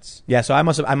flights. Yeah, so I'll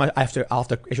have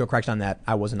to issue a correction on that.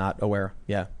 I was not aware.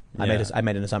 Yeah, I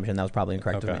made an assumption that was probably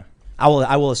incorrect of me. I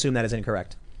will assume that is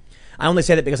incorrect. I only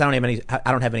say that because I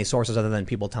don't have any sources other than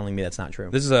people telling me that's not true.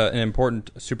 This is an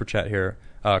important super chat here.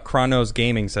 Chronos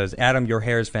Gaming says, Adam, your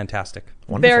hair is fantastic.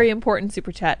 Wonderful. Very important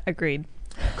super chat. Agreed.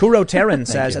 Kuro Terran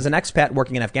says, as an expat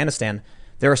working in Afghanistan,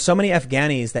 there are so many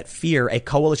Afghanis that fear a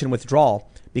coalition withdrawal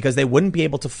because they wouldn't be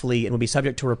able to flee and would be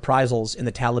subject to reprisals in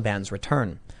the Taliban's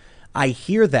return. I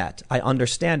hear that. I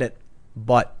understand it.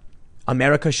 But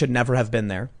America should never have been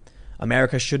there.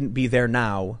 America shouldn't be there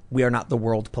now. We are not the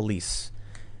world police.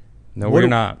 No, we're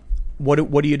not. What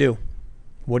do you do?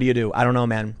 What do you do? I don't know,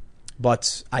 man.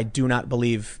 But I do not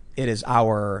believe it is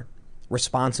our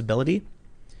responsibility.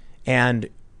 And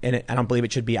I don't believe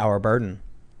it should be our burden.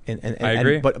 I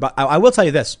agree. But I will tell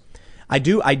you this. I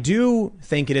do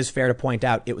think it is fair to point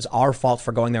out it was our fault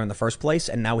for going there in the first place,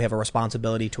 and now we have a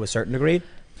responsibility to a certain degree.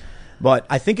 But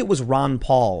I think it was Ron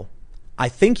Paul. I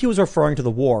think he was referring to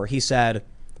the war. He said,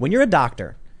 when you're a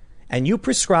doctor and you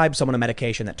prescribe someone a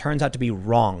medication that turns out to be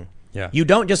wrong, you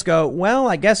don't just go, well,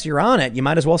 I guess you're on it. You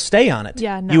might as well stay on it.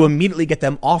 Yeah, no. You immediately get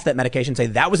them off that medication, say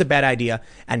that was a bad idea,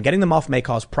 and getting them off may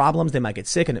cause problems. They might get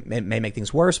sick, and it may make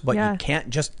things worse, but you can't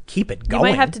just keep it going.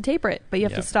 You might have to taper it, but you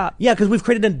have to stop. Yeah, because we've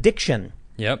created an addiction.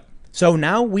 Yep. So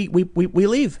now we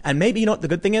leave. And maybe, you know what the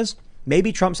good thing is?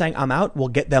 Maybe Trump saying, I'm out, will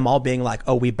get them all being like,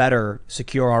 oh, we better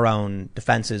secure our own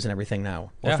defenses and everything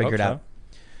now. We'll figure it out.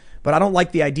 But I don't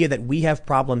like the idea that we have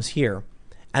problems here,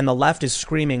 and the left is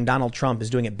screaming Donald Trump is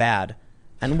doing it bad.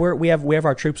 And we have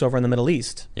our troops over in the Middle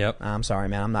East. Yep. I'm sorry,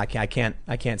 man. I can't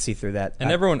see through that. And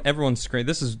everyone's screaming.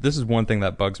 This is one thing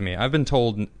that bugs me. I've been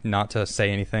told not to say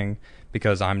anything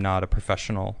because I'm not a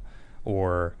professional,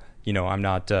 or I'm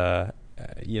not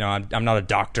I'm not a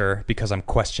doctor because I'm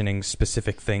questioning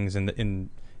specific things in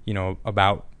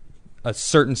about a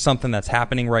certain something that's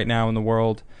happening right now in the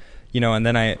world, and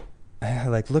then I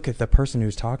like look at the person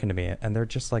who's talking to me, and they're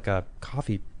just like a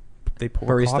coffee. They pour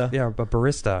barista. Coffee, a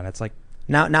barista, and it's like.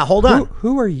 Now hold on.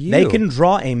 Who are you? They can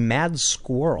draw a mad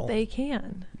squirrel. They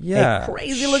can. Yeah. A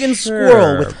crazy looking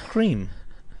squirrel with cream.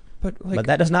 But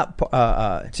that does not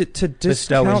to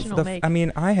discount the. I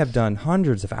mean, I have done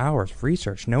hundreds of hours of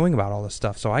research knowing about all this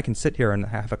stuff, so I can sit here and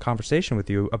have a conversation with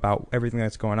you about everything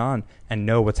that's going on and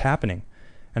know what's happening.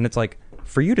 And it's like,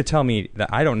 for you to tell me that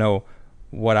I don't know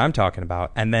what I'm talking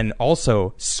about, and then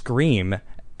also scream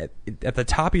at the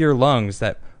top of your lungs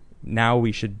that now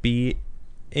we should be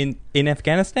in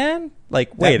Afghanistan?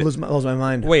 Like, wait, that blows my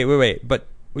mind. Wait, but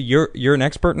you're an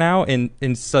expert now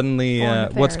in suddenly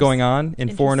what's going on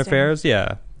in foreign affairs?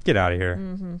 Yeah, get out of here.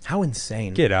 Mm-hmm. How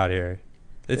insane. Get out of here.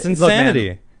 It's insanity.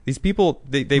 Look, man, these people,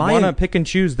 they want to pick and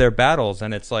choose their battles,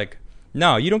 and it's like,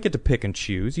 no, you don't get to pick and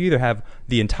choose. You either have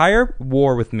the entire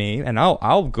war with me, and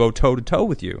I'll go toe to toe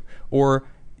with you, or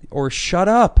shut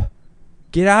up.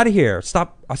 Get out of here.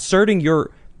 Stop asserting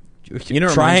your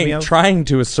trying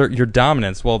to assert your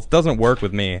dominance. Well, it doesn't work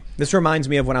with me. This reminds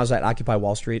me of when I was at Occupy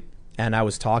Wall Street, and I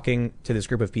was talking to this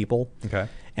group of people. Okay.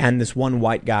 And this one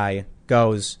white guy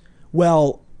goes,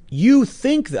 well, you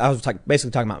think that, I was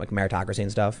basically talking about like meritocracy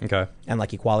and stuff. Okay. And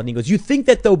like equality. He goes, you think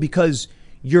that though, because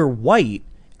you're white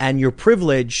and your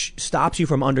privilege stops you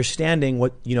from understanding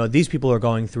what, you know, these people are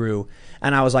going through.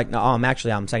 And I was like, no, I'm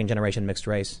second generation mixed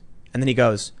race. And then he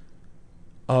goes,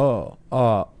 now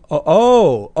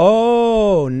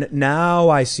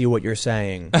I see what you're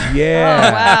saying.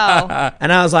 Yeah. Oh, wow.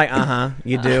 And I was like,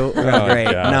 you do?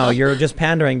 Great. Gosh. No, you're just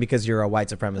pandering because you're a white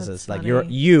supremacist. That's Like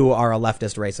funny. you are a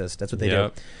leftist racist. That's what they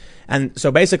do. And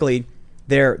so basically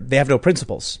they have no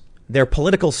principles. Their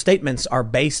political statements are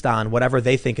based on whatever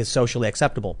they think is socially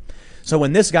acceptable. So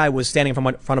when this guy was standing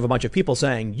in front of a bunch of people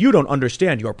saying, you don't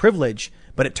understand your privilege,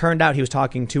 but it turned out he was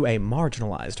talking to a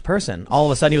marginalized person, all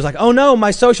of a sudden he was like, oh no,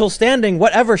 my social standing,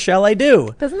 whatever shall I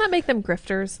do? Doesn't that make them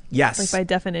grifters? Yes. Like by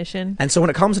definition. And so when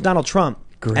it comes to Donald Trump,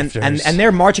 and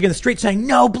they're marching in the street saying,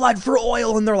 no blood for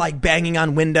oil, and they're like banging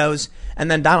on windows, and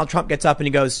then Donald Trump gets up and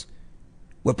he goes,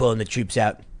 we're pulling the troops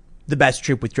out. The best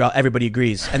troop withdrawal, everybody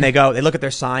agrees. And they look at their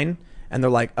sign, and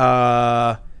they're like,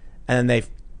 and then they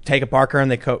take a marker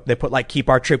and they put like, keep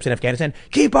our troops in Afghanistan.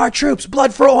 Keep our troops,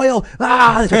 blood for oil.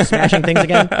 They start smashing things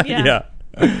again. Yeah.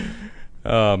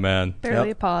 Oh, man.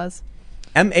 Barely a pause.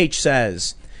 MH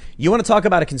says, you want to talk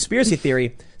about a conspiracy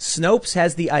theory? Snopes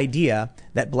has the idea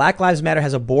that Black Lives Matter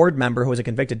has a board member who is a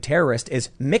convicted terrorist is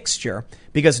mixture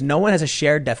because no one has a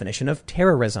shared definition of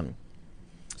terrorism.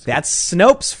 That's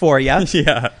Snopes for you.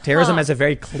 Yeah. Terrorism has a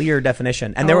very clear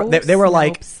definition. And they were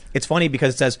like, it's funny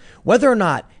because it says whether or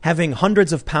not having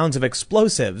hundreds of pounds of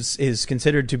explosives is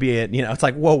considered to be it's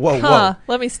like, whoa.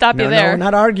 Let me stop you No, there. we're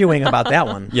not arguing about that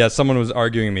one. Yeah, someone was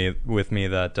arguing with me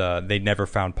that they never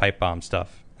found pipe bomb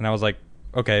stuff. And I was like,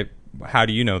 okay, how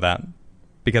do you know that?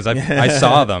 Because I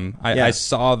saw them. I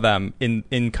saw them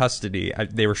in custody.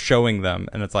 They were showing them,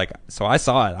 and it's like, so I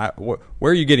saw it.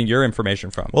 Where are you getting your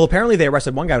information from? Well, apparently they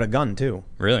arrested one guy with a gun, too.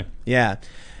 Really? Yeah.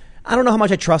 I don't know how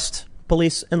much I trust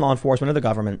police and law enforcement or the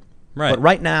government. Right. But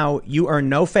right now, you earn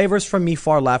no favors from me,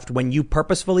 far left, when you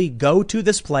purposefully go to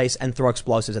this place and throw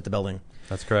explosives at the building.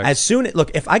 That's correct.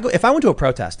 If I went to a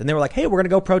protest and they were like, hey, we're going to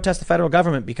go protest the federal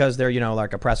government because they're,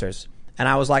 like oppressors. And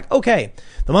I was like, okay.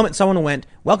 The moment someone went,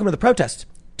 welcome to the protest,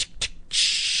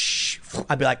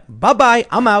 I'd be like, bye-bye,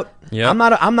 I'm out. Yep.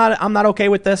 I'm not okay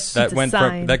with this.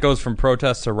 That goes from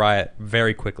protest to riot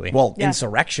very quickly. Well,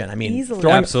 insurrection. I mean, easily.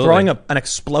 throwing an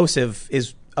explosive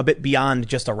is a bit beyond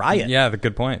just a riot. Yeah, the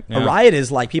good point. Yeah. A riot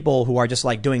is like people who are just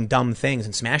like doing dumb things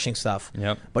and smashing stuff.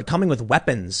 Yep. But coming with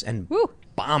weapons and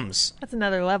bombs. That's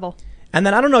another level. And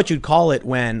then I don't know what you'd call it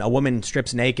when a woman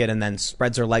strips naked and then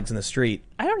spreads her legs in the street.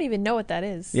 I don't even know what that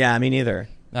is. Yeah, me neither.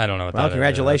 I don't know what that is. Well,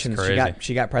 congratulations. That's crazy.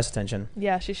 She got press attention.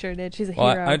 Yeah, she sure did. She's a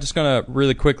Well, hero. I just gonna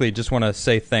really quickly just want to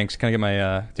say thanks. Can I get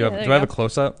my do I have a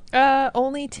close up?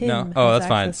 Only Tim. No. Oh, that's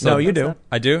fine. No, you do.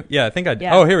 I do? Yeah, I think I do.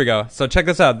 Yeah. Oh, here we go. So check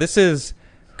this out. This is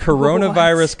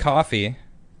coronavirus coffee.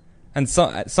 And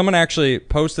someone actually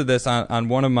posted this on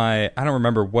one of my, I don't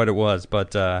remember what it was,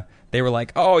 but they were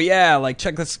like, oh yeah, like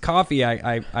check this coffee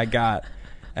I got.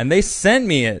 And they sent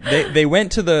me it. They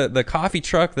went to the coffee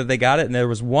truck that they got it, and there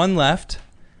was one left.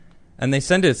 And they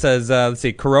sent it. It says, let's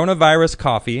see, coronavirus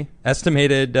coffee,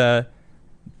 estimated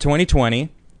 2020.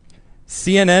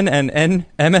 CNN and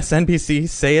MSNBC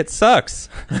say it sucks.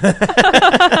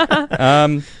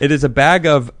 It is a bag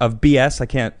of BS. I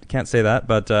can't say that,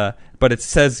 but it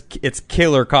says it's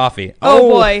killer coffee. Oh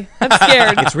boy, I'm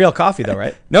scared. It's real coffee though,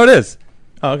 right? No, it is.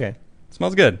 Oh, okay.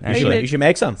 Smells good. Actually, You should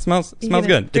make some. Smells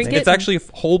good. It's actually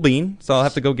whole bean, so I'll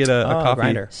have to go get a coffee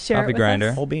grinder. Share it coffee with grinder.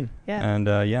 us. Whole bean. Yeah. And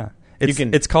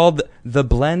it's called the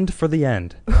blend for the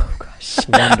end. Oh gosh.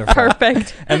 Wonderful.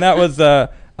 Perfect. And that was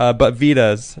but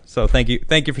Vita's. So thank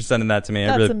you for sending that to me.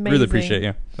 I That's really appreciate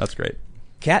you. That's great.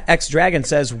 Cat X Dragon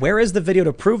says, where is the video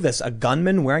to prove this? A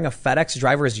gunman wearing a FedEx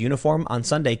driver's uniform on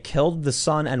Sunday killed the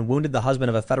son and wounded the husband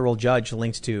of a federal judge,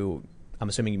 linked to, I'm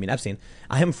assuming you mean Epstein.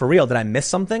 I am for real. Did I miss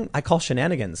something? I call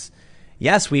shenanigans.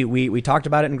 Yes, we talked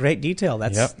about it in great detail.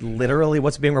 That's literally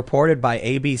what's being reported by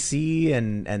ABC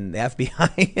and the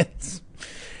FBI.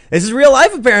 This is real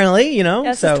life, apparently,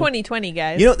 This is 2020,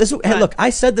 guys. Hey, look,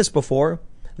 I said this before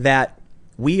that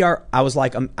I was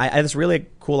like, I had this really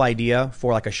cool idea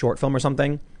for like a short film or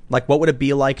something. Like, what would it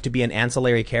be like to be an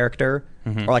ancillary character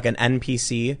or like an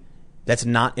NPC that's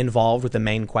not involved with the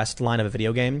main quest line of a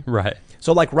video game? Right.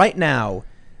 So like right now,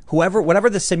 whatever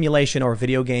the simulation or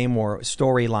video game or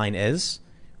storyline is,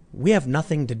 we have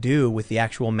nothing to do with the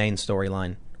actual main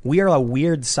storyline. We are a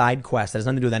weird side quest that has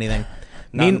nothing to do with anything.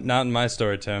 Not in my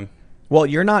story, Tim. Well,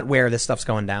 you're not where this stuff's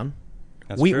going down.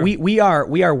 We are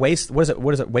What is it?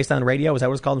 Wasteland Radio? Is that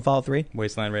what it's called in Fallout 3?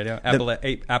 Wasteland Radio,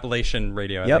 Appalachian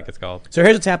Radio. I think it's called. So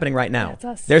here's what's happening right now.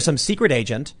 There's some secret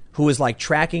agent who is like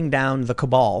tracking down the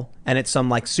Cabal, and it's some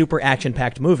like super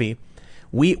action-packed movie.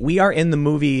 We are in the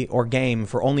movie or game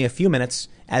for only a few minutes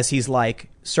as he's like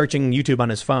searching YouTube on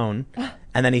his phone,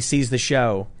 and then he sees the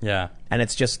show. Yeah. And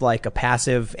it's just like a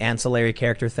passive ancillary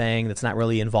character thing that's not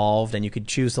really involved, and you could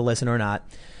choose to listen or not.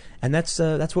 And that's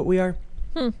what we are.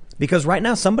 Because right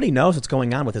now somebody knows what's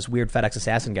going on with this weird FedEx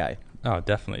assassin guy. Oh,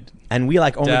 definitely. And we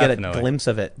like only get a glimpse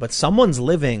of it, but someone's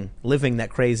living that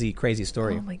crazy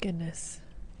story. Oh my goodness.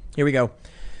 Here we go.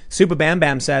 Super Bam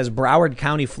Bam says Broward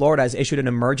County, Florida has issued an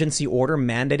emergency order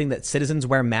mandating that citizens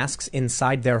wear masks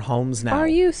inside their homes now. Are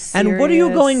you serious? And what are you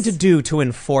going to do to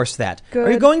enforce that? Good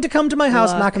are you going to come to my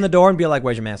house, knock on the door, and be like,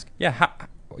 "Where's your mask?"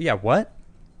 Yeah. What?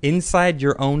 Inside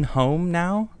your own home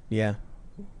now? Yeah.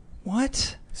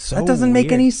 What? So that doesn't make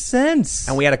weird. any sense.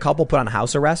 And we had a couple put on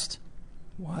house arrest.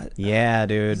 What? Yeah,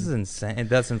 dude. This is insane. And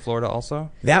that's in Florida also?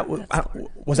 Was that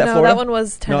Florida? No, that one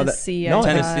was Tennessee.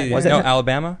 Tennessee. Was it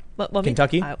Alabama?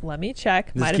 Kentucky? Let me check.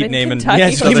 Just Might keep have been naming. Kentucky.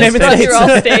 Yes, keep naming through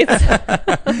all states.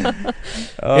 Here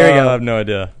we go. I have no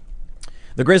idea.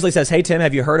 The Grizzly says, "Hey Tim,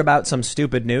 have you heard about some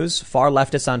stupid news? Far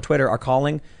leftists on Twitter are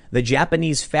calling the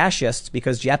Japanese fascists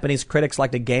because Japanese critics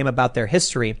liked a game about their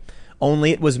history.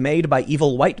 Only it was made by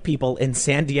evil white people in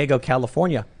San Diego,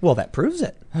 California." Well, that proves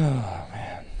it. Oh,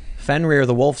 man. Fenrir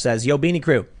the Wolf says, "Yo, Beanie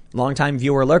Crew, longtime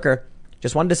viewer lurker.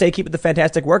 Just wanted to say keep up the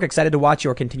fantastic work. Excited to watch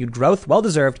your continued growth. Well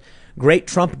deserved. Great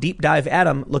Trump deep dive,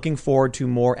 Adam. Looking forward to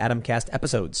more Adamcast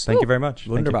episodes." Thank you very much.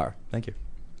 Wunderbar. Thank you.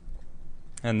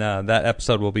 And that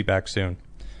episode will be back soon.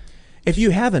 If you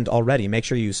haven't already, make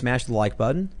sure you smash the like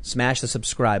button, smash the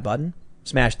subscribe button,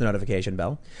 smash the notification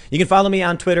bell. You can follow me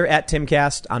on Twitter at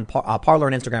TimCast, on Parler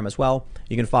and Instagram as well.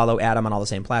 You can follow Adam on all the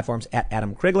same platforms at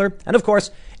Adam Krigler, and of course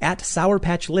at Sour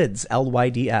Patch Lids,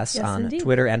 LYDS, on indeed.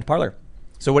 Twitter and Parler.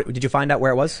 So what, did you find out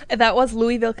where it was? That was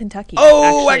Louisville, Kentucky.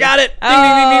 Oh, actually. I got it!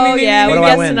 Oh, yeah, What we do I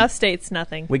guessed win? enough states,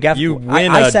 nothing. You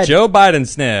win a Joe Biden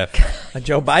sniff. A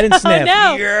Joe Biden sniff. Oh,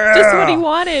 no. Yeah. Just what he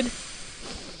wanted.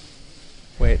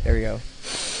 Wait, there we go.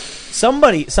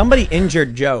 Somebody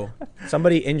injured Joe.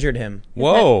 Somebody injured him.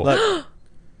 Whoa. Look,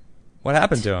 What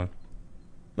happened to him?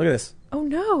 look at this. Oh,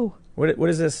 no. What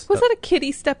is this? Was that a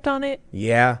kitty stepped on it?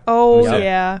 Yeah. Oh, Yep.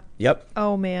 yeah. Yep.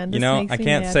 Oh, man. This I makes me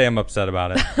can't mad. say I'm upset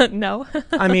about it. No.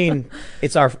 I mean,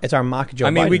 it's our mock Joe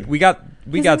Biden. we got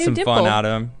He's a got new some dimple. fun out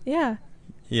of him. Yeah.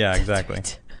 Yeah, exactly.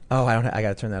 Oh, I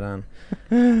gotta turn that on.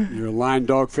 You're a lying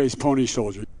dog-faced pony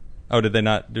soldier. Oh, did they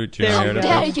not do it? There we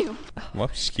go. you. Well,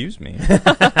 excuse me. You're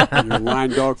a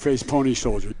lying dog-faced pony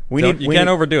soldier. You can't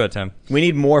overdo it, Tim. We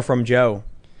need more from Joe.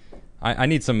 I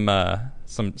need some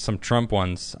Trump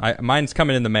ones. Mine's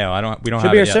coming in the mail. We don't Should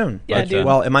have be it here yet. soon. Yeah, But, dude.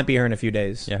 Well, it might be here in a few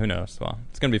days. yeah, who knows? Well,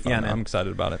 it's gonna be fun. Yeah, man. I'm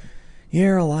excited about it.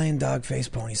 You're a lion dog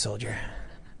faced pony soldier.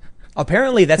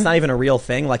 Apparently, that's not even a real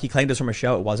thing. Like he claimed it was from a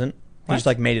show. It wasn't. He just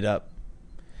like made it up.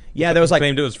 Yeah, there was like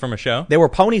Claimed it was from a show. they were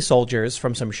pony soldiers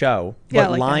from some show, Yeah,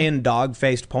 but like lion dog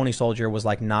faced pony soldier was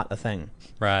like not a thing.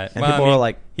 Right. And people were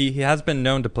like, he has been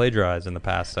known to plagiarize in the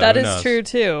past. So That who is knows? true,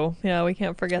 too. Yeah, we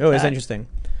can't forget "Oh, that. it's interesting."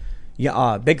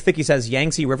 Yeah, Big Thicky says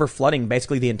Yangtze River flooding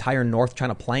basically the entire North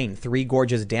China Plain. Three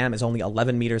Gorges Dam is only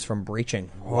 11 meters from breaching.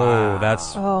 Whoa,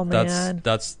 that's Oh, man.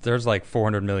 that's there's like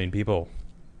 400 million people.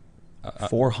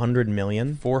 400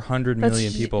 million. 400 That's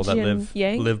million people that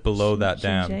Xinjiang? live below that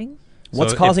dam. Xinjiang?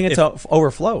 What's So causing if- it to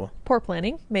overflow? Poor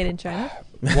planning. Made in China.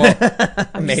 Well,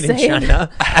 I'm Made just in saying.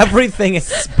 China. Everything,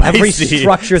 every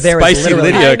structure there is Spicy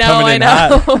literally, Lydia I know, coming I in know.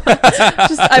 hot.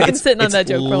 Just, I've been sitting on it's that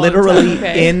joke for a long literally time.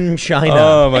 Okay? in China.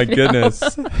 Oh my goodness!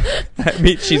 I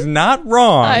mean, she's not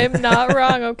wrong. I am not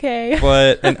wrong, okay?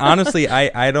 And honestly,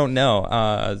 I don't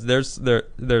know.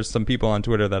 There's some people on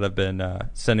Twitter that have been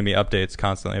sending me updates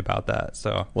constantly about that.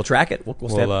 So We'll track it. We'll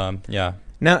stay. yeah.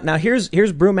 Now here's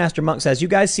Brewmaster Monk says, "You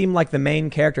guys seem like the main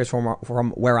characters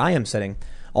from where I am sitting.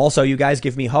 Also, you guys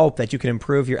give me hope that you can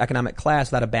improve your economic class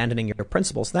without abandoning your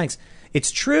principles. Thanks.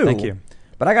 It's true. Thank you.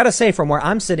 But I gotta say, from where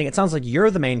I'm sitting, it sounds like you're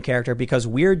the main character because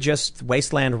we're just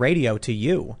Wasteland Radio to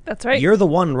you. That's right. You're the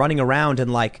one running around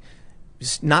and like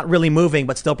not really moving,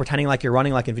 but still pretending like you're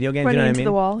running, like in video games. Running you know what into I mean?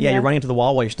 the wall, Yeah, yeah. you're running into the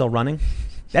wall while you're still running.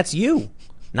 That's you,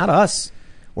 not us.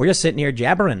 We're just sitting here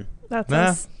jabbering. That's Nah,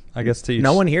 us. I guess to each,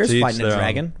 No one here is to each fighting a their own.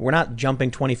 dragon. We're not jumping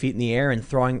 20 feet in the air and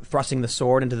thrusting the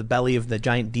sword into the belly of the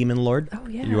giant demon lord. Oh,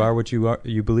 yeah. You are what you are.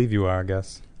 You believe you are. I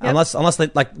guess. Unless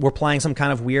like we're playing some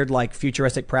kind of weird like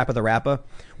futuristic Parappa the Rapper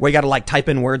where you got to like type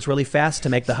in words really fast to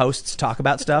make the hosts talk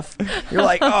about stuff. You're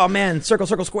like, oh man, circle,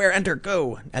 circle, square, enter,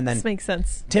 go, and then this makes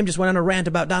sense. Tim just went on a rant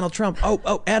about Donald Trump.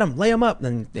 Oh, Adam, lay him up.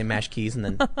 Then they mash keys, and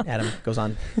then Adam goes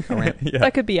on a rant.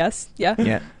 That could be us. Yeah.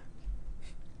 Yeah.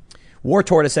 War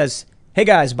Tortoise says, "Hey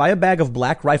guys, buy a bag of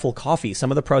Black Rifle coffee.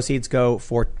 Some of the proceeds go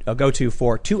for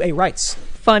 2A rights."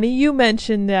 Funny you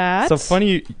mentioned that. So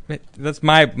funny. That's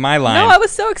my line. No, I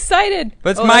was so excited.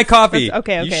 But it's my coffee.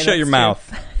 Okay. You shut your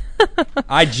mouth.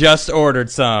 I just ordered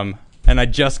some, and I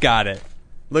just got it.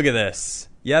 Look at this.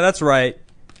 Yeah, that's right.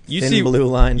 You see blue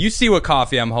line. You see what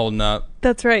coffee I'm holding up.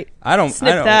 That's right. I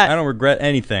don't regret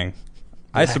anything.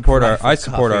 I support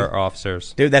our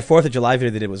officers. Dude, that 4th of July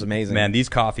video they did was amazing. Man, these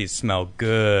coffees smell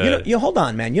good. You hold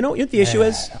on, man. You know what the issue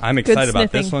is? I'm excited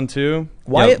about this one too.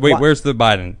 Why? Where's the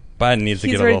Biden? Biden needs to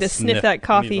He's get a ready little to sniff that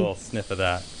coffee. Needs a little sniff of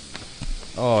that.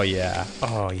 Oh yeah.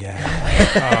 Oh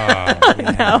yeah.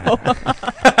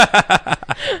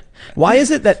 Why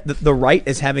is it that the right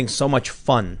is having so much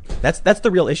fun? That's the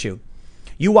real issue.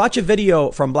 You watch a video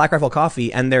from Black Rifle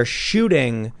Coffee and they're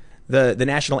shooting the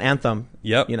national anthem.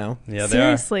 Yep. You know. Yeah.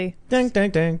 Seriously. Ding ding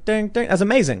ding ding ding. That's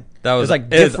amazing. That was like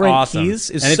different awesome. keys.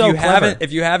 It's and so clever.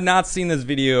 If you have not seen this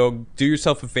video, do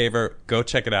yourself a favor, go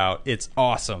check it out. It's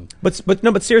awesome. But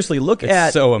seriously,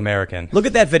 it's so American. Look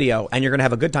at that video, and you're gonna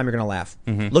have a good time. You're gonna laugh.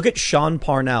 Mm-hmm. Look at Sean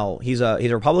Parnell. He's a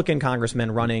Republican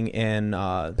congressman running in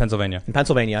Pennsylvania. In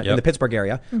the Pittsburgh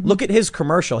area. Mm-hmm. Look at his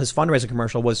commercial. His fundraising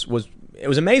commercial was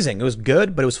amazing. It was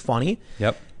good, but it was funny.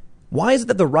 Yep. Why is it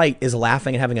that the right is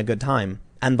laughing and having a good time,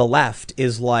 and the left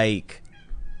is like,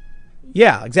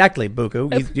 yeah, exactly, Buku.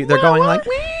 They're going like.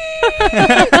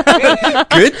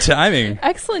 Good timing.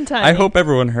 Excellent timing. I hope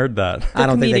everyone heard that. I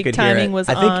don't think they could hear it.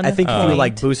 I think if you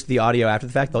like point. Boost the audio after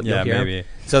the fact, you'll hear maybe. him.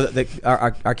 So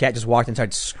our cat just walked and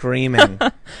started screaming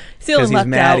because he's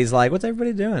mad. Out. He's like, "What's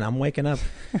everybody doing? I'm waking up."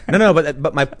 No,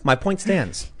 but my point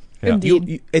stands. Yeah.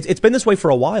 Indeed. It's been this way for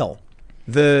a while.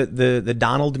 The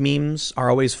Donald memes are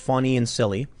always funny and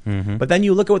silly, but then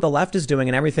you look at what the left is doing,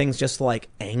 and everything's just like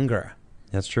anger.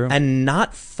 That's true. And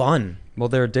not fun. Well,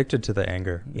 they're addicted to the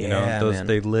anger. You know, man.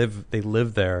 they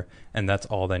live there, and that's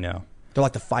all they know. They're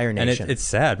like the Fire Nation. And it's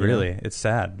sad, really. It's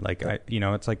sad. Like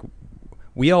it's like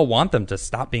we all want them to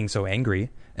stop being so angry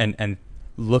and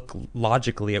look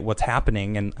logically at what's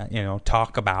happening and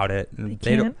talk about it. And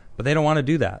they don't want to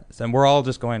do that. And we're all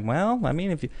just going, well, I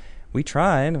mean, we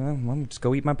tried, I'll just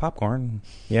go eat my popcorn.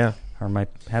 Yeah. Or might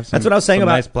have some. That's what I was saying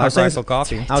about nice Black Rifle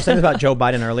coffee. I was saying about Joe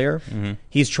Biden earlier. Mm-hmm.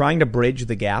 He's trying to bridge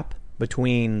the gap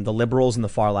between the liberals and the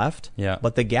far left. Yeah.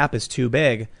 But the gap is too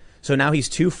big. So now he's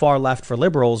too far left for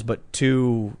liberals, but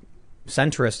too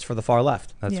centrist for the far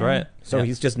left. That's right. So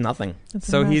he's just nothing.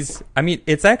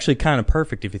 It's actually kind of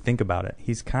perfect if you think about it.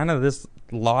 He's kind of this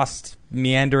lost,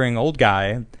 meandering old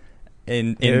guy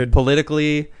in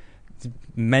politically,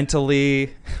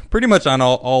 mentally, pretty much on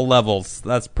all levels.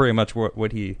 That's pretty much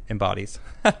what he embodies.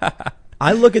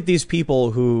 I look at these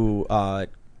people who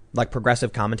like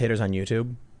progressive commentators on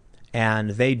YouTube,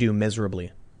 and they do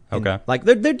miserably. Okay. Like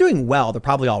they're doing well. They're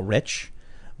probably all rich,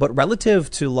 but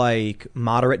relative to like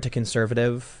moderate to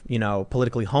conservative,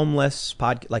 politically homeless,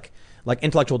 like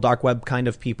intellectual dark web kind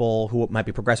of people who might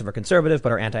be progressive or conservative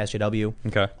but are anti-SJW.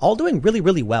 Okay. All doing really,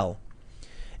 really well.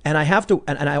 And I have to,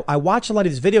 and I watch a lot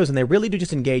of these videos, and they really do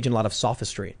just engage in a lot of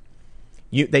sophistry.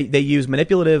 They use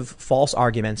manipulative, false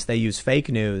arguments. They use fake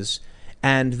news,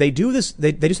 and they do this.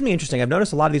 They do something interesting. I've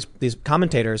noticed a lot of these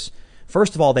commentators.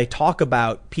 First of all, they talk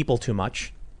about people too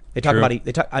much. They talk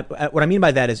about what I mean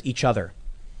by that is each other.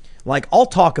 Like I'll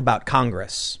talk about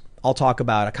Congress. I'll talk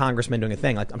about a congressman doing a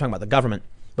thing. Like I'm talking about the government,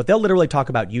 but they'll literally talk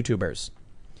about YouTubers.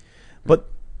 But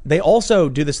they also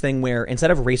do this thing where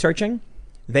instead of researching,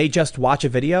 they just watch a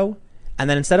video, and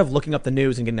then instead of looking up the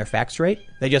news and getting their facts straight,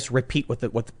 they just repeat what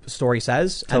the story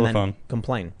says and then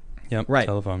complain. Yep. Right.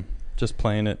 Telephone. Just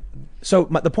playing it. So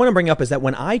the point I'm bringing up is that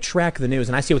when I track the news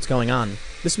and I see what's going on,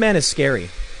 this man is scary.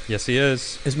 Yes, he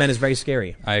is. This man is very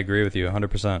scary. I agree with you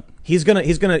 100%. He's gonna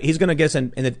get us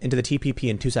into the TPP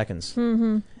in 2 seconds.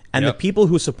 Mm-hmm. And the people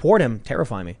who support him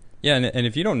terrify me. Yeah, and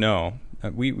if you don't know,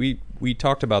 we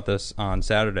talked about this on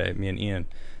Saturday, me and Ian.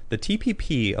 The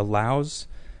TPP allows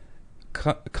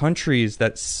countries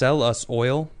that sell us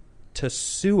oil to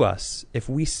sue us if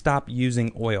we stop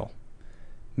using oil.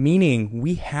 Meaning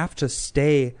we have to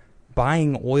stay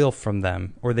buying oil from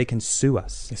them or they can sue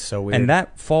us. It's so weird. And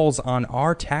that falls on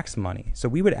our tax money. So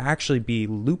we would actually be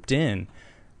looped in.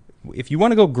 If you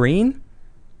want to go green,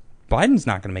 Biden's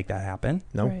not going to make that happen.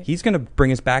 No. Right. He's going to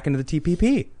bring us back into the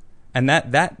TPP. And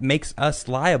that makes us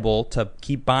liable to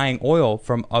keep buying oil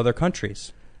from other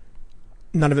countries.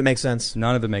 None of it makes sense.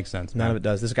 None of it makes sense. None of it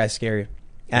does. This guy's scary.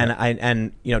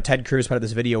 And Ted Cruz put out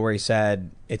this video where he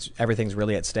said everything's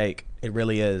really at stake. It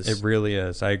really is. It really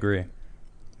is. I agree.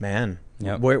 Man.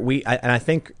 Yep. I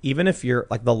think even if you're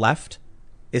like the left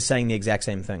is saying the exact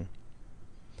same thing.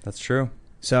 That's true.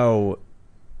 So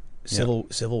civil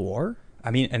war?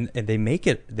 I mean, and they make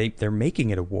it. They're making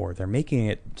it a war. They're making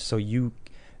it so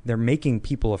they're making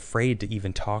people afraid to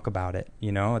even talk about it.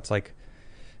 It's like,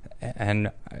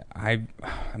 and I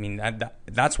mean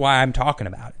that's why I'm talking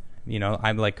about it.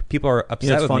 I'm like, people are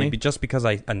upset with me just because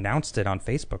I announced it on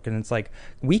Facebook, and it's like,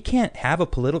 I can't have a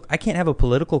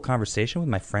political conversation with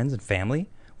my friends and family.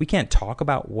 We can't talk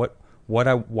about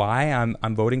why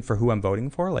I'm voting for who I'm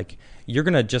voting for. Like, you're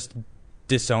gonna just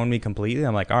disown me completely.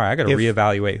 I'm like, all right, I got to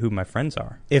reevaluate who my friends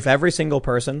are. If every single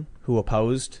person who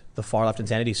opposed the far left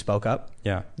insanity spoke up,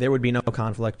 there would be no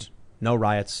conflict, no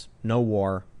riots, no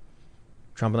war.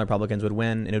 Trump and the Republicans would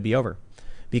win, and it would be over,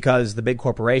 because the big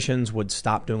corporations would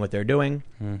stop doing what they're doing.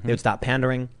 Mm-hmm. They would stop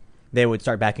pandering. They would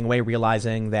start backing away,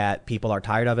 realizing that people are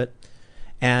tired of it,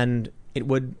 and it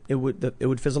would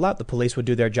fizzle out. The police would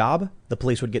do their job. The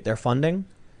police would get their funding.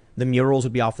 The murals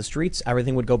would be off the streets.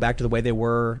 Everything would go back to the way they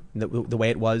were, the way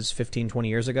it was 15, 20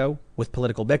 years ago, with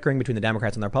political bickering between the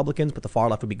Democrats and the Republicans, but the far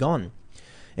left would be gone.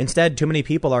 Instead, too many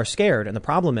people are scared, and the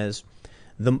problem is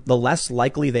the less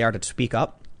likely they are to speak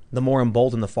up, the more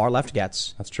emboldened the far left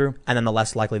gets. That's true. And then the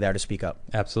less likely they are to speak up.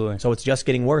 Absolutely. So it's just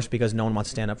getting worse because no one wants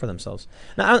to stand up for themselves.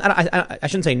 Now, I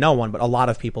shouldn't say no one, but a lot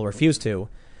of people refuse to.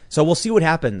 So we'll see what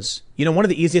happens. One of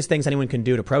the easiest things anyone can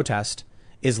do to protest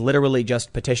is literally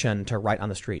just petition to write on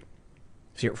the street.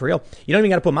 For real. You don't even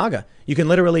got to put MAGA. You can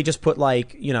literally just put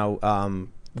go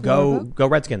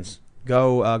Redskins,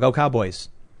 go Cowboys.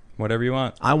 Whatever you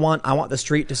want. I want the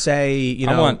street to say,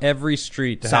 I want every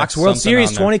street to Sox have World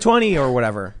Series 2020 there. Or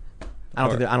whatever. I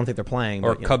don't think they're playing.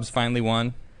 Or Cubs finally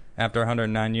won after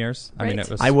 109 years. Right. I mean, it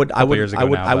was I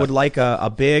would like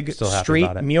a big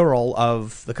street mural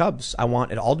of the Cubs. I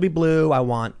want it all to be blue. I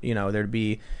want there to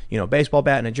be baseball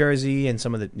bat and a jersey and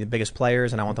some of the biggest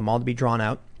players, and I want them all to be drawn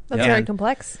out. That's very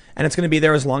complex. And it's going to be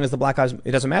there as long as the black guys.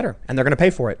 It doesn't matter, and they're going to pay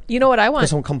for it. You know what I want?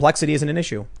 Because complexity isn't an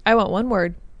issue. I want one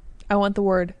word. I want the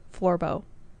word Florbo.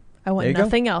 I want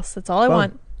nothing else. That's all I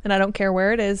want. And I don't care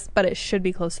where it is, but it should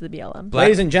be close to the BLM.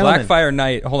 Ladies and gentlemen. Blackfire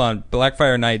Knight, hold on.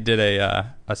 Blackfire Knight did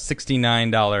a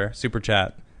 $69 super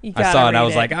chat. I saw it. I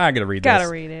was like, I got to read this. Gotta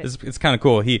read it. It's kind of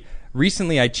cool.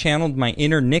 Recently, I channeled my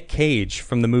inner Nick Cage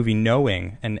from the movie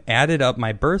Knowing and added up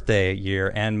my birthday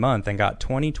year and month and got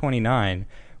 2029,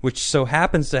 which so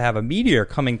happens to have a meteor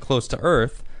coming close to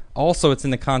Earth. Also, it's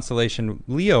in the constellation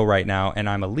Leo right now, and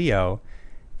I'm a Leo.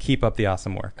 Keep up the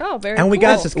awesome work. Oh, very cool. And we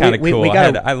got this is kind of cool.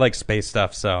 I like space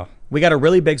stuff, so. We got a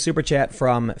really big super chat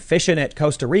from Fishin' at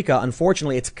Costa Rica.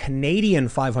 Unfortunately, it's Canadian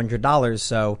 $500,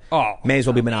 so may as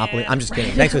well be Monopoly. I'm just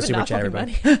kidding. Thanks for the super chat,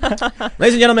 everybody.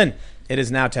 Ladies and gentlemen, it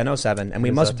is now 10:07, and we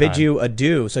must bid you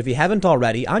adieu. So if you haven't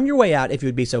already, on your way out, if you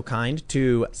would be so kind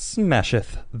to...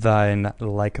 Smasheth thine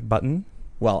like button.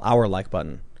 Well, our like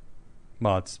button.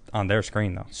 Well, it's on their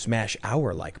screen, though. Smash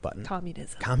our like button.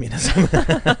 Communism.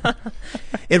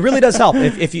 It really does help.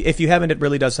 If you haven't, it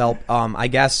really does help. I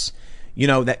guess,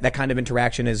 that kind of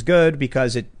interaction is good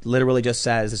because it literally just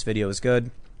says this video is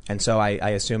good. And so I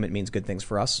assume it means good things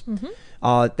for us.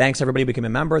 Mm-hmm. Thanks, everybody, who became a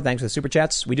member. Thanks for the super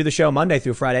chats. We do the show Monday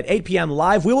through Friday at 8 p.m.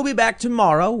 live. We will be back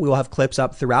tomorrow. We will have clips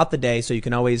up throughout the day, so you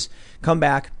can always come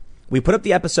back. We put up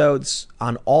the episodes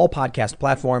on all podcast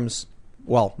platforms.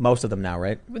 Well, most of them now,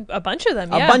 right? A bunch of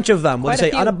them, yeah. A bunch of them. We'll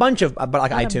say on a bunch of, on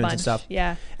iTunes and stuff.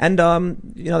 Yeah. And,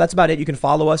 that's about it. You can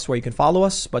follow us where you can follow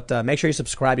us, but make sure you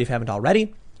subscribe if you haven't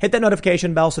already. Hit that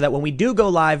notification bell so that when we do go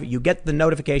live, you get the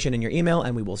notification in your email,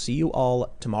 and we will see you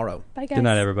all tomorrow. Bye, guys. Good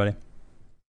night, everybody.